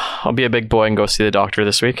 I'll be a big boy and go see the doctor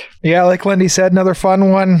this week. Yeah, like Lindy said, another fun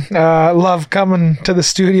one. Love coming to the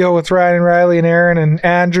studio with Ryan and Riley and Aaron and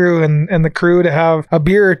Andrew and the crew to have a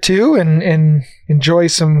beer or two and enjoy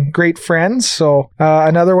some great friends. So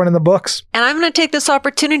another one in the books. And I'm going to take this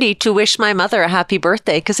opportunity to wish my mother a happy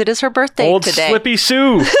birthday because it is her birthday Old today. Slippy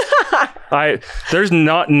Sue. There's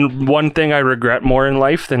not one thing I regret more in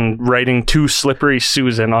life than writing to Slippery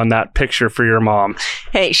Susan on that picture for your mom.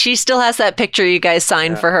 Hey, she still has that picture you guys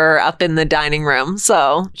signed for her up in the dining room.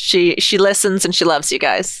 So she listens and she loves you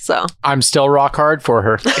guys. So I'm still rock hard for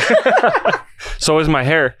her. So is my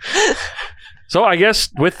hair. So I guess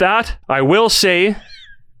with that, I will say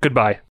goodbye.